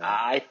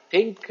 I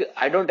think.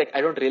 I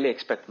don't really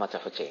expect much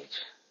of a change,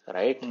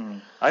 right?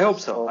 I hope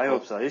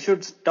so. You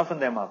should toughen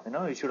them up.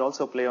 You should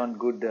also play on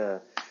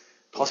good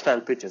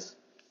hostile pitches.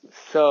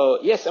 So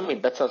yes, I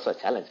mean that's also a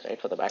challenge, right,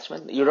 for the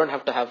batsman. You don't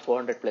have to have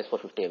 400 plays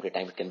 450 every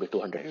time. It can be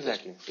 200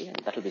 exactly, and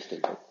that will be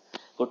still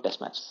good test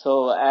match.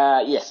 So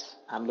yes,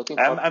 I'm looking.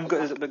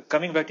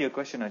 Coming back to your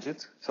question,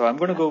 Ajit. So I'm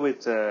going to go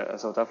with a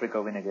South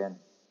Africa win again.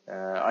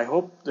 I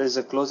hope there's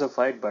a closer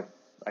fight, but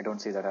I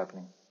don't see that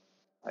happening.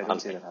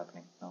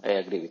 No. I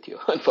agree with you.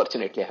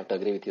 Unfortunately, I have to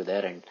agree with you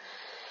there, and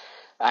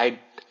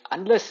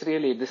unless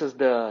really this is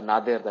the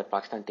nadir that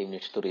Pakistan team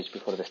needs to reach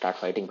before they start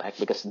fighting back,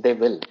 because they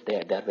will. They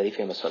are very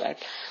famous for that.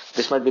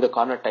 This might be the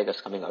corner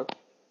tigers coming out.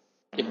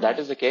 If that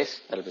is the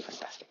case, that'll be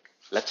fantastic.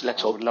 Let's hope.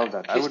 I would love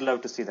that. I would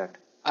love to see that.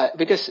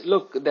 Because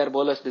look, their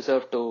bowlers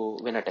deserve to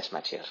win a test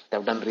match here.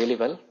 They've done really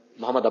well.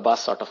 Mohammad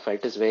Abbas sort of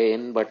felt his way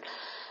in, but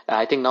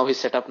I think now he's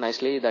set up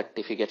nicely that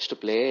if he gets to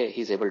play,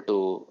 he's able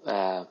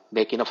to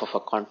make enough of a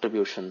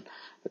contribution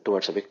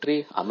towards a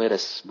victory. Amir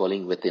is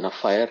bowling with enough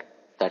fire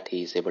that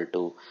he's able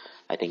to,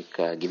 I think,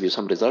 give you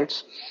some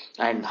results.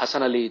 And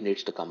Hassan Ali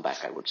needs to come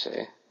back, I would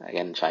say.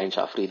 Again, Shaheen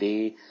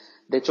Shafri,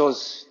 they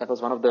chose, that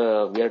was one of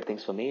the weird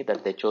things for me,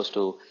 that they chose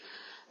to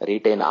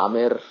retain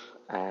Amir.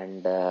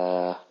 And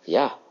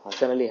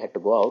Hassan Ali had to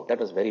go out. That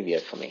was very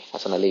weird for me.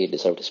 Hassan Ali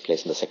deserved his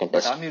place in the second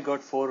test. But Amir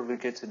got 4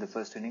 wickets in the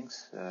first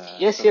innings.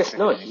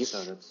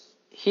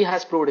 He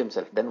has proved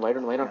himself. Then why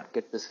not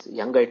get this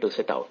young guy to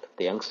sit out,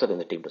 the youngster in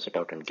the team to sit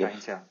out and give?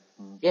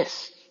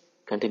 Yes,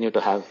 continue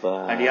to have.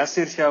 And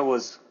Yasir Shah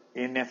was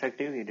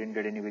ineffective. He didn't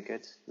get any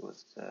wickets. He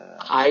was.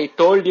 I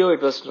told you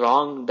it was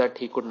wrong that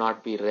he could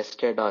not be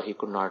rested, or he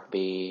could not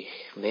be.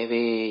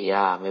 Maybe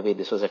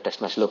this was a test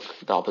match. Look,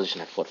 the opposition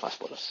had 4 fast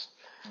bowlers.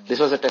 This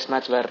was a test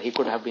match where he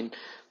could have been,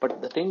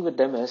 but the thing with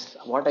them is,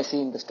 what I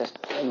see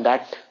in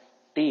that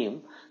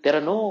team, there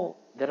are no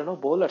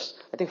bowlers.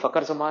 I think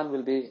Fakhar Zaman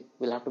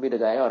will have to be the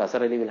guy, or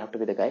Azhar Ali will have to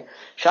be the guy.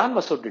 Shan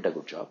Masood did a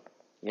good job.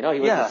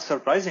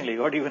 Surprisingly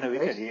got even a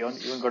wicket. He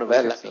even got a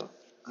wicket. So.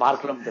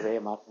 Markram, the way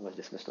Markram was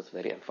dismissed was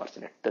very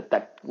unfortunate.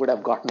 That would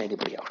have gotten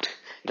anybody out.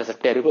 It was a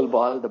terrible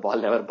ball. The ball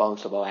never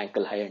bounced above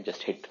ankle high and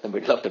just hit the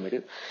middle of the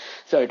middle.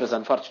 So it was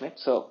unfortunate.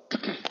 So.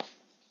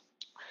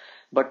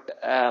 But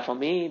for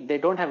me, they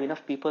don't have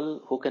enough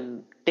people who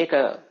can take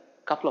a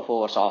couple of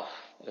overs off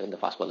when the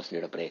fast bowlers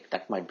need a break.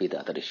 That might be the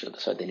other issue.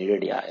 So they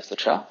needed Yasir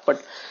Shah.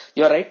 But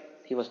you're right,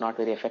 he was not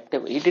very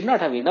effective. He did not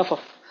have enough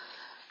of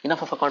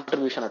a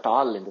contribution at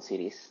all in the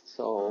series.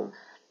 So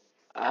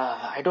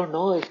I don't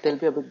know if they'll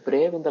be a bit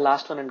brave in the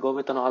last one and go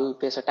with an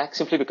all-pace attack,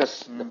 simply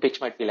because the pitch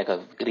might be like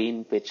a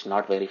green pitch,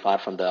 not very far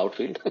from the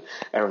outfield.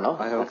 I don't know.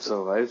 I hope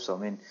so. I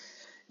mean,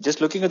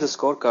 just looking at the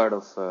scorecard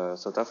of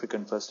South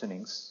African first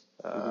innings,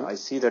 I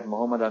see that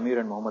Mohammad Amir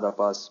and Mohammad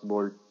Abbas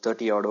bowled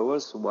 30 odd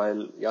overs,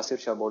 while Yasir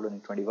Shah bowled only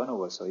 21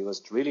 overs. So he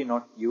was really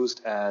not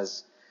used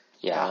as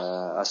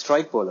a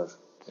strike bowler.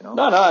 No,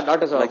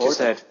 not as a like you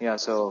said. Yeah,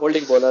 so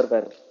holding bowler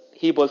where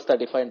he bowls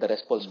 35 and the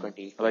rest bowls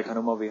 20. Like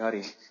Hanuma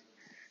Vihari.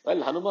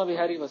 Well, Hanuma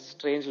Vihari was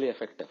strangely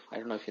effective. I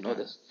don't know if you know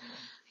Yeah. this.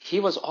 He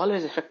was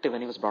always effective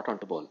when he was brought on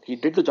to bowl. He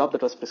did the job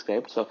that was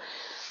prescribed. So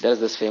there's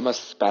this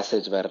famous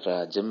passage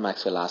where Jim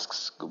Maxwell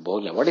asks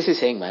bowler, "What is he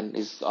saying, man?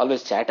 He's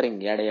always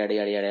chattering, yada yada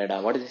yada yada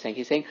yada. What is he saying?"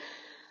 He's saying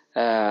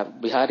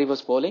Bihari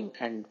was bowling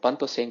and Pant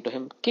was saying to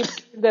him, keep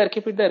it there,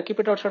 keep it there, keep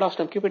it outside off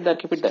stump, keep it there,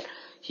 keep it there.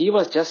 He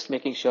was just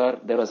making sure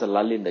there was a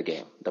lull in the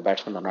game. The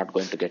batsmen are not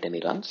going to get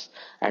any runs.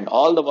 And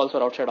all the balls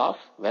were outside off,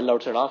 well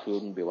outside off, you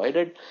wouldn't be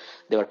widened.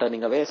 They were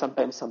turning away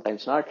sometimes,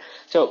 sometimes not.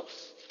 So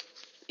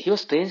he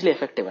was strangely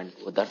effective, and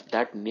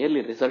that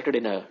nearly resulted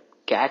in a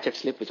catch at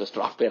slip which was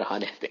dropped by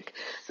Rahane, I think.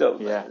 So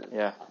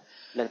Yeah.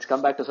 let's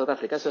come back to South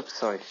Africa. So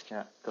Sorry.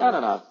 Yeah.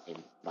 no,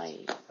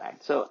 my bad.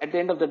 So at the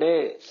end of the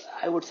day,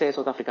 I would say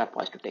South Africa are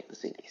poised to take the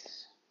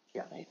series.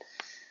 Yeah, right.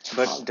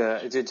 But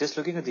just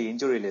looking at the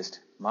injury list,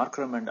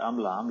 Markram and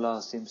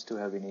Amla seems to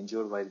have been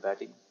injured while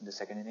batting in the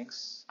second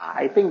innings.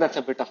 I think that's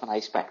a bit of an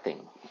ice pack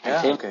thing. And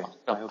Yeah, same okay.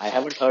 I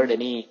haven't heard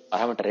I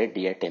haven't read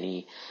yet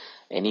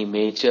any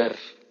major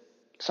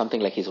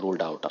something like he's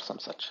ruled out or some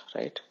such,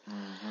 right?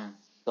 Mm-hmm.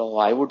 So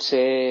I would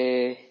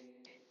say,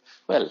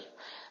 well,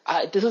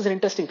 this is an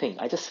interesting thing.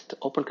 I just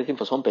opened Cricket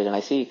Info's homepage and I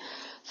see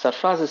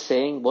Sarfraz is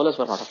saying bowlers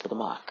were not up to the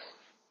mark.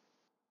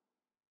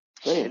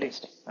 Very Really?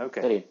 interesting.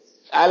 Okay. Very.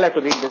 I'll have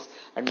to read this,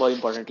 and more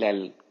importantly,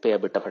 I'll pay a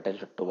bit of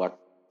attention to what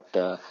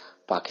the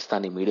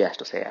Pakistani media has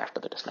to say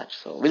after the test match.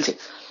 So we'll see.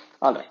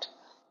 All right.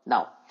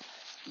 Now,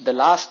 the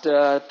last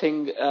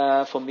thing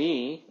for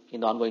me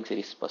in the ongoing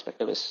series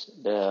perspective is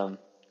the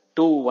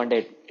two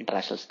one-day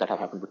internationals that have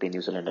happened between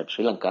New Zealand and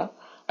Sri Lanka.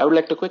 I would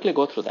like to quickly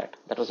go through that.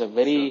 That was a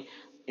very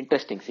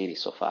interesting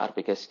series so far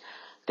because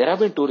there have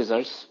been two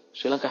results.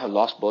 Sri Lanka have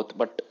lost both,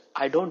 but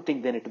I don't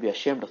think they need to be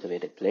ashamed of the way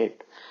they played.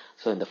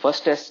 So in the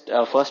first test,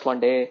 first one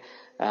day,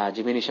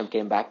 Jimmy Neesham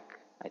came back.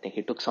 I think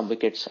he took some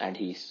wickets and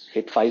he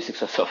hit 5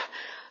 sixes of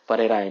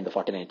Pereira in the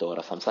 49th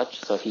over or some such.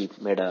 So he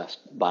made a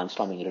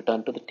barnstorming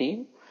return to the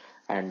team,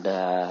 and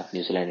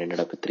New Zealand ended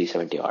up with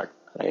 370 odd.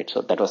 Right,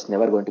 so that was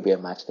never going to be a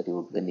match that you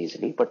would win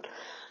easily. But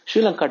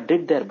Sri Lanka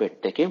did their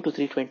bit. They came to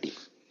 320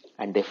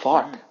 and they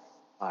fought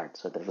hard.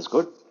 So that was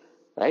good,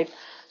 right?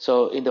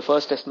 So in the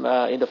first test,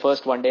 in the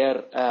first one day,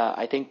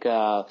 I think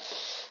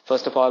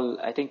first of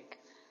all, I think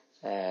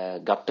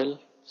Guptill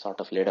sort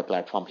of laid a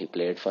platform. He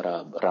played for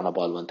a runner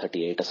ball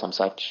 138 or some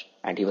such,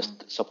 and he was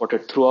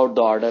supported throughout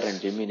the order.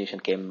 And Jimmy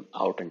Neesham came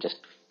out and just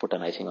put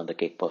an icing on the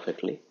cake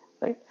perfectly,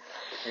 right?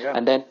 Yeah.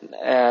 And then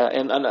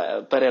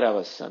Pereira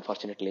was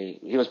unfortunately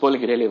he was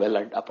bowling really well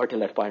up until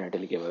that point until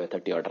he gave away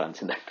 30 odd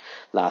runs in that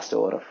last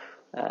over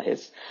of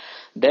his.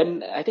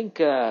 Then I think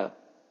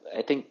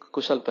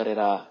Kushal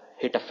Pereira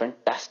hit a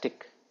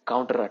fantastic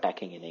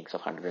counter-attacking innings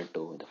of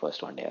 102 in the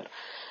first one day.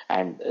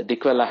 And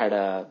Dikwella had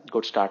a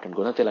good start, and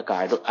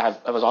Gunathilaka,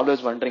 I was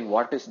always wondering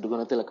what is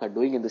Gunathilaka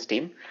doing in this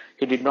team.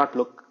 He did not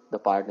look the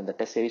part in the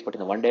test series, but in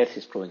the one day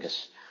he's proving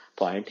his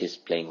point. He's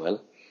playing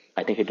well.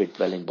 I think he did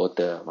well in both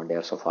the one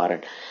day so far,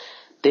 and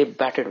they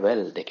batted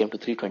well. They came to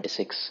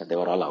 326 and they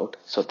were all out.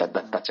 So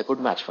that's a good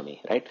match for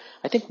me, right?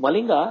 I think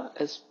Malinga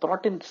has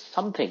brought in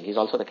something. He's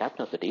also the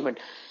captain of the team, and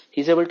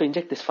he's able to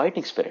inject this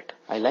fighting spirit.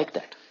 I like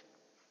that.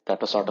 That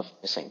was sort of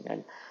missing,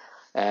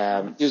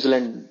 and New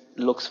Zealand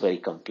looks very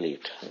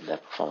complete in their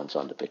performance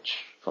on the pitch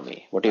for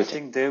me. What do you I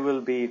think they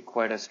will be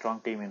quite a strong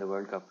team in the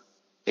World Cup.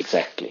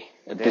 Exactly.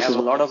 They have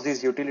a lot of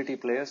these utility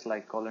players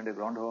like Colin de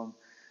Grandhomme,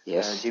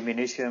 Jimmy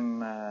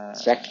Neesham,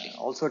 exactly.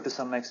 also to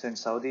some extent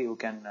Saudi, who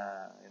can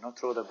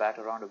throw the bat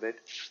around a bit.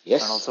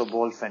 Yes. And also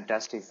bowl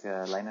fantastic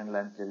line and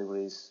length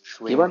deliveries.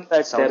 Swing. Even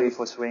that Saudi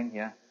for swing,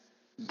 yeah.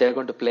 They're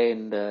going to play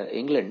in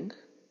England.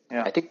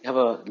 Yeah. I think they have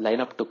a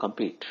lineup to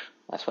compete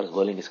as far as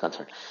bowling is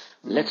concerned.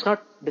 Let's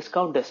not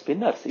discount the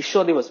spinners.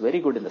 Ishwari was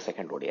very good in the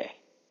second ODI.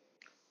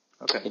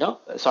 Okay.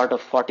 Sort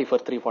of 40 for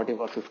 3, 40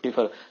 for 50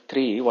 for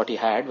 3, what he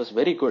had was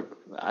very good.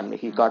 And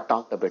he got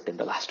tonked a bit in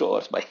the last 2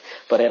 overs by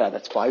Pereira.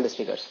 That spoiled his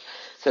figures.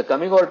 So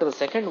coming over to the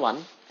second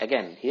one,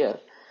 again here,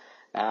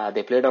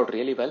 they played out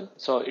really well.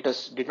 So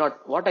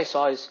what I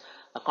saw is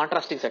a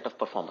contrasting set of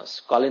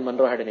performers. Colin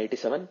Munro had an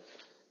 87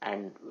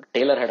 and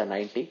Taylor had a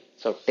 90.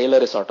 So Taylor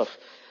is sort of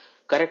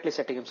correctly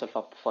setting himself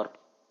up for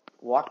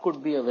what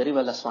could be a very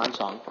well a swan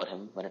song for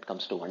him when it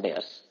comes to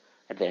one-dayers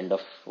at the end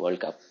of World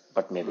Cup,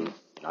 but maybe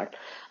not.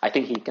 I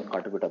think he can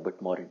contribute a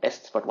bit more in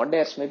tests, but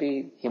one-dayers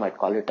maybe he might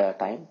call his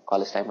time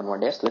on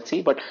one-dayers. Let's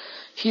see, but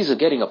he's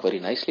getting up very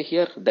nicely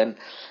here. Then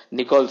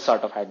Nicole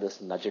sort of had this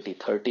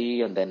nudgety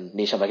 30, and then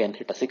Neesham again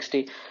hit a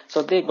 60.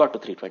 So they got to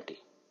 320.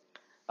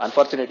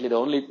 Unfortunately, the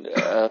only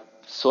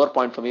sore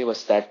point for me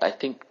was that I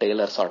think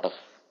Taylor sort of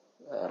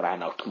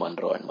ran out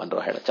Munro, and Munro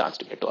had a chance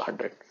to get to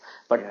 100.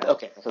 But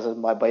okay, so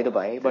by the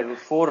by, but there were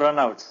 4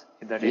 runouts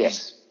in that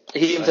yes,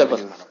 he himself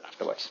was run out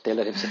afterwards.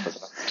 Taylor himself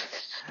was run out.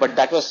 But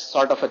that was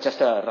sort of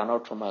just a run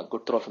out from a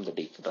good throw from the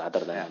deep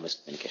rather than a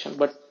miscommunication.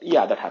 But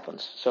yeah, that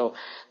happens. So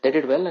they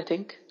did well, I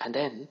think. And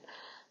then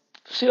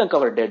Sri Lanka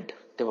were dead.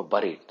 They were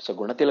buried. So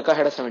Gunathilaka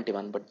had a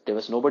 71, but there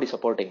was nobody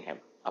supporting him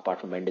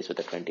apart from Mendes with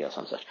a 20 or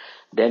some such.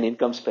 Then in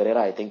comes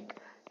Pereira. I think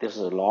This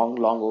is a long,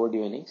 long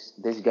overdue innings.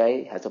 This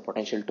guy has the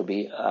potential to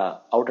be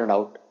out and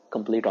out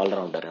complete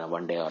all-rounder in a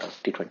one-day or a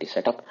T20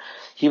 setup.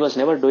 He was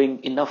never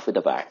doing enough with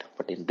the bat,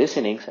 but in this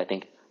innings, I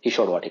think he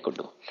showed what he could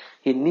do.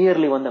 He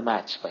nearly won the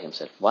match by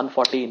himself.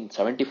 140 in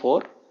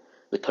 74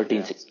 with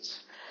 13 sixes.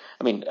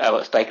 I mean,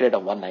 a strike rate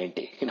of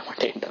 190 in a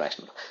one-day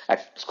international.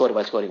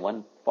 While scoring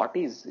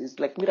 140 is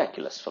like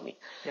miraculous for me.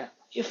 Yeah.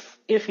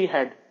 If he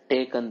had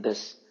taken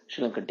this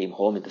Sri Lankan team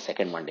home in the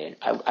second one-day,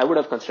 I would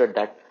have considered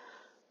that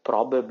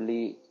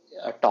probably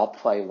a top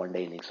 5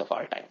 one-day innings of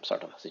all time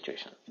sort of a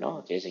situation.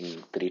 Chasing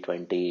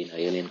 320 in an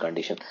alien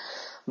condition.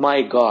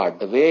 My God,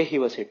 the way he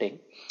was hitting,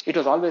 it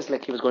was always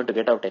like he was going to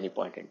get out any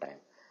point in time.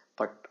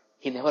 But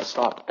he never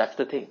stopped. That's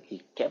the thing.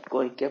 He kept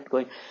going.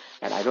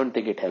 And I don't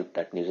think it helped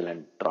that New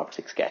Zealand dropped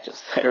 6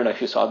 catches. I don't know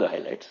if you saw the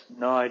highlights.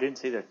 No, I didn't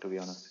see that, to be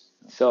honest.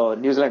 So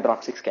New Zealand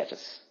dropped 6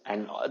 catches.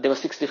 And there were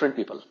 6 different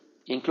people,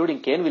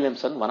 including Kane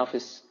Williamson. One of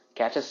his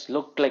catches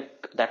looked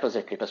like that was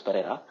it. It was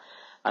Pereira.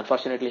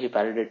 Unfortunately, he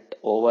parried it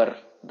over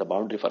the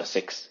boundary for a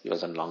 6. He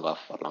was on long off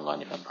or long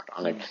on, if I'm not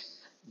wrong.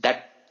 And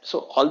so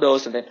all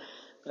those, and then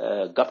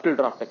Guptill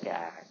dropped a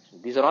catch.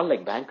 These are all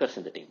like bankers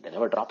in the team. They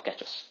never drop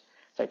catches.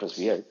 So it was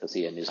weird to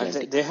see a New Zealand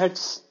team. They had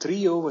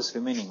 3 overs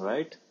remaining,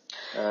 right?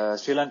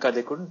 Sri Lanka,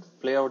 they couldn't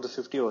play out the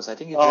 50 overs. I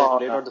think if they had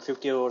played out the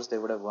 50 overs, they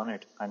would have won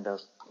it. And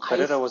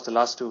Pereira was the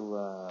last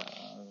to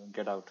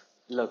get out.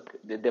 Look,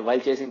 while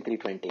chasing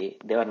 320,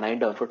 they were 9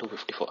 down for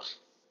 254s.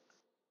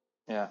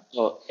 Yeah.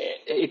 So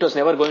it was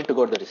never going to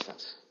go the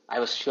distance. I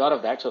was sure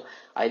of that. So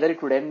either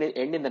it would end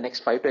in the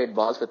next 5 to 8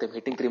 balls with him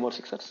hitting 3 more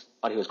sixers,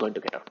 or he was going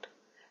to get out.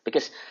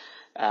 Because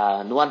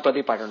Nuwan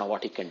Pradeep, I don't know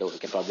what he can do. He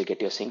can probably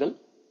get you a single.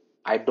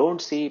 I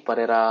don't see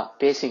Pereira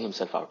pacing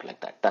himself out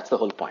like that. That's the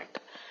whole point.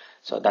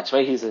 So that's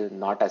why he's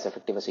not as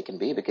effective as he can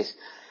be, because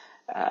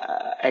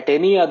at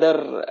any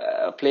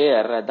other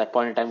player at that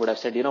point in time would have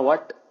said, you know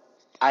what,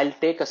 I'll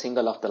take a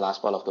single off the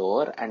last ball of the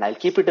over and I'll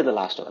keep it to the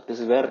last over. This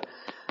is where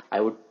I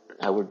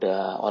would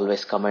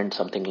always commend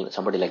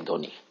somebody like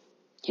Dhoni.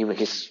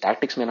 His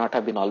tactics may not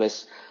have been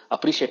always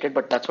appreciated,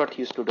 but that's what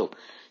he used to do.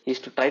 He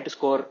used to try to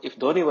score. If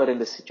Dhoni were in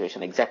this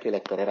situation, exactly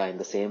like Pereira, in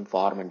the same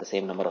form and the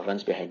same number of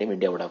runs behind him,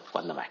 India would have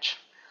won the match.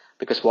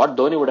 Because what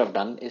Dhoni would have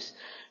done is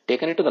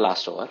taken it to the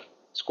last over,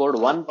 scored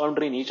 1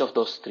 boundary in each of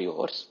those 3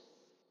 overs,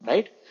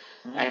 right?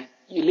 Mm-hmm. And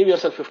you leave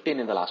yourself 15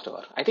 in the last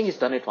over. I think he's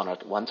done it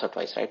once or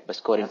twice, right? By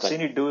scoring. I've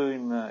seen it do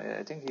in.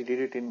 I think he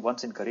did it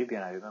once in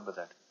Caribbean. I remember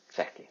that.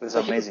 Exactly. It was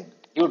amazing.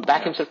 He would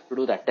back himself to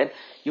do that. Then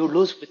you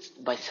lose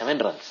by 7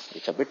 runs.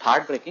 It's a bit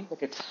heartbreaking,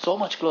 but it's so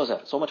much closer,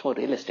 so much more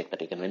realistic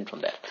that you can win from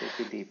there.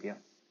 Pretty deep, yeah.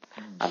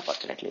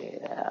 Unfortunately,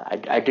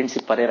 I didn't see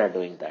Pereira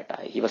doing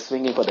that. He was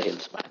swinging for the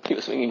hills, man. He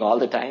was swinging all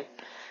the time.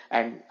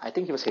 And I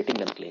think he was hitting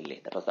them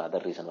cleanly. That was the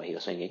other reason why he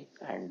was swinging.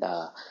 And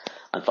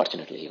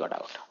unfortunately, he got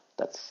out.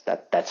 That's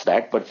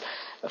that. But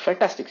a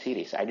fantastic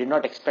series. I did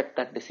not expect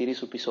that the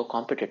series would be so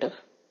competitive.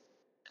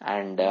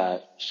 And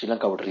Sri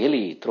Lanka would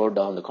really throw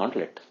down the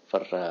gauntlet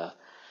for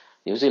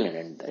New Zealand.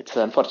 And it's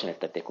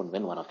unfortunate that they couldn't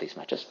win one of these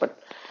matches. But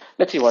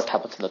let's see what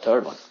happens in the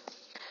third one.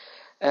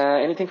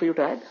 Anything for you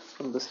to add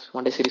from this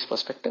one-day series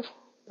perspective?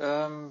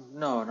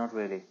 No, not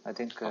really. I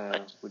think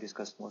we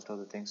discussed most of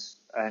the things.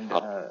 And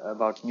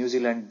about New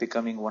Zealand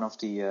becoming one of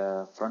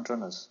the front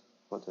runners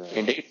for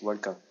the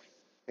World Cup.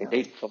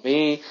 Indeed. For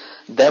me,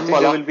 they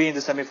will be in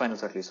the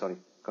semi-finals at least. Sorry.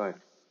 Go ahead.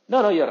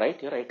 No, you're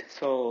right.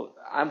 So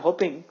I'm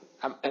hoping,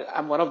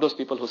 I'm one of those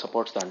people who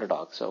supports the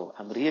underdog. So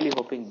I'm really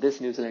hoping this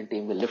New Zealand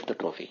team will lift the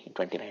trophy in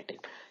 2019,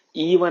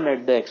 even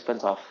at the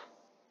expense of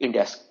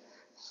India's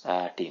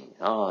team.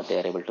 They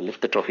are able to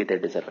lift the trophy. They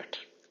deserve it.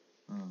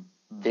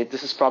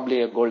 This is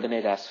probably a golden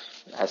age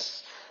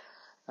as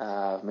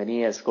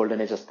many as golden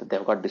ages that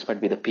they've got. This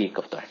might be the peak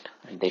of that,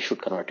 and they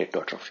should convert it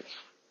to a trophy.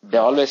 They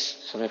always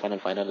semi-final,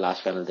 final,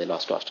 last final they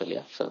lost to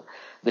Australia. So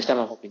this time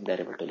I'm hoping they're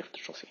able to lift the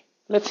trophy.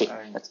 Let's see.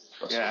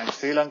 And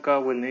Sri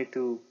Lanka will need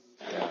to.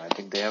 I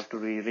think they have to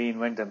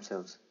reinvent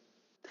themselves.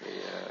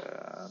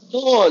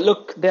 No,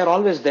 look, they're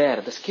always there.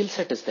 The skill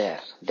set is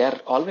there.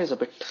 They're always a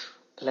bit.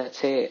 Let's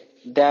say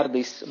they are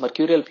these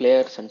mercurial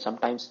players, and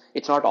sometimes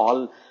it's not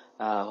all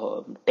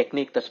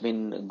technique that's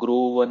been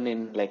grooven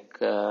in like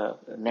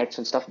nets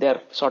and stuff. They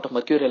are sort of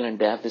mercurial, and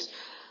they have this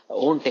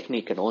own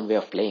technique and own way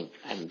of playing,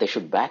 and they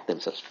should back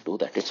themselves to do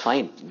that. It's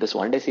fine. This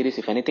one-day series,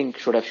 if anything,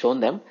 should have shown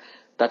them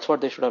that's what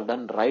they should have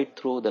done right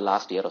through the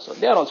last year or so.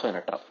 They are also in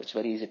a trough. It's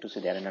very easy to say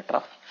they are in a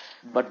trough,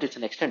 but it's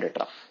an extended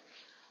trough.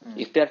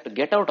 If they are to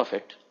get out of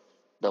it,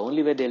 the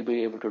only way they'll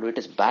be able to do it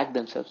is back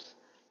themselves.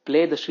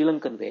 Play the Sri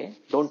Lankan way.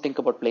 Don't think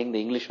about playing the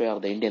English way or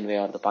the Indian way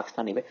or the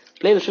Pakistani way.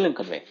 Play the Sri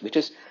Lankan way, which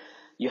is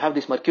you have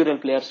these mercurial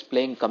players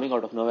playing, coming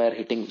out of nowhere,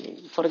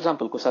 hitting. For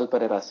example, Kusal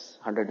Pereira's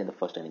 100 in the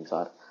first innings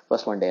or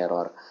first one day,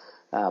 or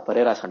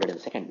Pereira's 100 in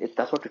the second.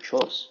 That's what it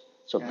shows.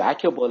 So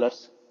back your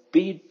bowlers,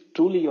 be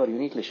truly your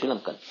uniquely Sri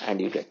Lankan,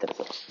 and you get the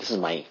results. This is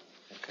my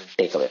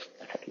takeaway from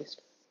that, at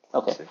least.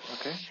 Okay.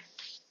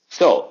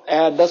 So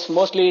that's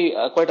mostly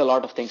quite a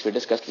lot of things we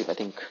discussed. We've, I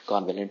think,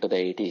 gone well into the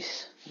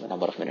 80s, a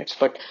number of minutes.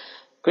 But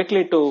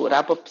quickly to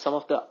wrap up some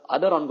of the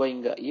other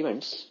ongoing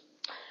events,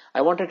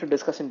 I wanted to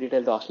discuss in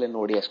detail the Australian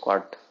ODI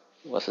squad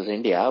versus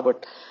India,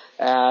 but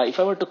if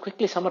I were to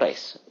quickly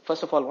summarize,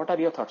 first of all, what are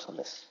your thoughts on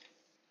this?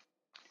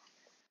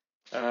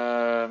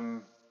 I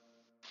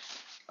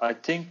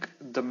think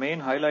the main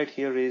highlight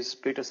here is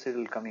Peter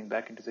Siddle coming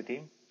back into the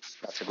team.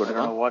 That's a good one. I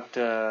don't know what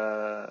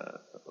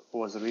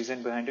was the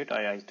reason behind it.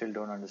 I still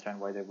don't understand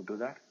why they would do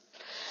that.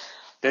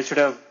 They should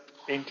have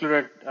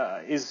included.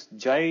 Is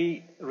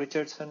Jai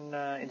Richardson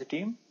in the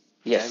team?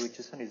 Yes. Jai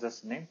Richardson, is that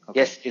his name?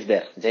 Okay. Yes, he's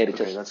there. Jai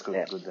Richardson. Okay, that's good.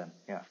 There. Good then.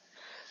 Yeah.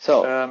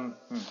 So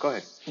go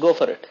ahead. Go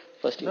for it.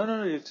 First.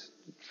 No. It's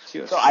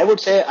yours. So I would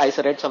say I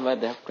read somewhere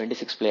they have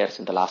 26 players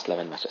in the last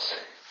 11 matches,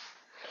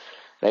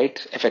 right?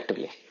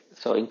 Effectively.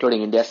 So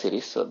including India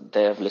series. So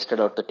they have listed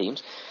out the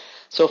teams.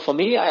 So for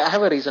me, I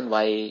have a reason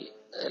why.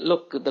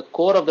 Look, the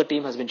core of the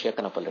team has been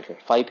shaken up a little.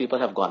 5 people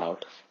have gone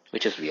out,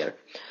 which is weird.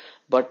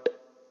 But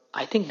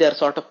I think they're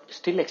sort of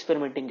still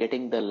experimenting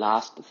getting the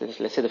last,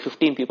 let's say the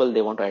 15 people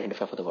they want to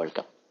identify for the World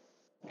Cup,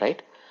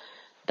 right?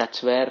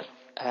 That's where,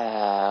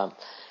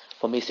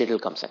 for me, Siddle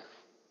comes in.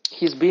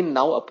 He's been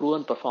now a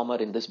proven performer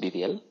in this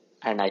BBL,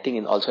 and I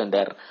think also in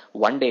their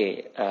one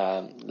day,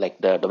 like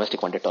the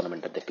domestic one day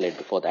tournament that they played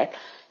before that,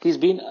 he's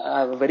been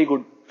a very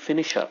good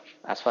finisher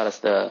as far as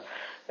the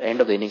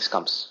end of the innings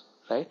comes,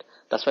 right?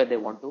 That's why they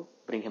want to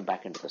bring him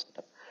back into the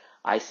setup.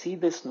 I see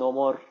this no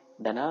more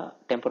than a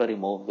temporary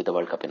move with the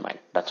World Cup in mind.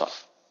 That's all.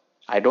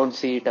 I don't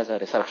see it as a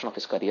resurrection of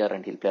his career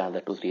and he'll play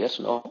another 2-3 years.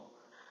 No.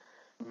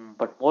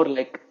 But more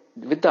like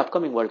with the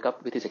upcoming World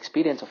Cup, with his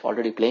experience of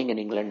already playing in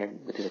England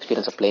and with his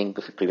experience of playing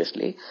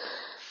previously,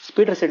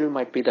 Peter Siddle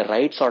might be the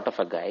right sort of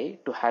a guy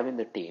to have in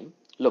the team.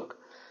 Look,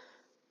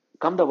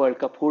 come the World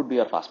Cup, who would be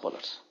your fast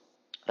bowlers?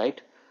 Right?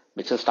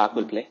 Mitchell Starc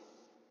will play.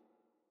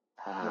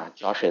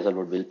 Josh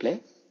Hazelwood will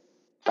play.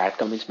 Pat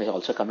Cummins may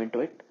also come into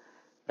it,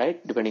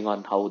 right? Depending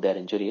on how their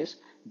injury is.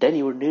 Then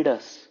you would need a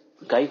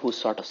guy who's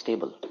sort of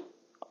stable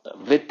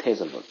with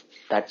Hazelwood.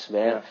 That's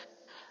where,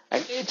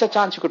 and it's a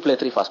chance you could play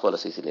 3 fast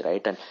bowlers easily,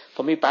 right? And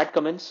for me, Pat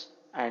Cummins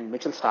and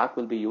Mitchell Starc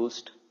will be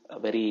used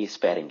very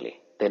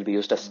sparingly. They'll be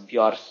used as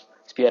pure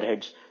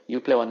spearheads. You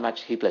play one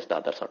match, he plays the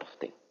other sort of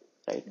thing,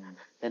 right?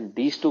 Then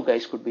these 2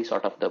 guys could be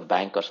sort of the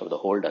bankers or the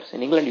holders.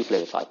 In England, you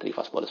play with 3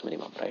 fast bowlers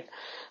minimum, right?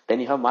 Then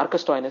you have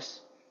Marcus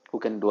Stoinis,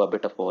 who can do a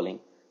bit of bowling.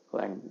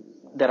 And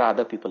there are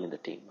other people in the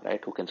team,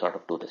 right, who can sort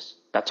of do this.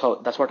 That's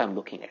what I'm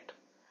looking at.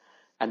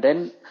 And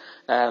then,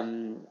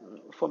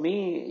 for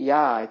me,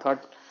 I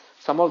thought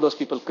some of those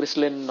people, Chris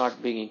Lynn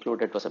not being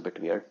included was a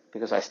bit weird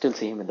because I still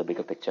see him in the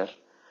bigger picture.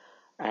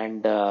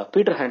 And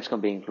Peter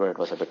Handscomb being included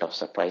was a bit of a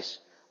surprise.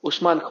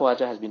 Usman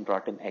Khawaja has been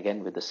brought in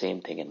again with the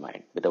same thing in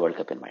mind, with the World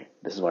Cup in mind.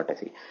 This is what I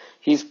see.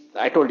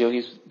 I told you,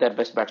 he's their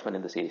best batsman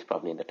in the series,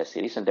 probably in the Test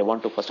series, and they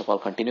want to first of all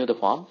continue the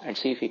form and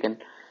see if he can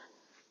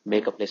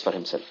make a place for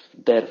himself.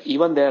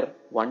 Even their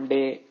one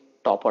day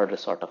top order is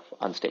sort of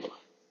unstable.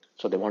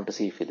 So they want to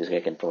see if this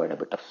guy can provide a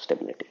bit of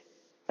stability.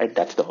 Right?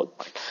 That's the whole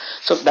point.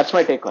 So that's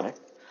my take on it.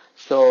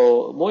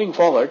 So moving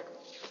forward,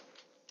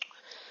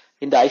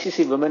 in the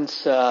ICC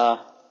Women's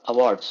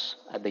Awards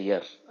at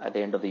the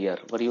end of the year,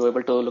 were you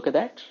able to look at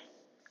that?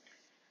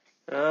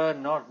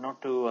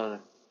 Not to a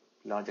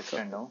large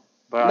extent, no.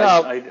 But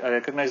no. I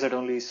recognize that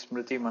only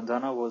Smriti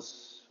Mandhana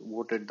was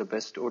voted the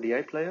best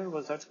ODI player.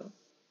 Was that so?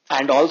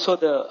 And also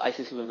the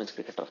ICC Women's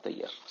Cricketer of the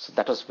Year. So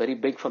that was very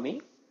big for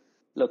me.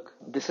 Look,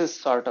 this is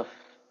sort of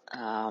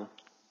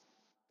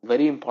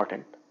very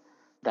important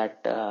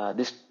that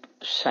this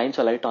shines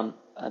a light on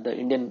the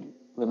Indian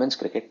women's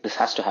cricket. This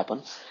has to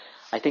happen.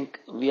 I think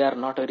we are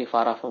not very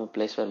far off from a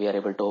place where we are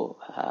able to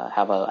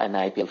have an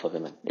IPL for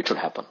women. It should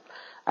happen.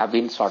 I've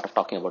been sort of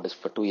talking about this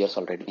for 2 years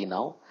already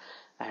now.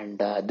 And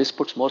this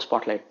puts more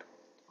spotlight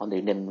on the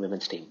Indian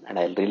women's team. And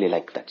I really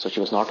like that. So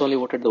she was not only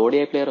voted the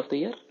ODI Player of the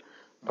Year,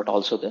 but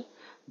also the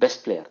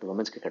best player, the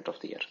Women's Cricketer of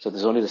the Year. So this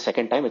is only the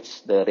second time.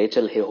 It's the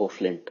Rachel Hayhoe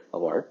Flint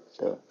Award,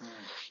 the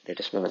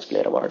latest Women's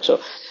Player Award. So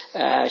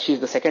she's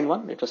the second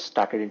one. It was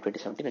started in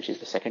 2017 and she's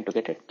the second to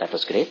get it. That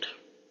was great.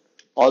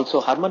 Also,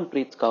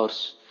 Harmanpreet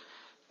Kaur's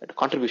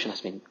contribution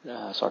has been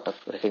sort of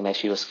recognized.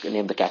 She was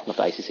named the captain of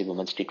the ICC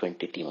Women's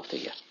T20 Team of the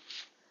Year.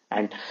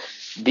 And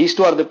these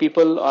 2 are the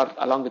people, or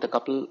along with a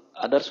couple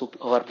others who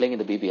are playing in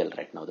the BBL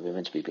right now, the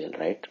Women's BBL,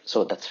 right?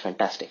 So that's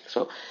fantastic.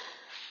 So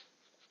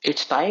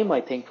it's time,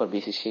 I think, for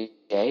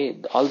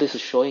BCCI. All this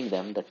is showing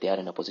them that they are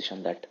in a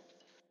position that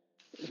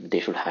they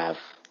should have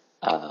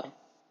a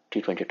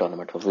T20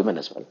 tournament for women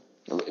as well.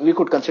 We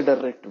could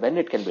consider it when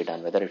it can be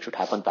done, whether it should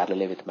happen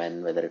parallelly with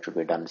men, whether it should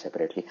be done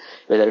separately,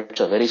 whether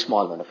it's a very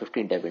small one, a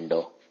 15-day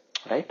window,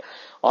 right?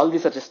 All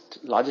these are just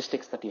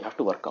logistics that you have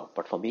to work out.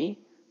 But for me,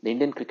 the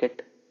Indian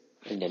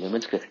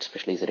women's cricket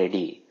especially, is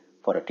ready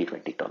for a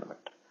T20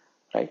 tournament,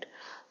 right?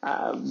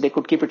 They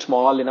could keep it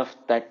small enough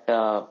that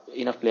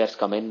enough players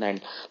come in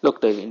and look,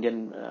 the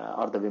Indian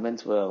or the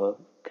women's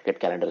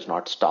cricket calendar is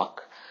not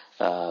stock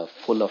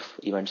full of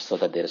events so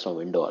that there is no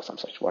window or some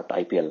such, what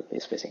IPL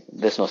is facing.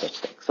 There's no such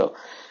thing. So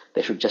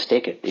they should just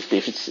take it. If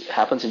it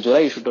happens in July,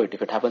 you should do it.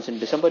 If it happens in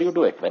December, you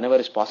do it. Whenever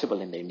is possible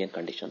in the Indian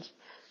conditions,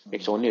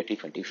 It's only a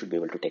T20. You should be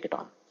able to take it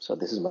on. So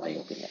this is my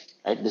opinion.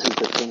 Right? This is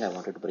the thing I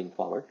wanted to bring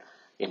forward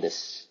in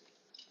this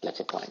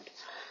lecture point.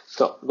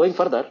 So going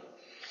further,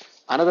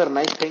 another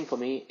nice thing for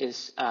me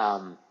is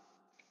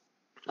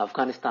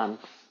Afghanistan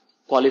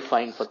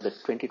qualifying for the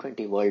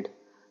 2020 World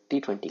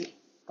T20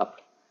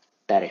 Cup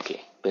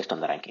directly based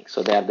on the ranking.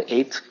 So they are the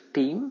 8th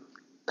team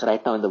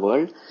right now in the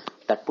world.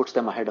 That puts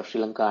them ahead of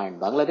Sri Lanka and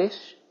Bangladesh.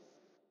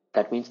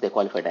 That means they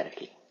qualify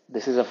directly.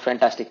 This is a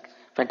fantastic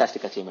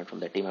achievement from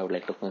the team. I would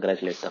like to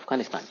congratulate the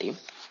Afghanistan team.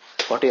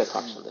 What are your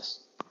thoughts on this?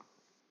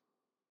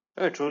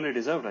 Truly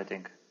deserved, I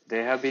think.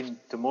 They have been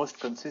the most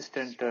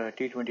consistent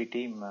T20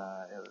 team,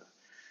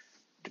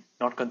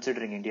 not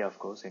considering India, of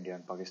course. India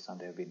and Pakistan,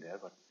 they have been there.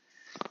 But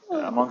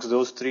amongst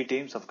those three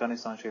teams,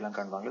 Afghanistan, Sri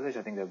Lanka and Bangladesh,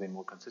 I think they have been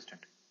more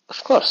consistent.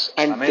 Of course.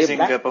 And amazing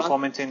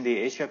performance in the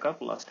Asia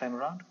Cup last time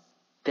around.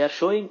 They are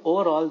showing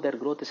overall their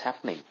growth is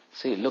happening.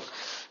 See, look,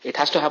 it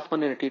has to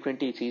happen in a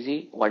T20. It's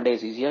easy. One day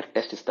is easier.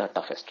 Test is the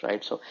toughest,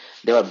 right? So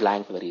they were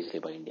blanked very easily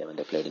by India when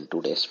they played in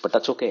 2 days. But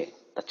that's okay.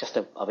 That's just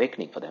an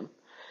awakening for them.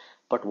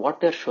 But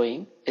what they're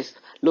showing is,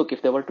 look,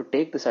 if they were to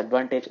take this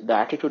advantage, the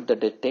attitude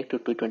that they take to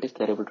T20s,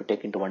 they're able to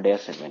take into one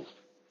dayers and win.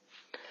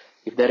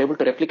 If they're able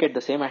to replicate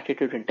the same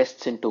attitude in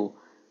tests into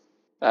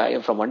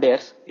from one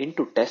dayers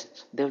into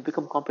tests, they will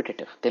become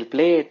competitive. They'll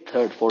play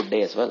third, fourth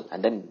day as well,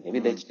 and then maybe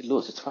they'll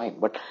lose. It's fine,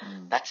 but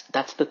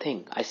that's the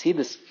thing. I see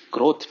this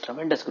growth,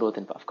 tremendous growth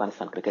in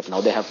Afghanistan cricket.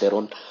 Now they have their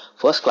own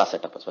first class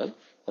setup as well,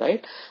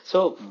 right?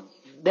 So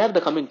they are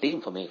the coming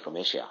team for me from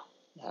Asia,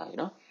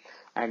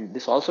 and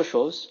this also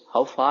shows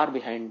how far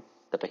behind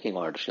the pecking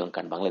order Sri Lanka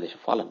and Bangladesh have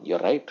fallen. You're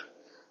right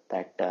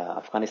that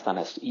Afghanistan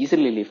has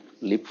easily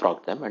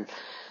leapfrogged them, and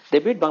they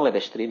beat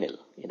Bangladesh 3-0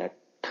 in a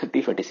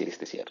T20 series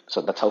this year.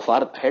 So that's how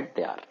far ahead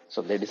they are.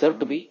 So they deserve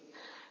to be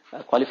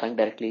qualifying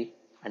directly,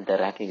 and their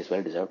ranking is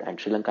well deserved. And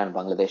Sri Lanka and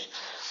Bangladesh,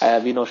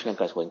 we know Sri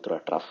Lanka is going through a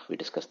trough. We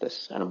discussed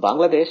this. And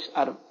Bangladesh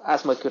are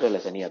as mercurial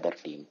as any other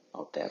team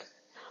out there.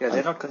 Yeah,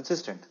 they're not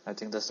consistent. I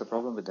think that's the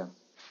problem with them.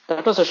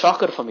 That was a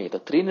shocker for me. The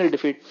 3-0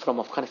 defeat from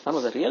Afghanistan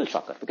was a real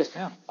shocker because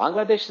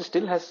Bangladesh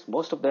still has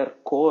most of their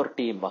core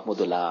team,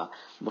 Mahmudullah,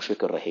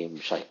 Mushfiqur Rahim,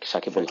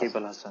 Shakib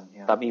Al Hassan,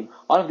 Tamim.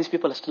 All of these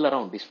people are still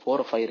around, these 4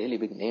 or 5 really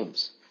big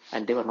names.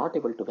 And they were not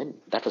able to win.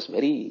 That was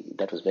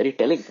very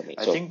telling for me.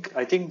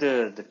 I think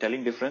the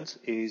telling difference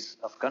is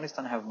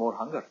Afghanistan have more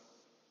hunger.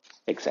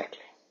 Exactly.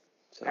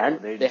 So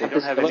and they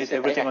don't have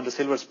everything on the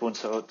silver spoon.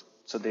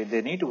 So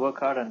they need to work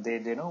hard, and they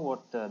know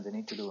what they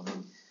need to do.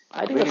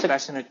 I think really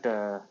passionate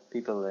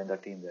people in the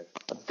team there.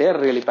 They're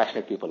really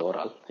passionate people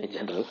overall, in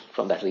general,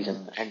 from that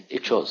region. And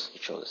it shows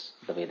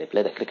the way they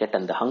play the cricket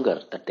and the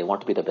hunger that they want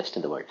to be the best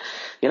in the world.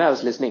 I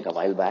was listening a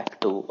while back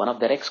to one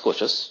of their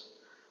ex-coaches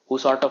who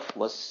sort of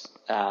was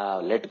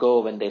let go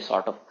when they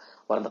sort of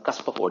were on the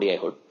cusp of ODI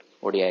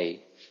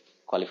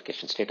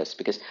qualification status,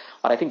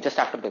 or I think just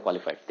after they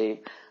qualified,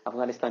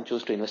 Afghanistan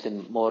chose to invest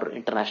in more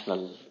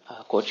international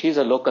coach. He's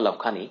a local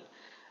Afghani,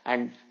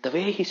 and the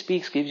way he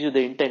speaks gives you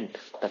the intent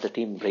that the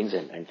team brings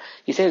in. And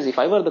he says, if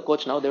I were the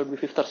coach now, they would be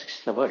 5th or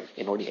 6th in the world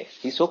in ODI.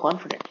 He's so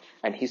confident,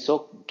 and he's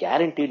so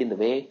guaranteed in the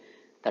way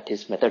that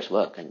his methods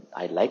work, and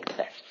I liked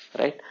that,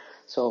 right?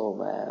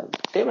 So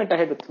they went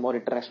ahead with more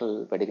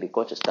international pedigree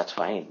coaches. That's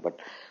fine. But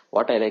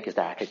what I like is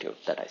the attitude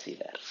that I see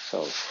there.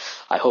 So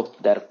I hope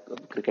their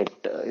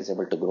cricket is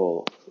able to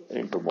grow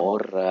into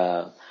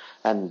more,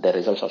 and the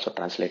results also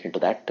translate into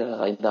that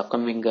in the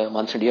upcoming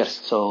months and years.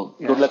 So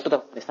good luck to the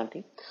Pakistan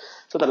team.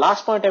 So the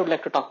last point I would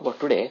like to talk about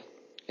today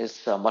is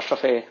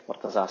Mashraf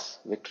Mortaza's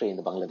victory in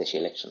the Bangladeshi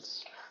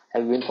elections.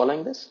 Have you been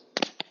following this?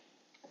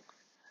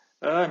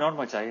 Not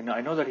much. I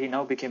know that he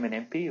now became an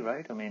MP,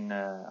 right?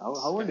 How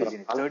old is he?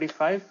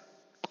 35?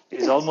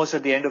 He's almost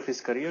at the end of his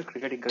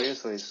cricketing career,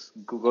 so he's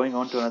going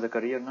on to another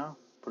career now,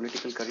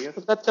 political career.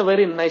 That's a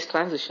very nice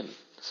transition.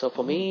 So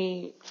for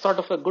me, sort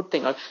of a good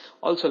thing.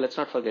 Also, let's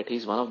not forget,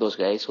 he's one of those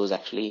guys who's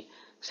actually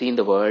seen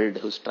the world,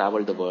 who's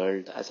traveled the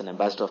world as an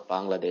ambassador of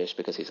Bangladesh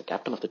because he's a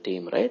captain of the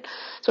team, right?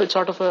 So it's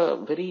sort of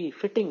a very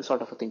fitting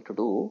sort of a thing to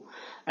do.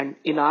 And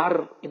in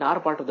our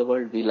part of the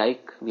world, we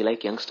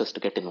like youngsters to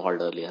get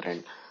involved earlier.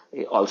 And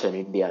also in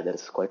India,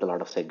 there's quite a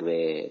lot of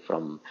segue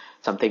from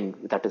something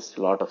that is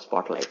a lot of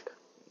spotlight,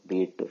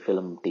 be it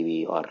film,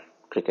 TV, or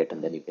cricket,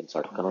 and then you can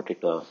sort of convert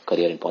it to a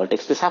career in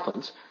politics. This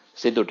happens.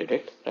 Sidhu did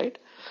it, right?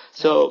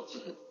 So,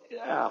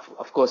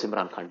 of course,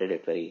 Imran Khan did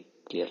it very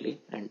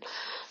clearly. And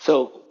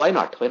so, why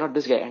not? Why not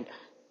this guy? And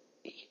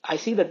I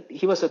see that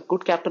he was a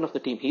good captain of the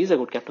team. He is a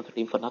good captain of the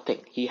team for nothing.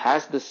 He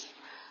has this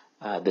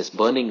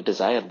burning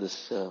desire,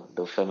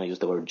 if I may use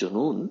the word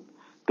junoon,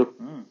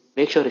 to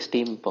make sure his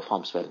team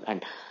performs well.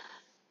 And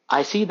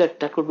I see that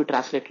could be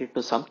translated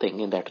to something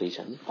in that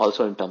region,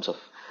 also in terms of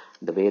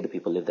the way the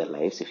people live their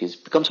lives. If he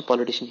becomes a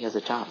politician, he has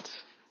a chance.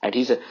 And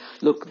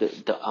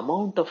the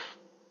amount of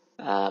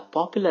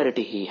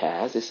popularity he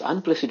has is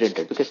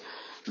unprecedented, because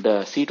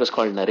the seat was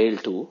called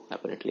Narel 2,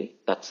 apparently.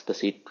 That's the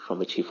seat from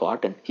which he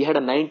fought, and he had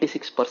a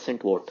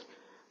 96% vote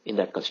in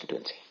that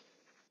constituency.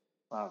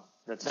 Wow,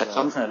 that's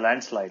a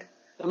landslide.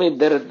 I mean,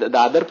 the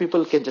other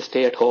people can just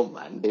stay at home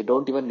and they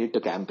don't even need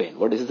to campaign.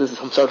 What is this?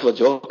 Some sort of a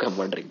joke? I'm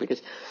wondering,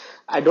 because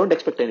I don't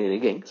expect any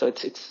rigging. So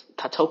it's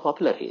that's how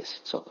popular he is.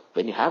 So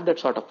when you have that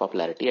sort of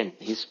popularity, and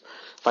he's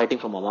fighting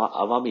from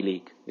Awami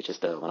League, which is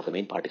the one of the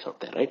main parties out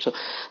there, right? So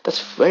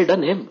that's well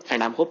done him,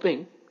 and I'm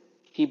hoping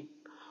he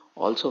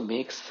also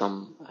makes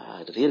some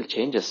real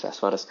changes. As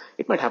far as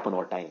it might happen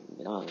over time,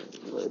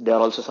 they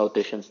are also South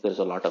Asians. There's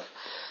a lot of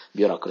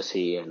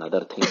bureaucracy and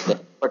other things there,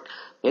 but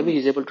maybe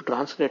he's able to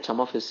translate some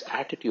of his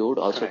attitude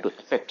also to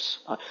effects.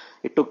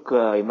 It took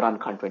Imran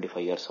Khan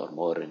 25 years or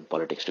more in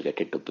politics to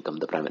get it to become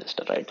the prime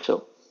minister, right?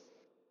 So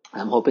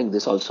I'm hoping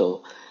this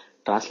also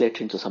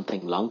translates into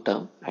something long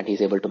term, and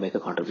he's able to make a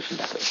contribution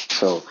that way.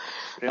 So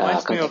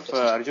Reminds me of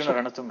Arjuna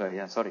Ranatunga.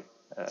 Yeah, sorry.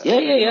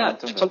 yeah.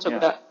 Ranatunga. It's also Yeah.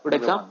 good Another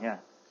example. one, yeah.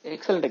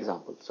 Excellent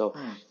example. So,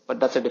 but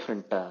that's a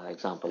different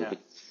example. Yeah.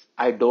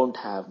 I don't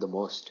have the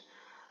most,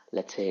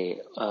 let's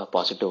say,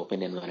 positive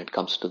opinion when it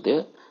comes to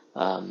the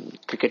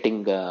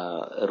cricketing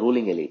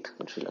ruling elite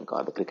in Sri Lanka,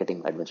 or the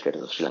cricketing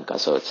administrators of Sri Lanka.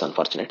 So it's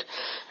unfortunate.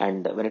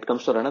 And when it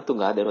comes to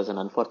Ranatunga, there was an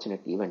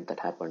unfortunate event that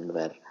happened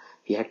where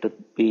he had to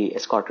be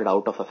escorted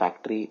out of a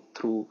factory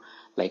through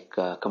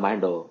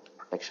commando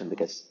protection,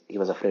 because he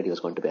was afraid he was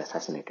going to be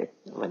assassinated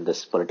when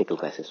this political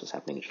crisis was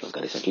happening in Sri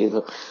Lanka recently.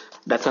 So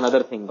that's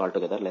another thing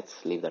altogether. Let's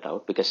leave that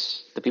out,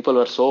 because the people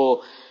were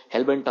so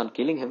hell-bent on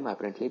killing him,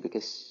 apparently,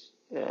 because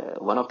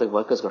one of the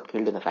workers got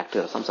killed in a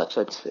factory or some such.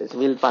 So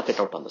we'll park it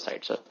out on the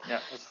side. So, Yeah,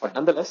 that's fine. but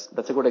nonetheless,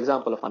 that's a good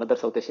example of another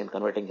South Asian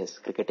converting his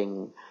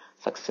cricketing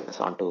success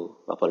onto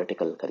a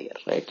political career,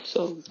 right?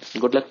 So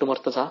good luck to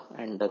Murtaza,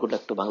 and good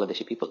luck to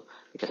Bangladeshi people,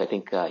 because I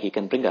think he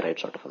can bring a right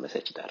sort of a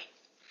message there.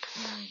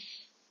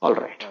 All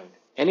right.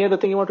 Any other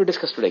thing you want to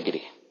discuss today,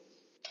 Giri?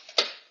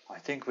 I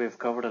think we've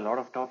covered a lot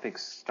of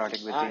topics,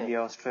 starting with India,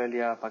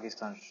 Australia,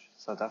 Pakistan,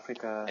 South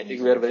Africa. I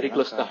think we are very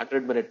close to the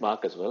 100-minute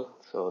mark as well.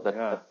 So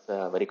that's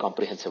a very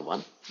comprehensive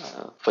one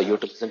for you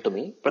to listen to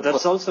me. But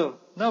that's also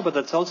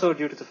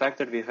due to the fact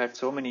that we've had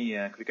so many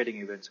cricketing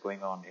events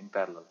going on in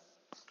parallel.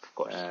 Of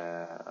course.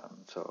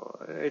 So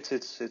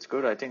it's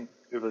good. I think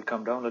it will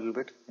come down a little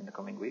bit in the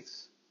coming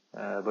weeks,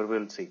 but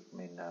we'll see. I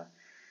mean,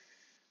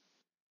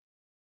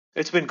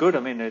 it's been good. I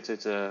mean,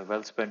 it's a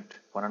well spent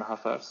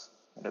 1.5 hours.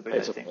 And a bit,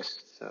 I think.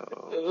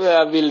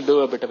 So we'll do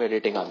a bit of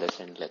editing on this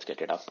and let's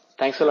get it up.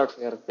 Thanks a lot for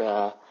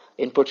your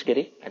inputs,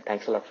 Giri, and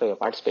thanks a lot for your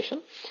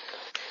participation.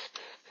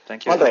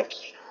 Thank you. All right.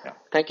 Yeah.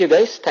 Thank you,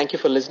 guys. Thank you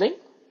for listening.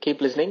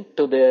 Keep listening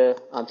to the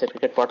Onside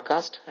Cricket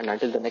Podcast, and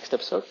until the next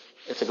episode,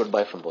 it's a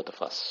goodbye from both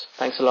of us.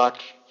 Thanks a lot.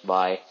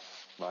 Bye.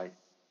 Bye.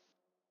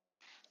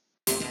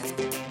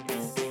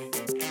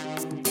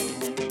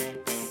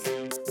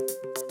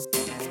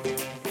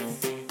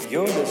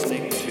 You're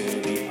listening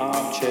to the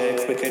Armchair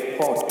Cricket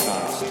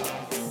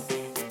Podcast.